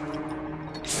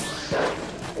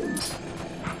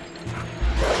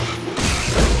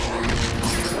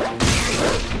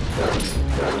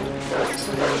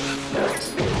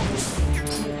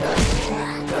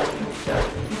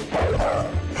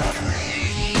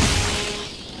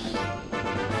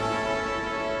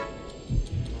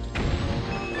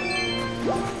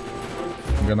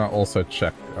 I'm gonna also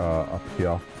check up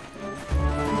here.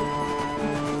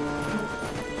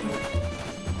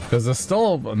 Because there's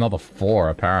still another 4,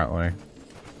 apparently.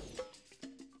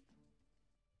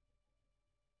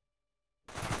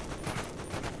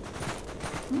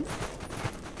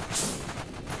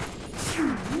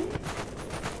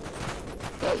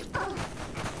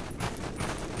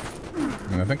 I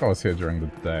mean, I think I was here during the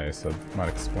day, so it might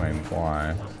explain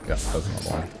why. Yeah, there's another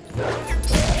one.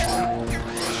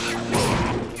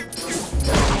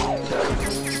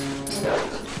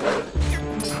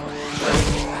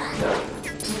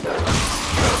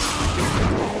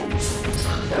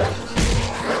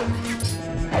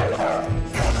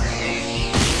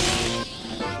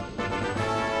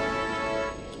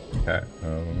 Okay,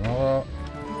 another.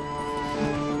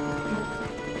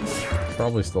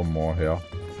 Probably still more here.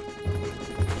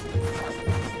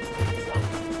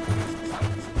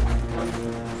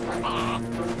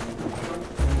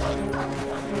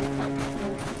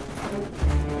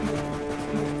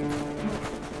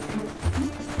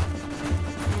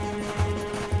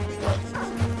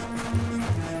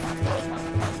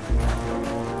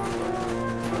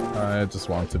 I just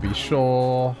want to be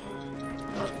sure.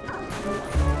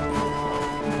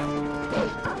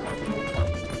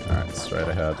 Alright, straight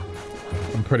ahead.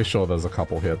 I'm pretty sure there's a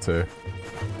couple here too.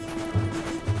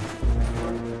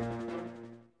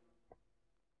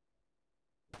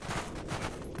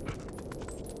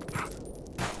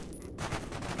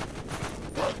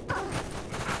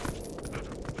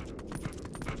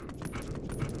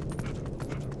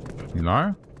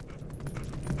 No?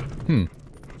 Hmm.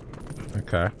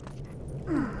 Okay.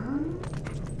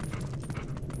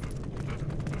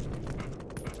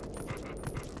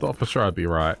 Thought for sure I'd be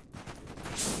right.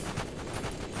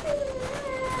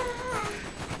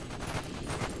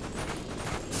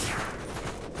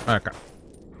 Okay.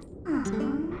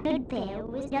 Good bear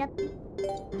wisdom.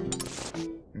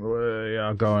 We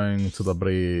are going to the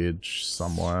bridge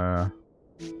somewhere.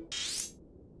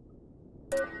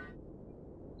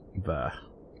 There.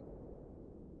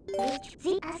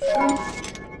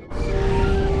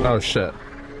 Oh shit.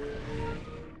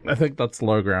 I think that's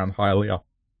low ground, highly up.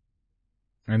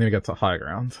 I need to get to high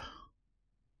ground.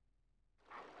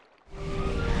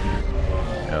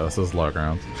 Yeah, this is low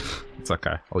ground. It's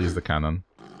okay. I'll use the cannon.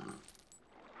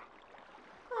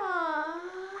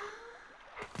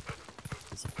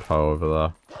 There's a Poe over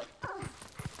there.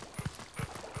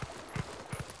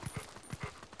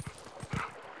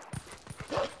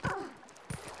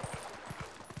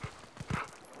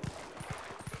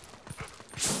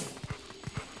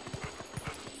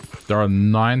 There are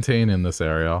 19 in this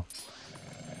area.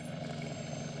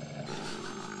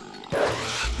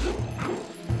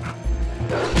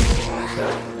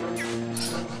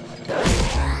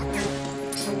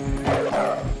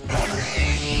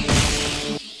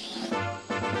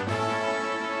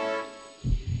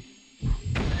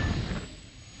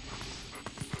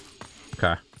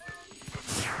 Okay.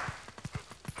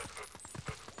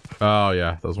 Oh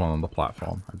yeah, there's one on the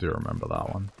platform. I do remember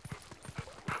that one.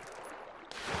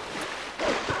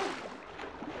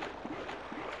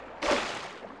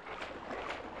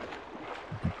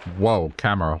 Whoa,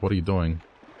 camera, what are you doing?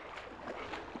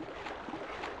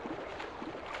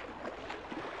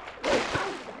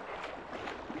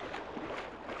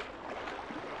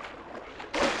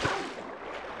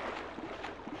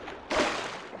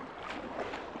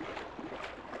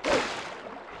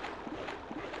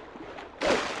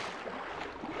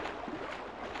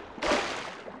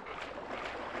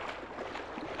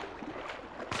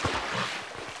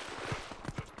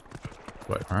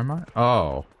 Wait, where am I?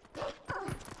 Oh.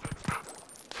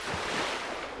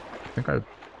 I think I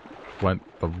went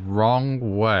the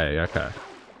wrong way. Okay.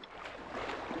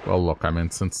 Well, look, I mean,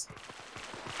 since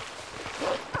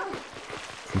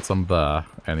I'm there,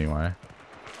 anyway.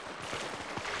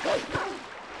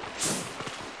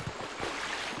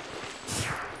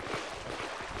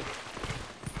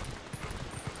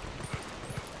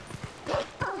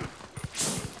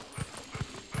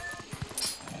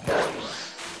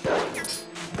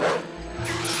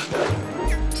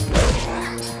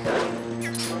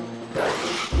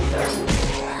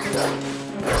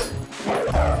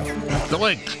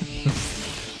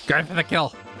 Go for the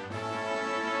kill.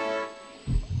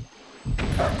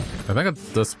 I think at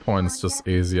this point it's just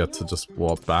easier to just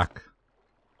walk back.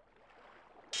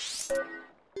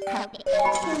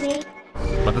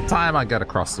 By the time I get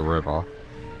across the river.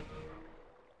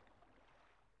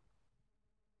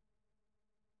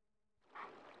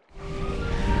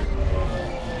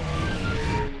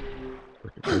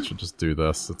 I should just do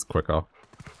this, it's quicker.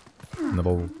 And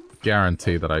it'll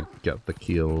guarantee that I get the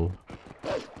kill.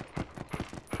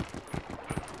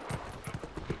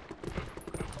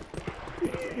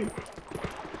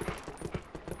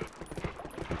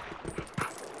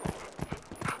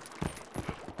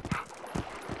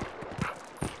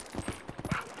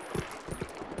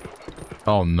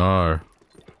 Oh no.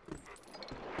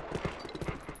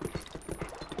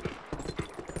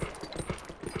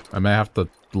 I may have to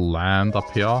land up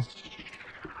here.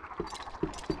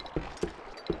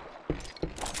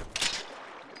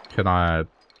 Can I...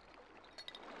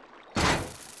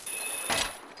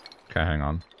 Okay, hang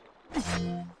on.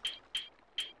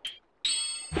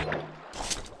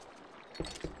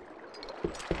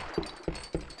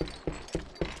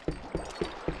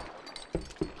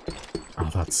 Oh,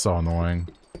 that's so annoying.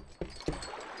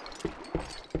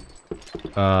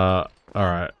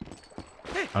 Alright.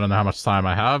 I don't know how much time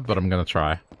I have, but I'm gonna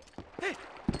try.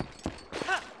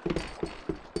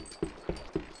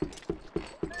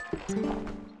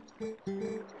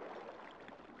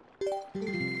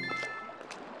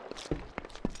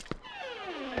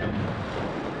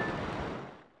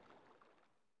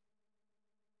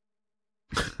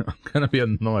 I'm gonna be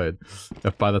annoyed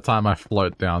if by the time I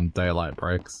float down, daylight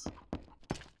breaks.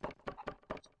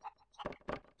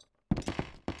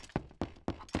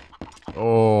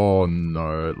 Oh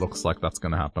no, it looks like that's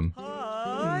gonna happen.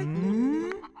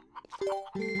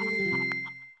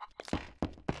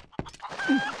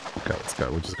 Okay, let's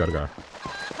go. We just gotta go.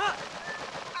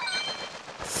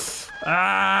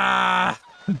 Ah!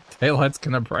 Daylight's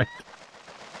gonna break.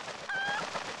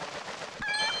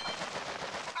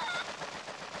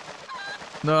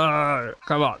 No,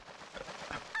 come on.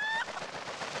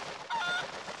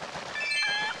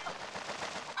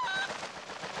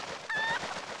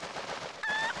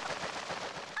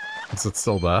 Is it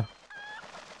still there?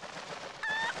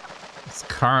 It's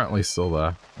currently still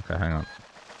there. Okay, hang on.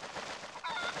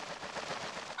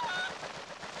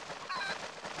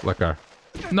 Let go.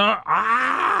 No!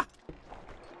 Ah!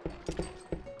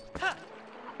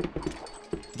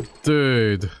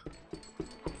 Dude.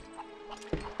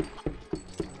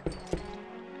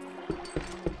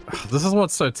 This is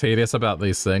what's so tedious about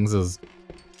these things is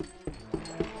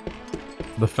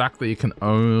the fact that you can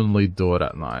only do it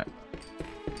at night.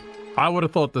 I would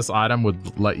have thought this item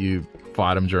would let you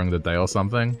fight him during the day or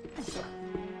something.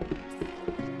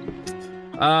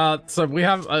 So we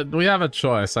have a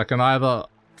choice. I can either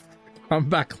come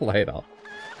back later,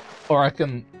 or I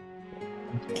can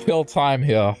kill time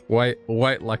here. Wait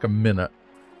like a minute.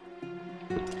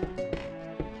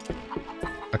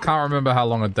 I can't remember how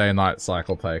long a day-night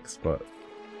cycle takes, but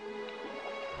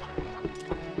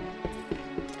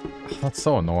that's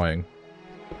so annoying.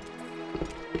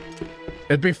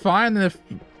 It'd be fine if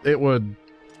it would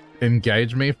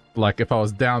engage me, like if I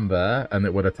was down there and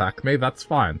it would attack me, that's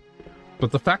fine.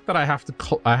 But the fact that I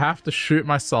have to shoot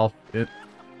myself,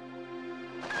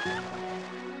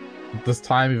 does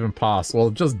time even pass? Well,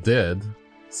 it just did,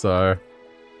 so...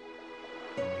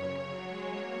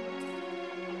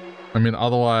 I mean,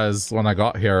 otherwise, when I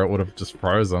got here, it would have just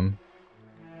frozen.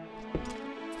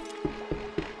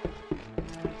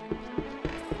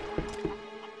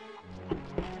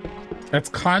 It's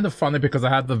kind of funny because I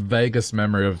had the vaguest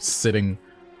memory of sitting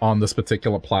on this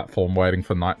particular platform waiting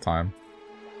for nighttime.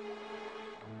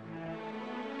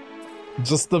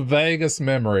 Just the vaguest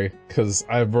memory, because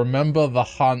I remember the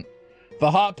hunt. The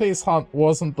heart piece hunt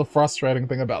wasn't the frustrating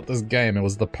thing about this game, it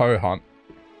was the Poe hunt.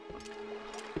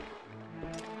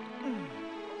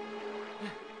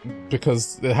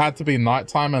 Because it had to be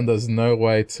nighttime and there's no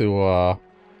way to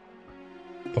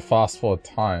fast forward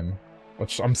time.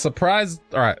 Which I'm surprised.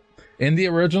 Alright, in the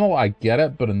original I get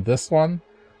it, but in this one,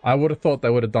 I would have thought they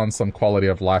would have done some quality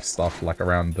of life stuff like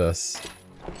around this.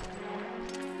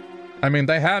 I mean,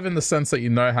 they have in the sense that you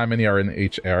know how many are in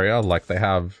each area, like they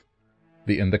have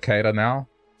the indicator now.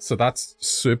 So that's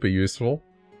super useful.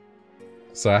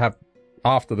 So I have,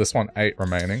 after this one, 8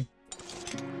 remaining.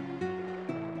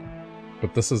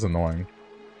 But this is annoying.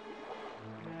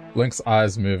 Link's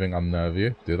eyes moving unnerve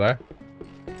you, do they?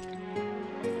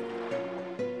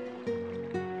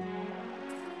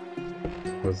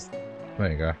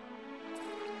 There you go.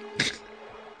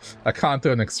 I can't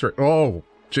do an extreme... Oh,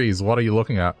 jeez, what are you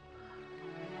looking at?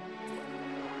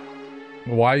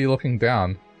 Why are you looking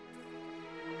down?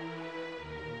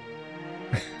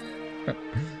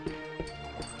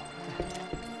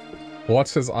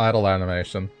 What's his idle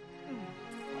animation?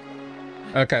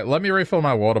 Okay, let me refill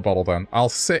my water bottle then. I'll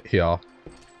sit here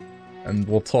and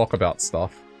we'll talk about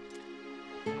stuff.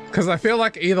 Because I feel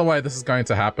like either way this is going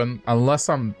to happen, unless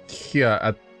I'm here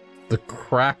at the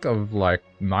crack of, like,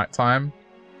 nighttime.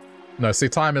 No, see,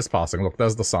 time is passing. Look,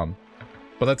 there's the sun.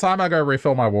 By the time I go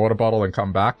refill my water bottle and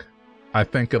come back, I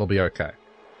think it'll be okay.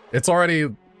 It's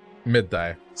already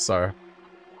midday, so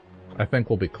I think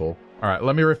we'll be cool. Alright,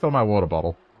 let me refill my water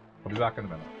bottle. I'll be back in a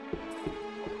minute.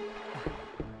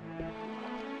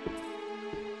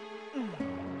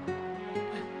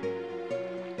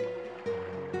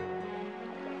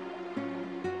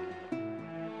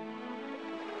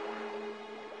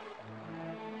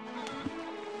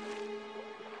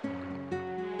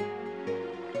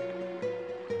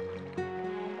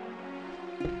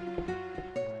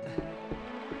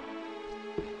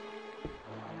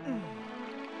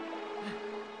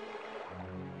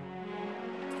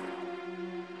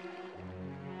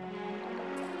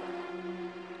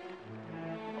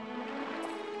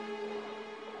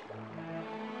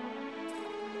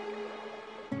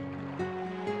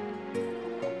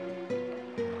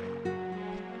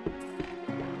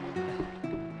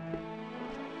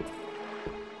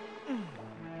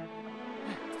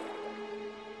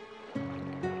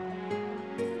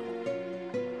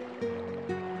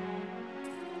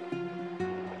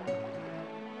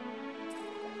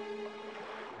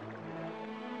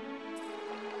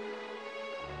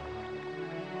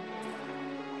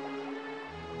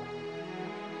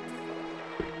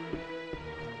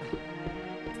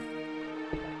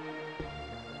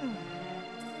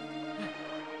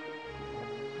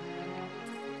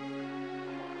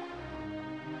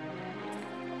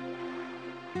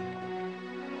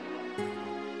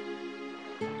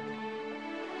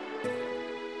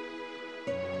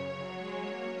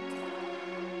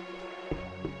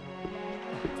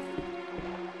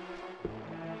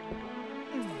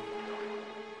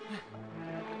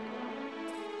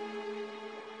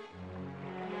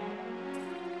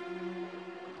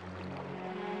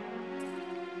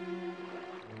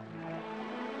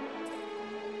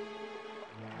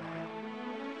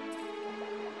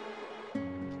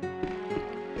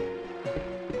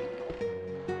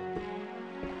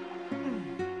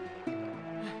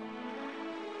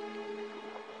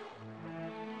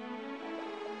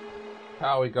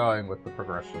 How are we going with the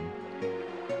progression?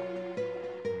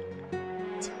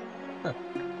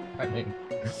 I mean,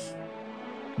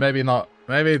 maybe not.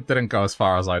 Maybe it didn't go as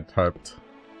far as I'd hoped.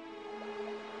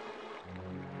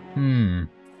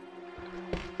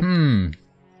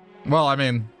 Well, I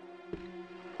mean...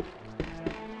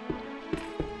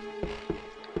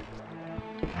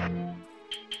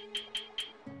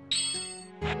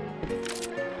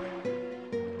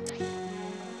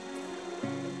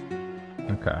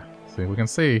 Okay, see, we can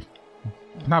see.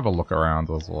 We can have a look around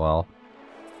as well.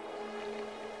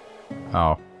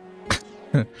 Oh.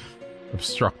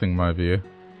 Obstructing my view.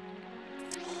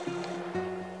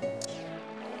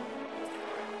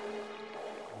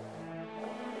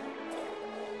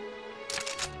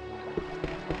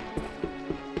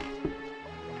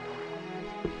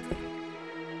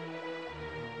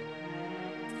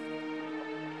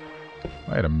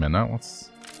 Wait a minute, what's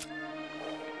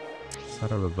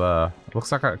that over there? It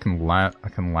looks like I can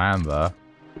land there.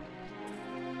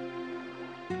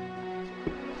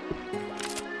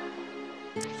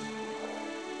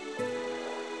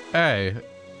 Hey.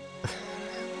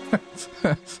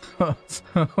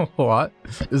 What?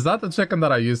 Is that the chicken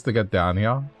that I used to get down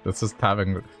here? That's just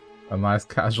having a nice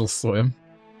casual swim.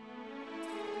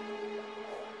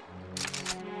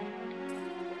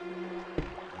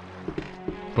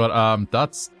 But,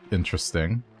 that's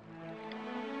interesting.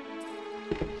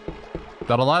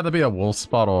 That'll either be a wolf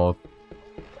spot or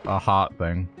a heart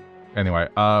thing. Anyway,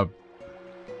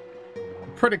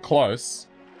 pretty close.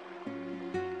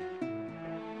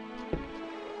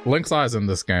 Link's eyes in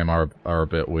this game are a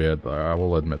bit weird, though, I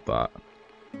will admit that.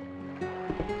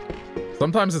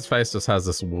 Sometimes his face just has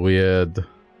this weird...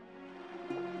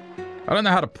 I don't know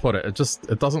how to put it,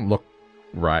 it doesn't look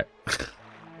right.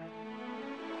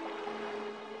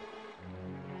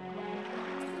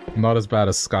 Not as bad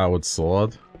as Skyward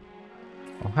Sword.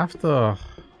 I'll have to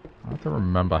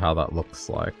remember how that looks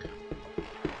like.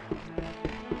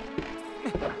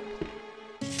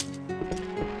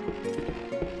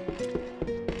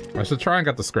 I should try and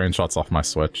get the screenshots off my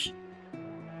Switch.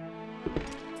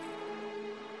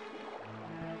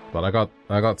 But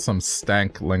I got some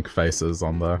stank Link faces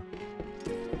on there.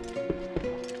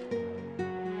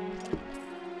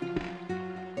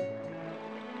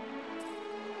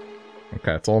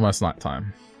 Okay, it's almost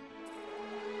nighttime.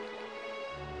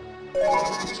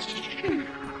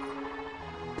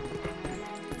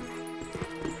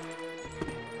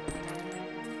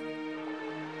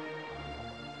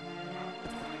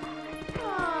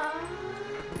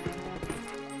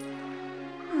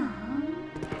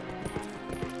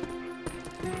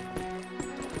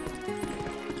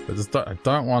 I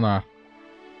don't want to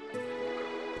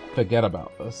forget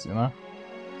about this, you know?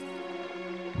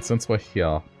 And since we're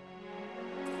here...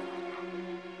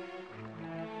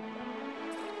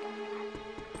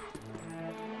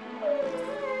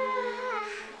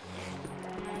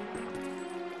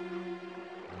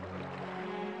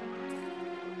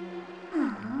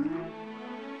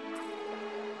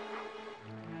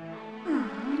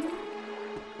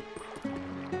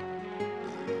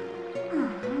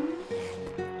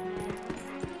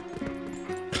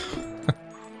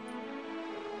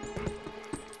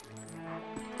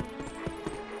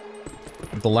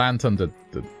 The lantern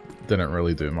didn't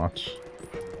really do much.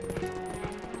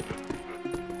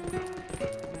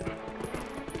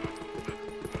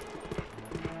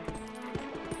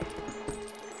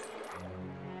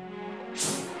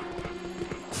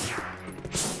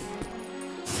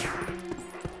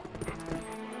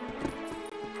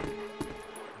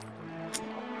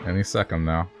 Any second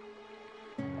now.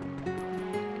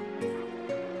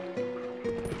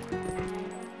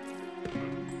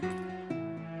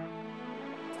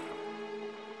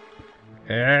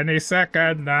 Any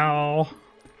second now.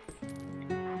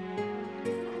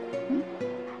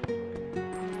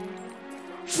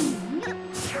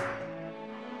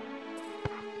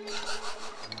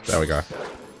 There we go.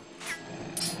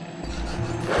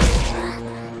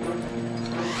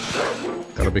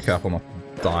 Gotta be careful not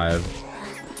to dive.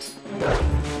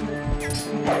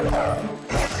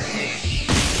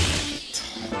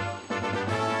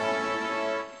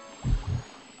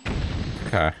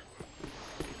 Okay.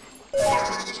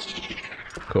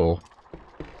 Cool.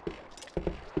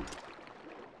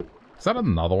 Is that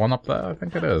another one up there? I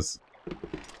think it is.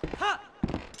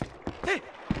 You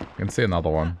can see another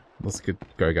one. Let's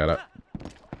go get it.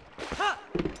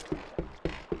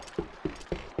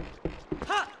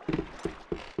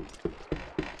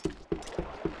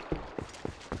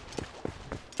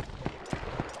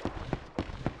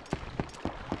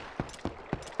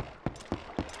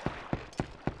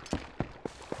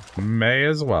 May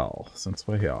as well, since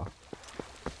we're here.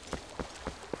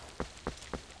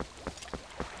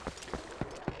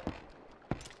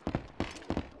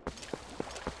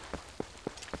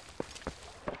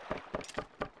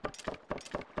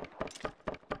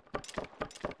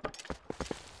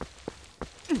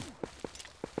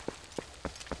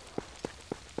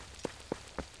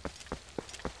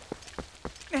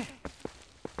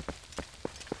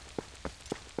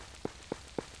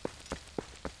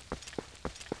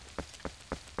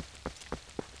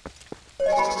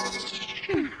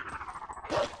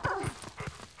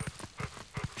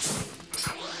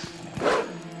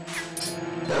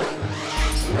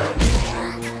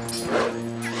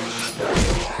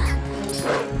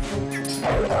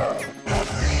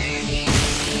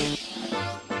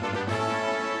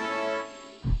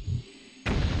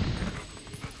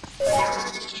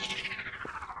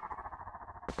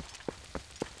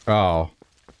 Oh.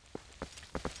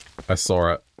 I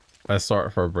saw it. I saw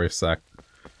it for a brief sec.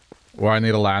 Where I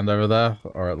need to land over there,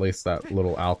 or at least that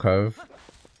little alcove.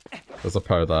 There's a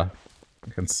Poe there.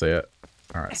 You can see it.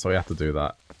 Alright, so we have to do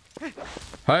that.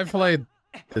 Hopefully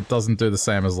it doesn't do the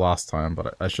same as last time,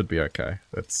 but I should be okay.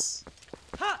 It's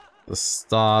the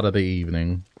start of the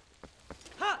evening.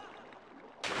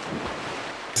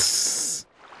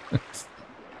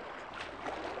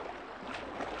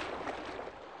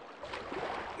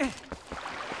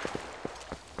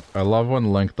 I love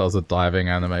when Link does a diving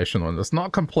animation when it's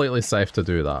not completely safe to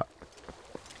do that.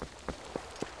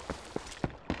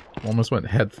 Almost went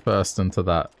head first into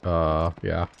that,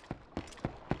 yeah.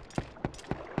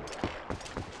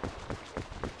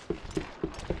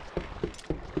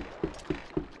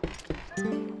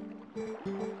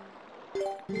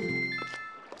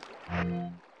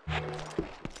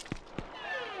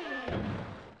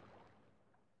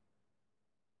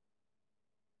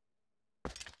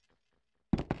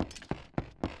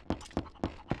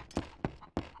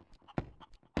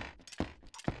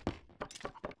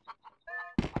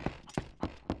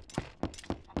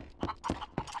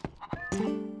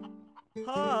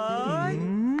 Hi.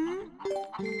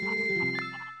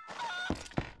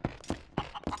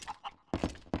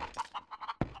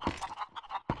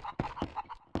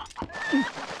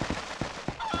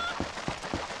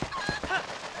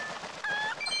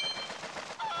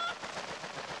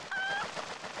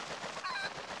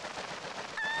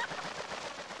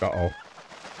 Uh-oh.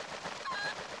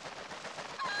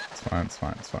 It's fine, it's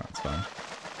fine, it's fine, it's fine.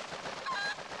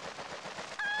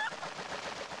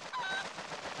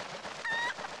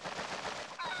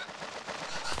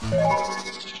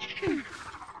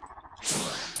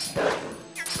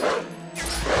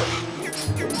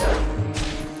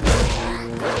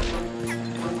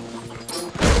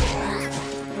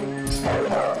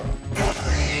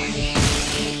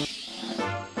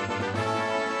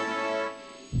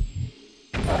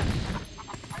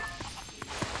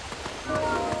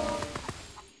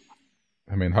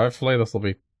 I mean, hopefully this will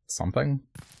be something,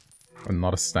 and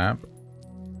not a stamp.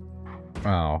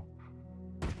 Oh.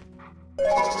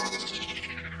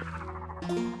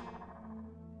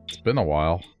 It's been a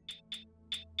while.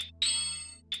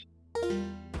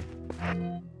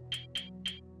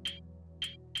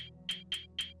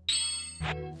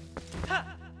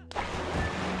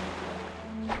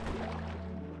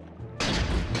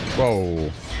 Whoa.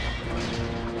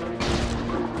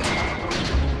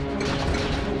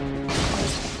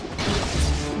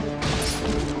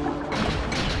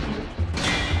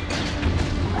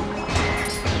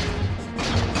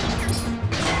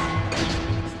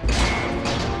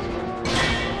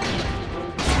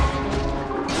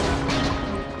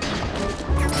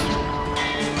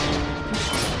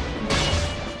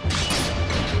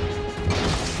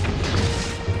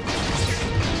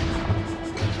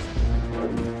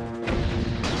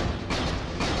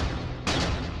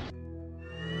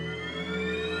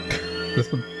 This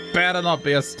better not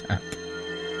be a stamp.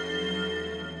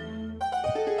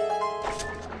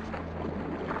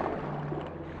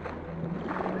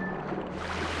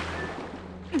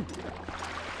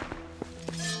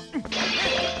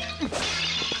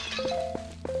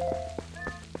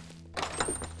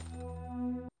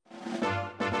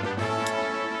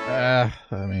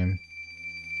 I mean...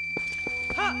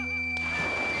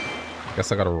 I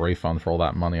guess I got a refund for all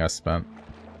that money I spent.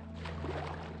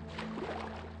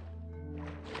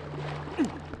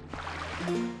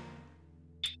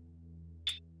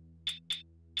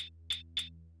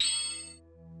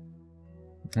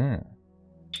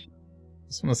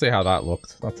 Just want to see how that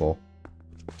looked, that's all.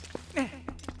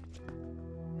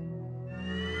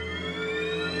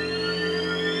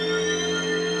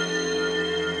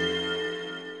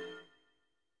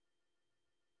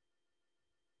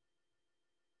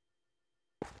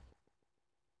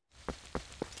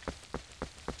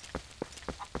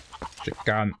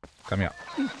 Chicken, come here.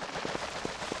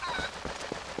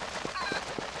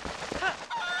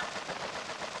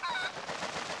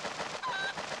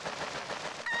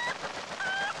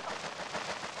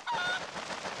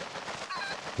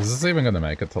 Is this even gonna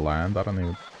make it to land? I don't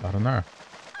know.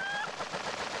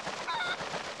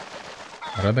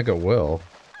 I don't think it will.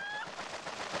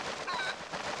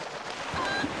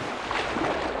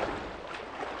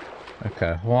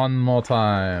 Okay, one more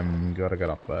time. Gotta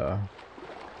get up there.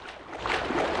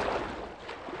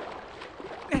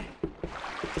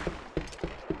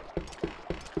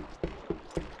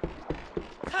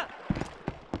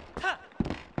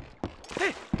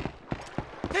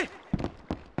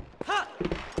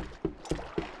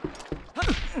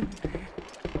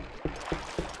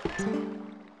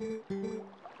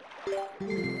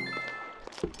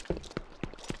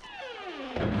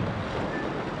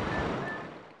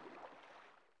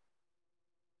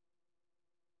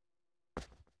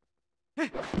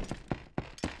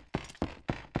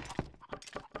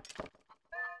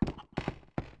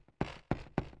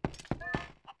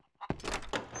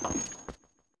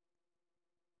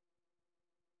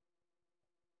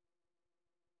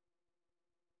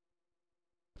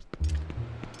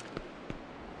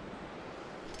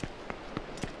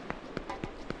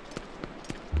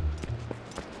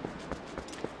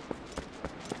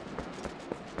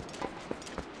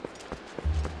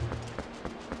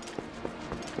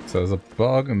 So there's a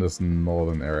bug in this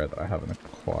northern area that I haven't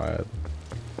acquired.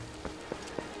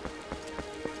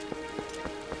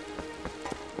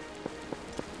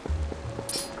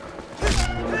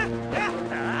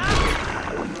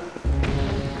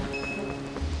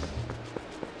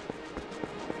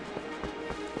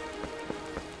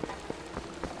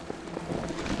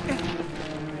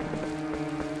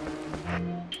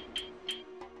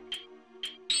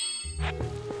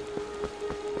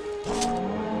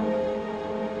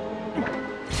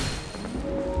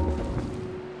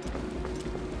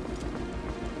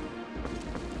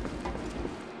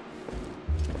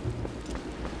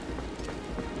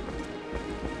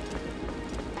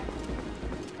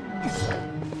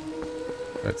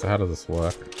 So how does this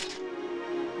work?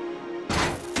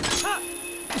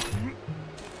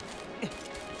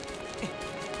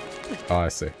 Oh, I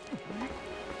see.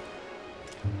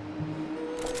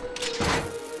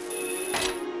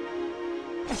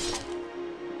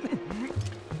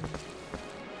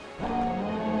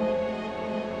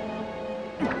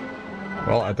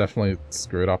 Well, I definitely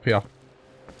screwed up here.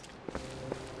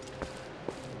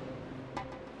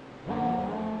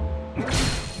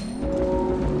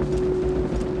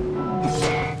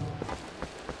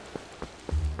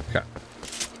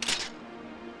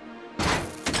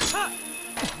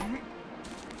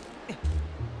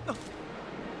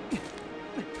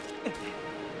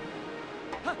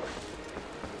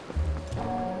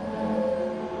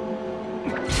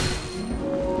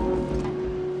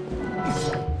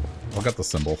 I'll get the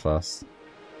symbol first.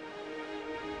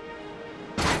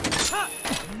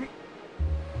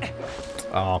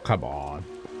 Oh, come on.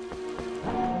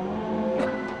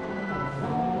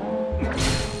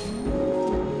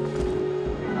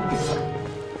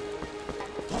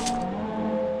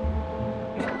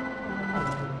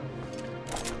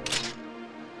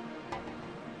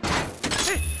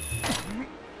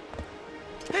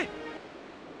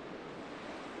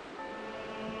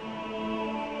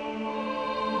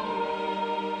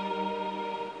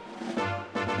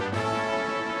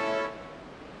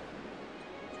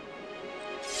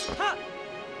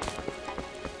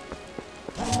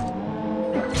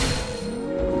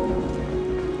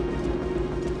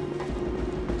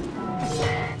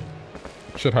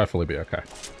 Should hopefully be okay.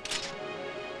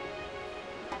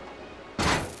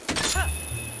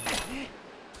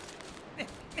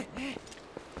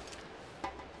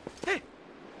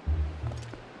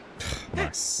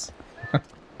 Nice.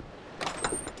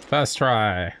 First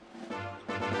try.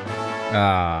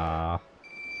 Ah.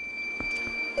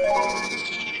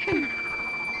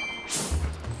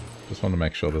 Just want to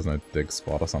make sure there's no dig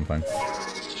spot or something.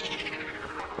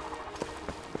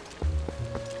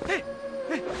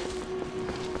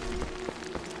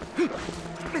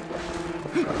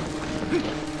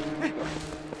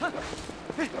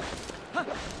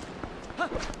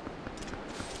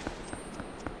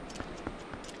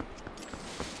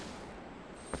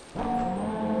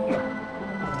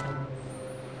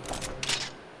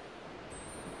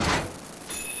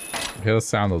 Hear the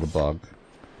sound of the bug.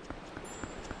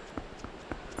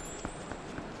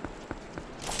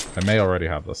 I may already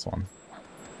have this one.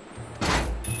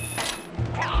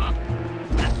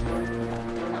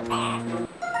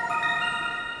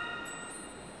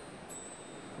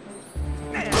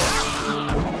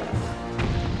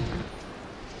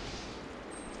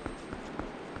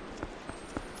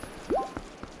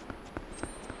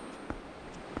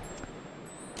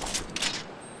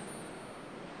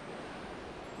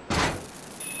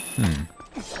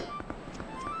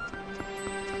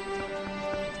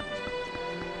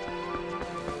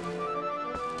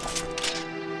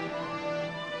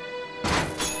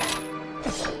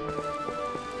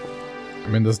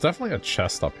 I mean, there's definitely a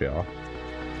chest up here.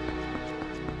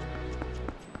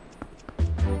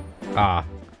 Ah.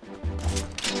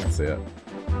 I see it.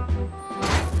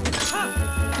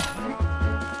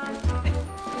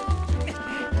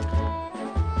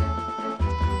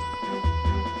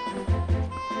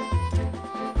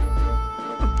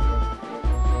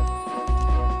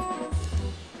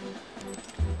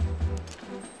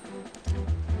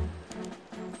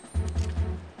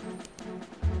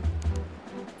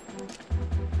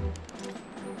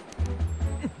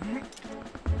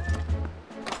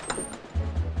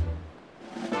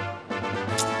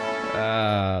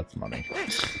 it's money.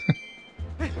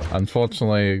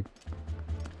 Unfortunately,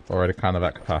 already kind of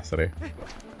at capacity.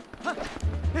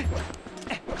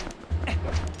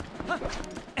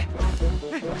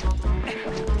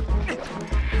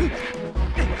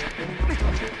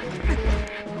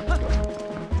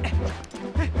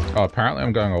 Oh, apparently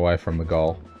I'm going away from the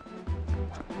goal.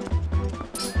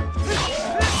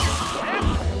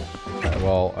 Okay,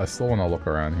 well, I still want to look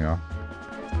around here.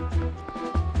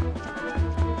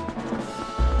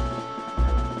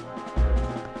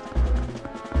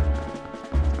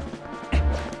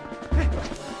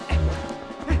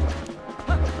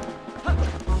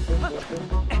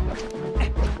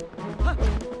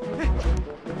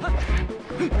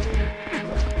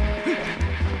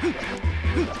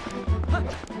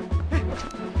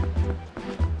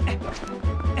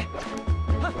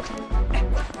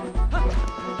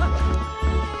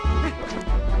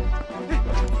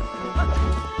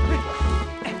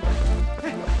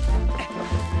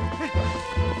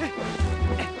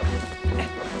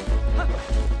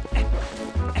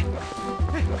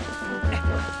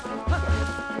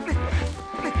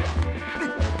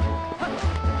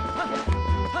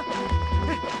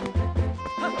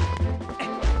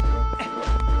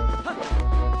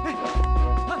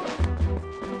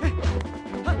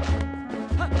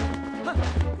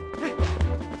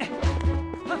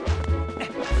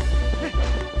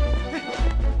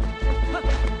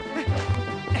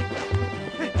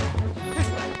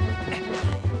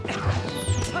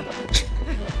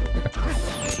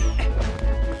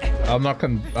 I'm not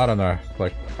I don't know.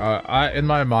 Like, in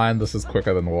my mind, this is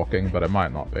quicker than walking, but it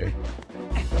might not be.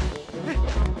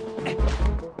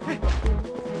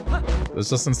 There's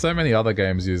just in so many other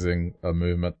games using a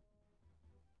movement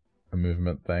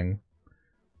thing.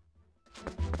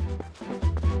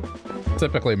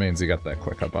 Typically means you get there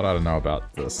quicker, but I don't know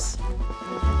about this.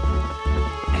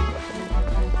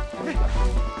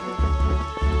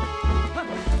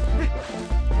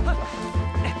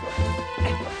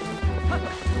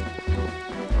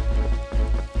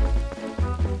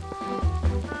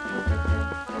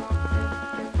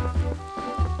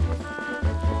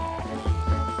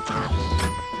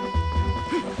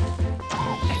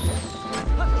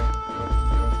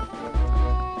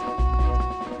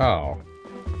 Oh.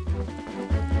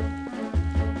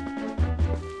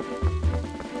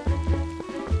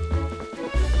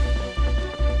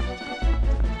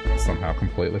 Somehow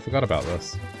completely forgot about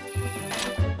this.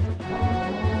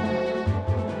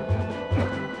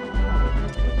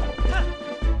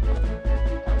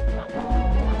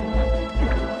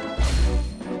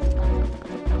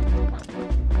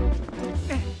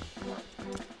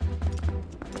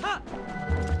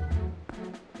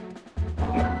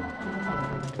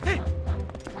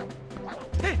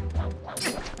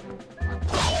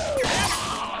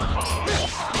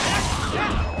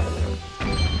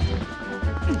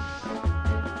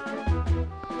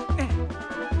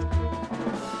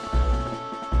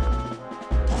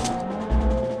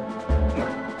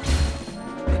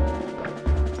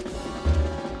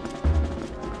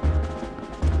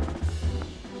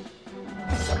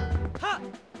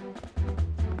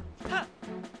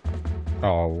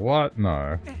 Oh, what?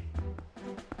 No.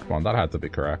 Come on, that had to be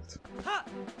correct.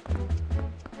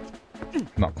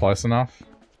 Not close enough?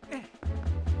 Okay,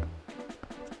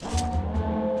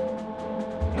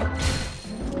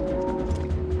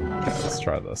 let's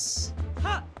try this.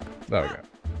 There we go.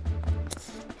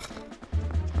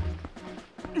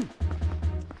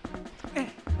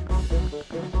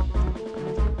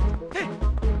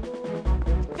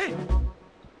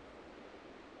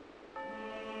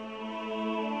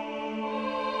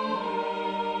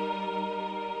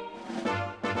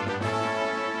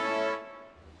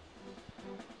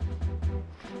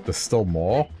 There's still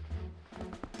more?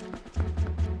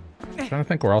 I'm trying to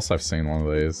think where else I've seen one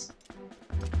of these.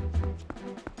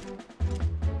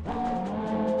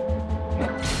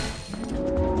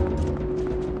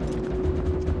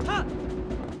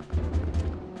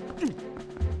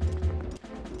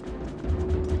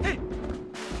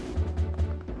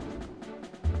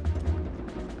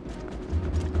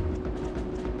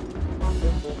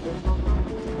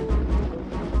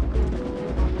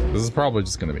 This is probably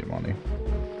just going to be money.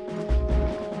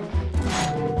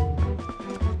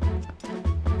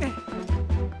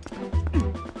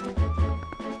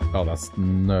 Oh, that's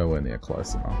nowhere near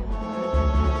close enough.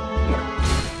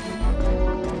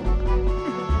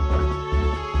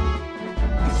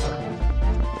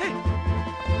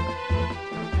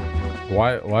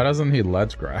 Why doesn't he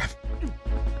ledge grab?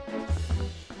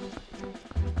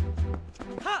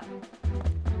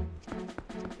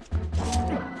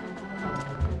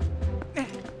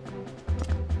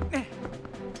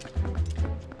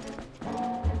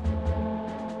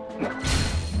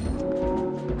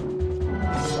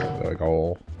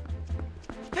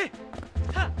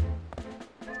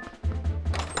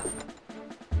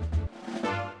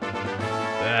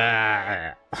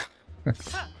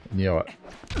 Knew it.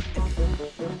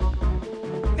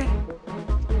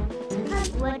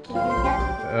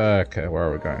 Okay, where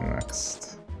are we going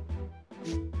next?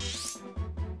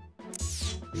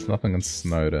 There's nothing in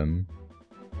Snowden.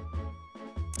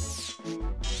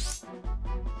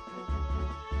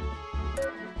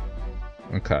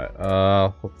 Okay,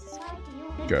 let's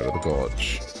go to the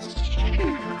gorge.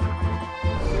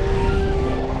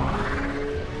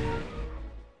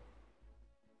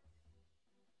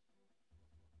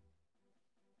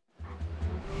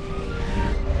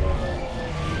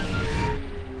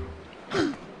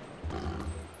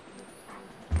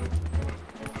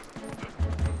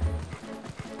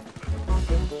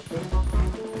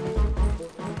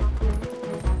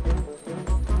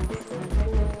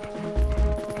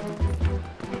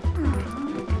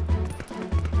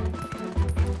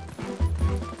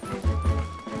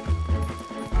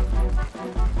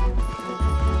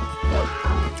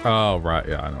 Oh, right,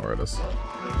 yeah, I know where it is.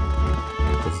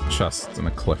 There's a chest and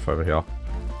a cliff over here.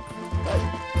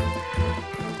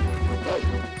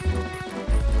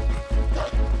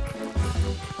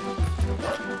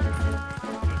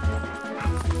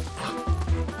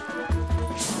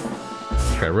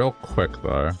 Okay, real quick,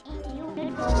 though.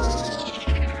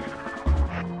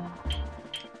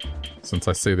 Since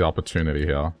I see the opportunity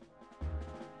here.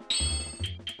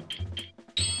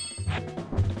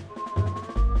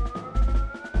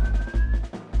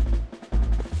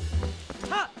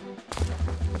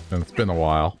 And it's been a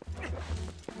while.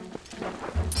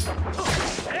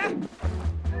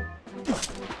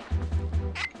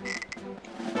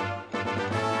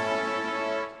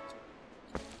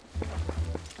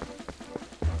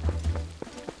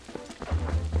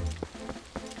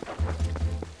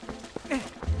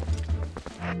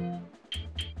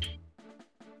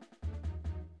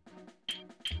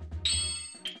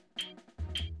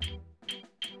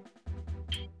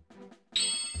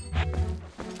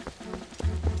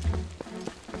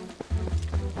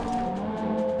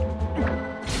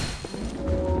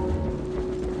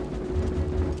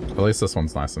 At least this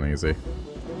one's nice and easy.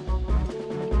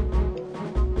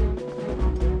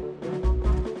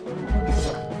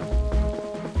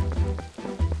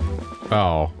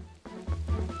 Oh.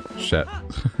 Shit.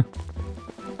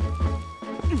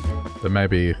 There may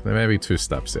be 2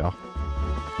 steps here.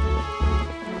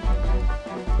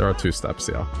 There are 2 steps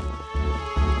here.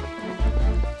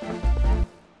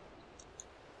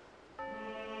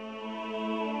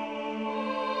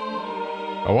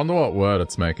 I wonder what word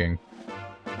it's making.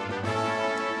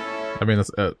 I mean,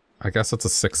 I guess it's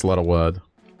a 6-letter word.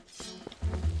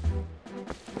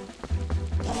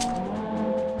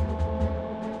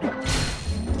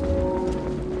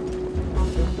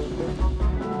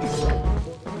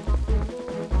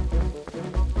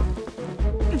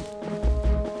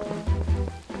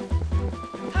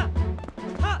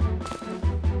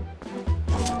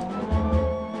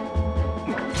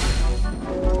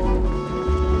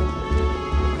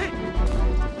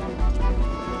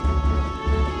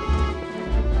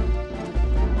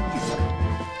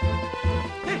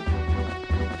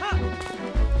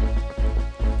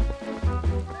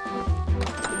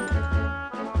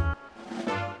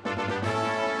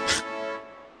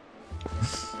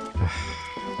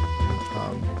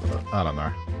 I don't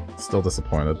know. Still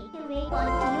disappointed.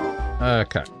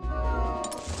 Okay.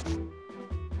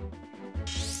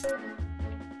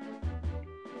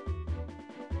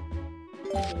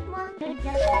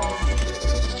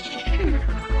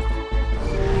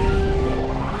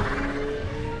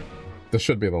 This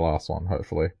should be the last one,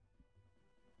 hopefully.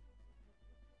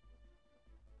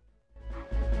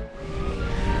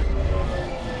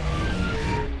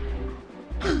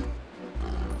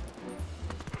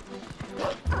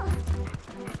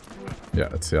 Yeah,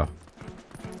 it's here.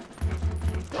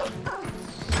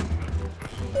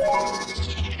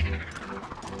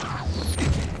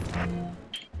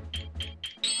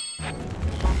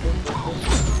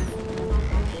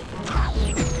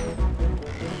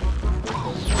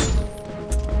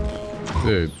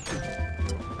 Dude,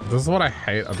 this is what I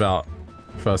hate about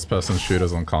first-person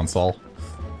shooters on console.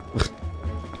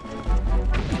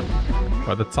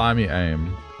 By the time you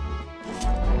aim.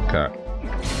 Okay.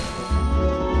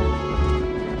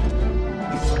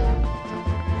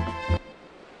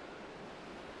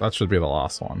 That should be the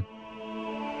last one.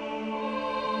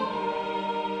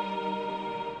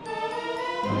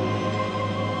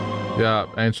 Yeah,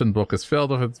 ancient book is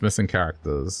filled with its missing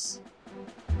characters.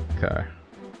 Okay.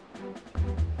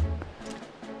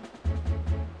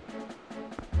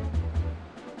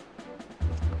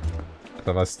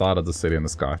 Have I started the city in the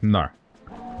sky? No.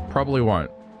 Probably won't.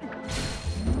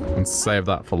 And save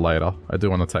that for later. I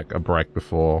do want to take a break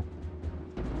before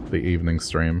the evening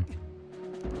stream.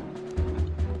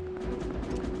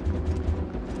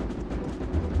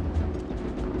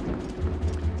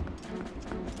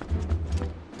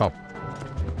 Oh,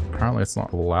 apparently it's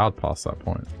not allowed past that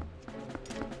point.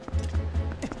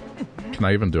 Can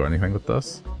I even do anything with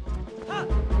this?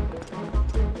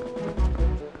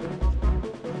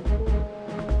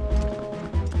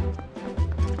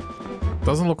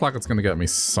 Doesn't look like it's going to get me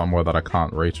somewhere that I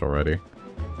can't reach already.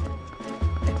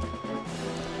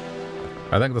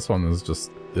 I think this one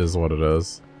is what it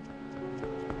is.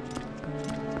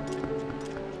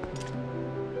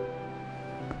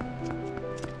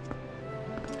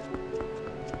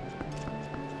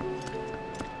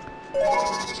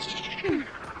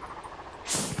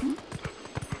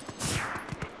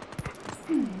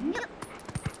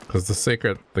 Because the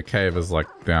secret, the cave is like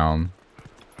down.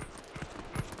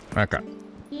 Okay.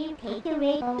 You take the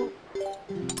rainbow.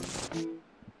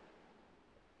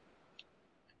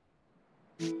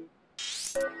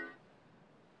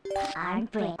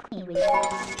 Aren't breaking with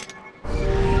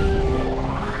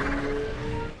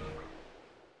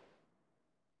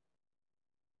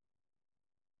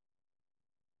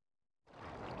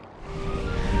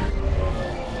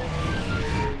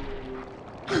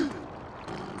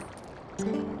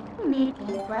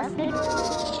maybe it was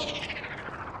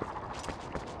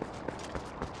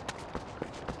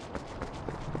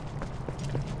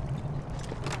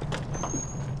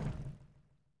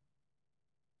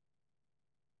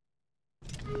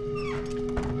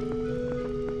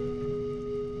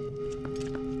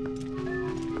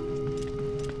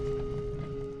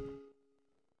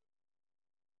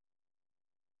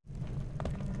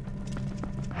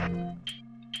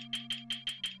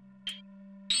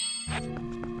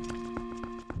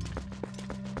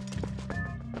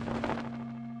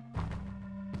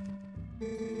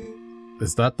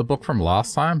Is that the book from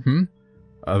last time?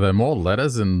 Are there more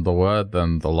letters in the word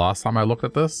than the last time I looked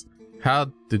at this?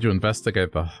 How did you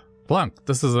investigate the... Blank,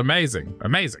 this is amazing.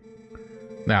 Amazing.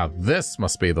 Now, this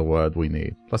must be the word we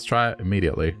need. Let's try it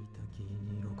immediately.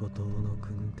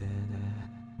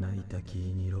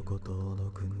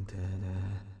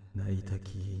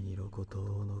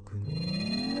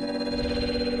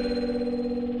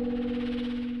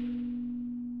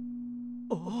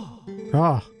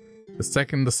 Oh, it's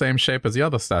taking the same shape as the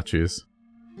other statues.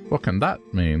 What can that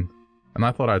mean? And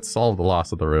I thought I'd solved the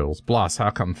last of the riddles. Blast,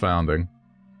 how confounding.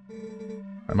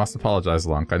 I must apologize,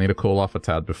 Lunk. I need to cool off a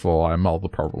tad before I mull the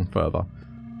problem further.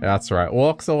 Yeah, that's right.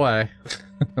 Walks away.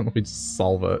 And we just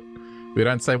solve it. We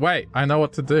don't say, wait, I know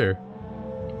what to do.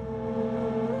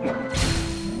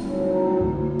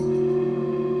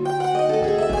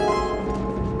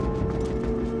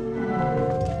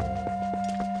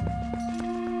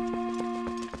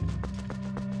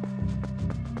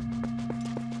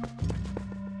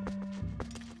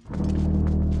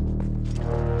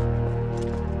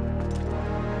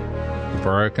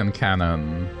 Broken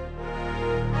cannon.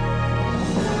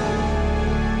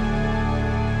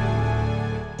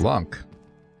 Lunk.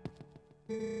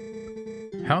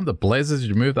 How in the blazes did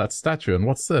you move that statue, and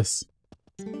what's this?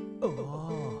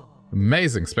 Oh.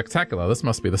 Amazing, spectacular. This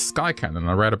must be the sky cannon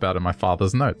I read about in my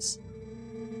father's notes.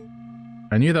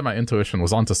 I knew that my intuition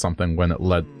was onto something when it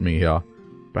led me here,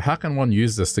 but how can one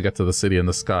use this to get to the city in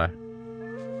the sky?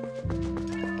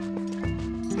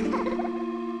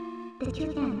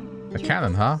 A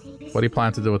cannon, huh? What do you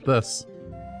plan to do with this?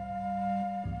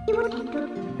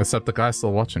 Except the guy's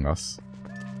still watching us.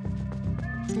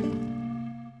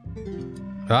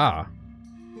 Ah.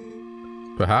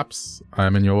 Perhaps I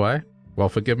am in your way? Well,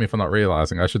 forgive me for not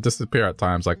realizing. I should disappear at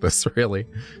times like this, really.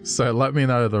 So let me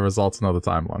know the results another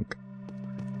time, Lunk.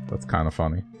 That's kind of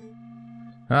funny.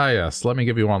 Ah, yes. Let me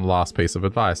give you one last piece of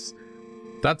advice.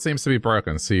 That seems to be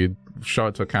broken, so you show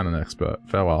it to a cannon expert.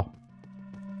 Farewell.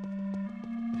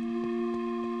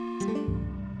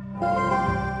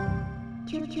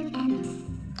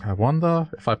 I wonder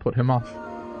if I put him off.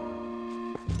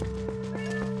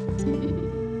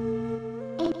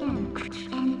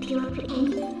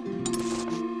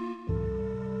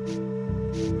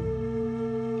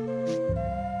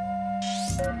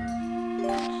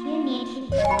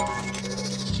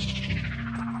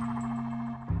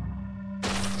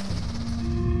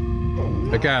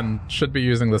 Again, should be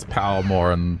using this power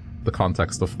more in the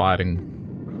context of fighting.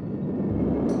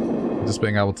 Just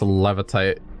being able to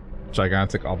levitate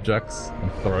gigantic objects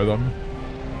and throw them.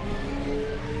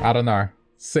 I don't know.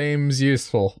 Seems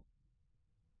useful.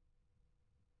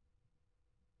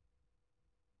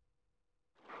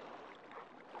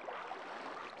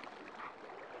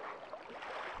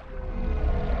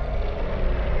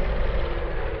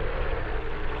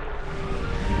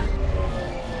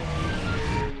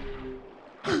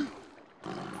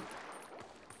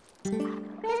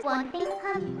 one thing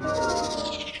come.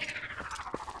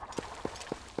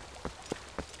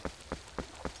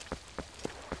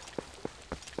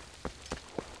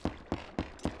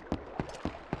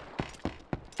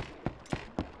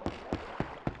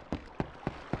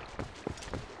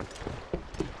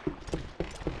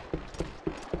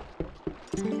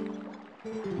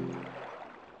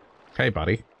 Hey,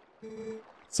 buddy.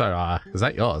 So, is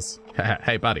that yours?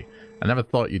 Hey, buddy. I never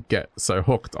thought you'd get so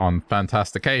hooked on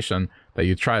fantastication that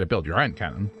you'd try to build your own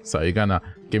cannon. So you're gonna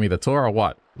give me the tour or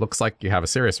what? Looks like you have a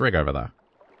serious rig over there.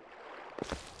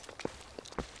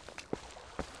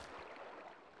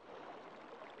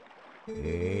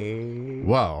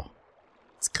 Whoa.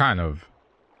 It's kind of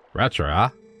retro, huh?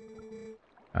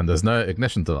 And there's no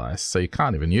ignition device, so you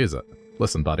can't even use it.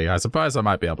 Listen, buddy, I suppose I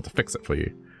might be able to fix it for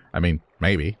you. I mean,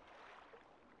 maybe.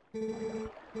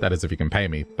 That is if you can pay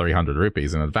me 300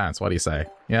 rupees in advance. What do you say?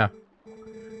 Yeah.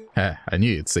 I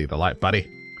knew you'd see the light, buddy.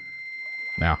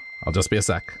 Now, I'll just be a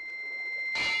sec.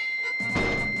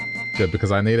 Good,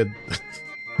 because I needed...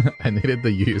 I needed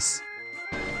the use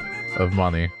of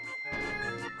money.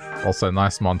 Also,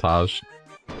 nice montage.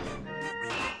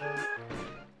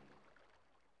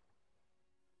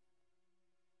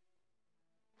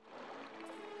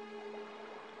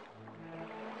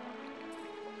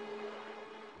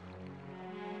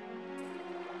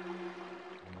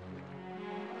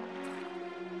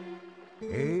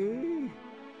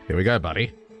 Here we go,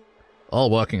 buddy.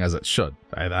 All working as it should,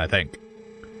 I think.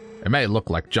 It may look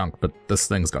like junk, but this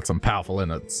thing's got some powerful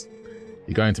innards.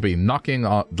 You're going to be knocking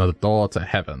on the door to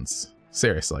heavens.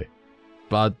 Seriously.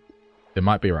 But it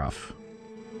might be rough.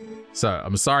 So,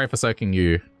 I'm sorry for soaking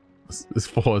you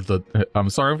for the... I'm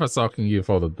sorry for soaking you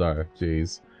for the dough.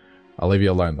 Jeez. I'll leave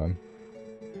you alone then.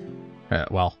 Yeah,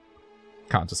 well,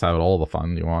 can't just have it all the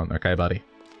fun you want, okay, buddy?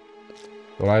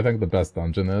 What I think the best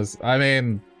dungeon is? I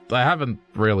mean, I haven't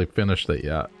really finished it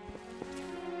yet.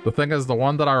 The thing is, the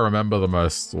one that I remember the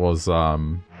most was,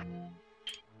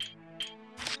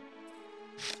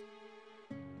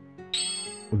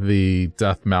 the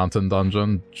Death Mountain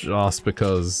dungeon, just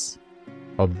because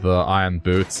of the iron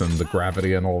boots and the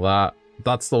gravity and all that.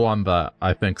 That's the one that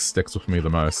I think sticks with me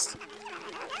the most.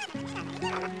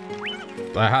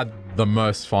 I had the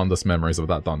most fondest memories of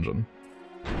that dungeon.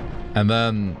 And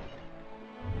then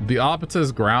the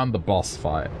Arbiter's Ground, the boss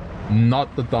fight.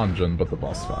 Not the dungeon, but the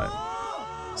boss fight.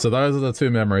 So those are the two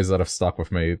memories that have stuck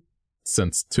with me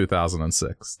since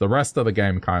 2006. The rest of the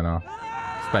game kind of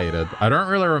faded. I don't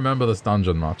really remember this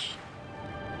dungeon much.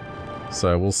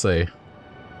 So we'll see.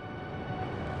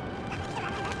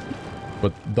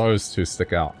 But those two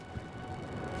stick out.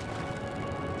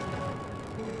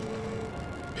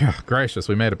 Yeah, gracious,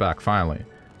 we made it back finally.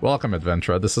 Welcome,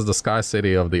 adventurer. This is the Sky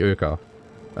City of the Uka.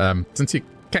 Since you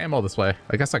came all this way,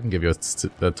 I guess I can give you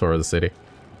a tour of the city.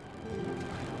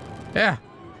 Yeah.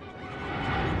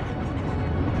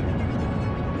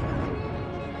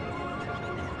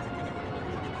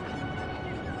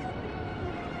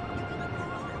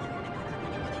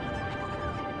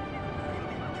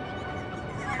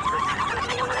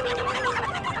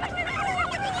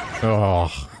 Oh,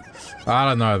 I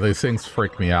don't know. These things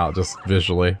freak me out just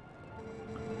visually.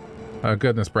 Oh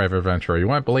goodness, brave adventurer, you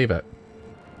won't believe it.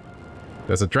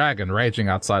 There's a dragon raging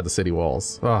outside the city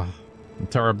walls. Oh, I'm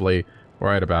terribly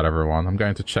worried about everyone. I'm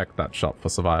going to check that shop for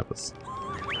survivors.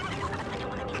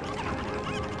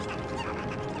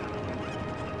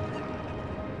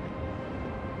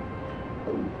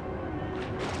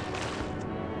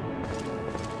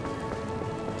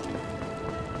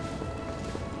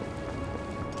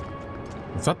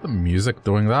 Is that the music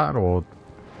doing that, or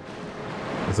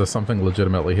is there something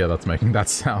legitimately here that's making that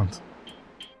sound?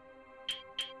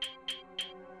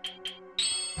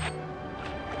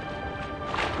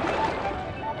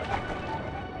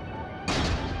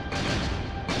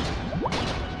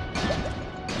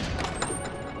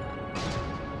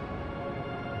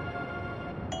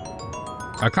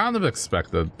 I kind of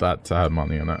expected that to have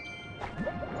money in it.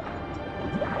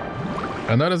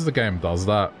 I noticed the game does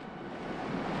that.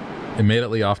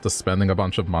 Immediately after spending a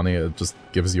bunch of money, it just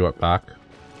gives you it back.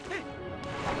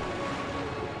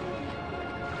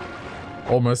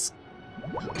 Almost,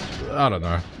 I don't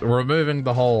know, removing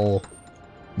the whole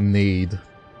need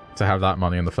to have that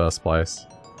money in the first place.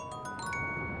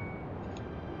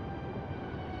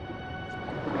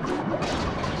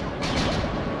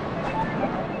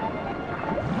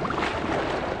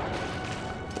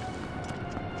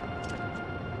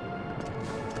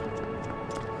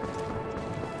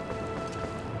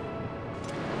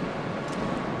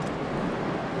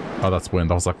 Oh, that's wind.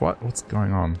 I was like, what? What's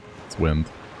going on? It's wind.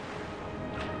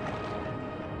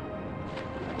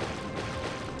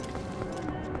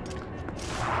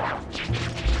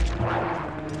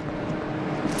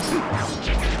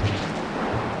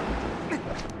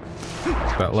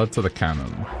 led to the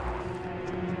cannon.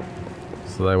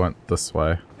 So they went this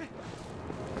way.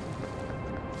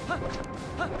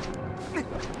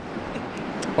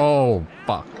 Oh,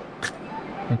 fuck.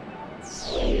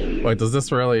 Wait, does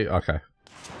this really... Okay.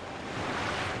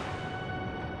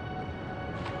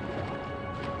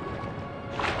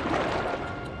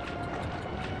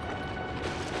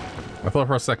 I thought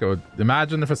for a second it would...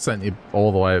 Imagine if it sent you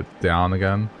all the way down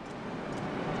again.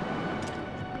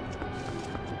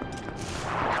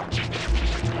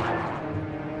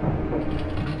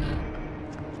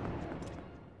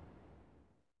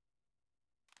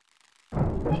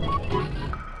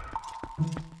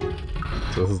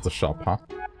 So this is the shop, huh?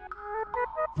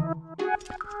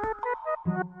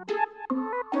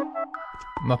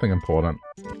 Nothing important.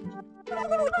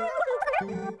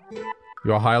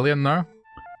 You are Hylian, no?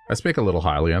 I speak a little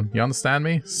Hylian. You understand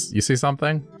me? You see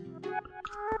something?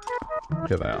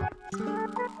 Here they are.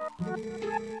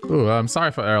 Ooh, I'm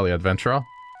sorry for early, adventurer.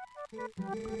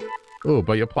 Ooh,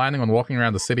 but you're planning on walking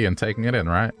around the city and taking it in,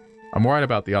 right? I'm worried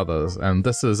about the others, and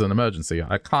this is an emergency.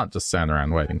 I can't just stand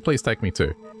around waiting. Please take me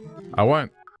too. I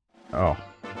won't... Oh,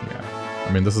 yeah.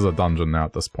 I mean, this is a dungeon now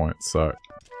at this point, so...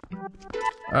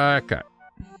 Okay.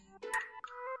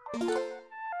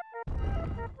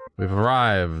 We've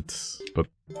arrived, but...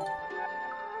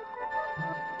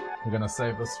 We're gonna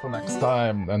save this for next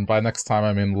time, and by next time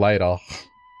I mean later.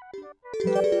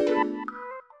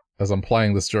 As I'm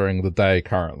playing this during the day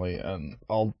currently, and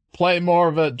I'll play more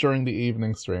of it during the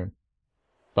evening stream.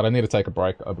 But I need to take a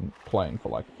break. I've been playing for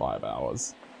like 5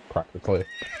 hours, practically.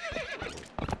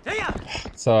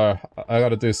 So, I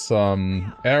gotta do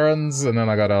some errands, and then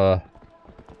I gotta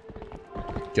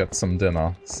get some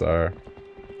dinner. So,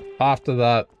 after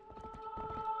that,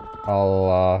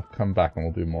 I'll come back and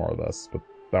we'll do more of this. But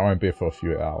that won't be for a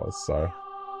few hours, so...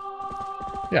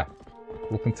 Yeah,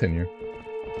 we'll continue.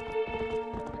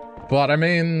 But, I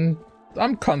mean,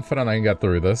 I'm confident I can get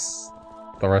through this.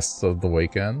 The rest of the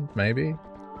weekend, maybe?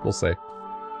 We'll see.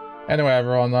 Anyway,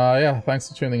 everyone, yeah, thanks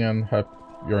for tuning in. Hope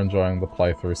you're enjoying the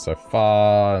playthrough so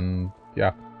far, and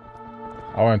yeah.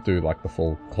 I won't do, like, the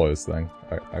full close thing.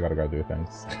 I gotta go do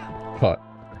things. But,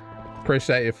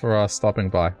 appreciate you for stopping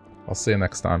by. I'll see you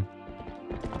next time.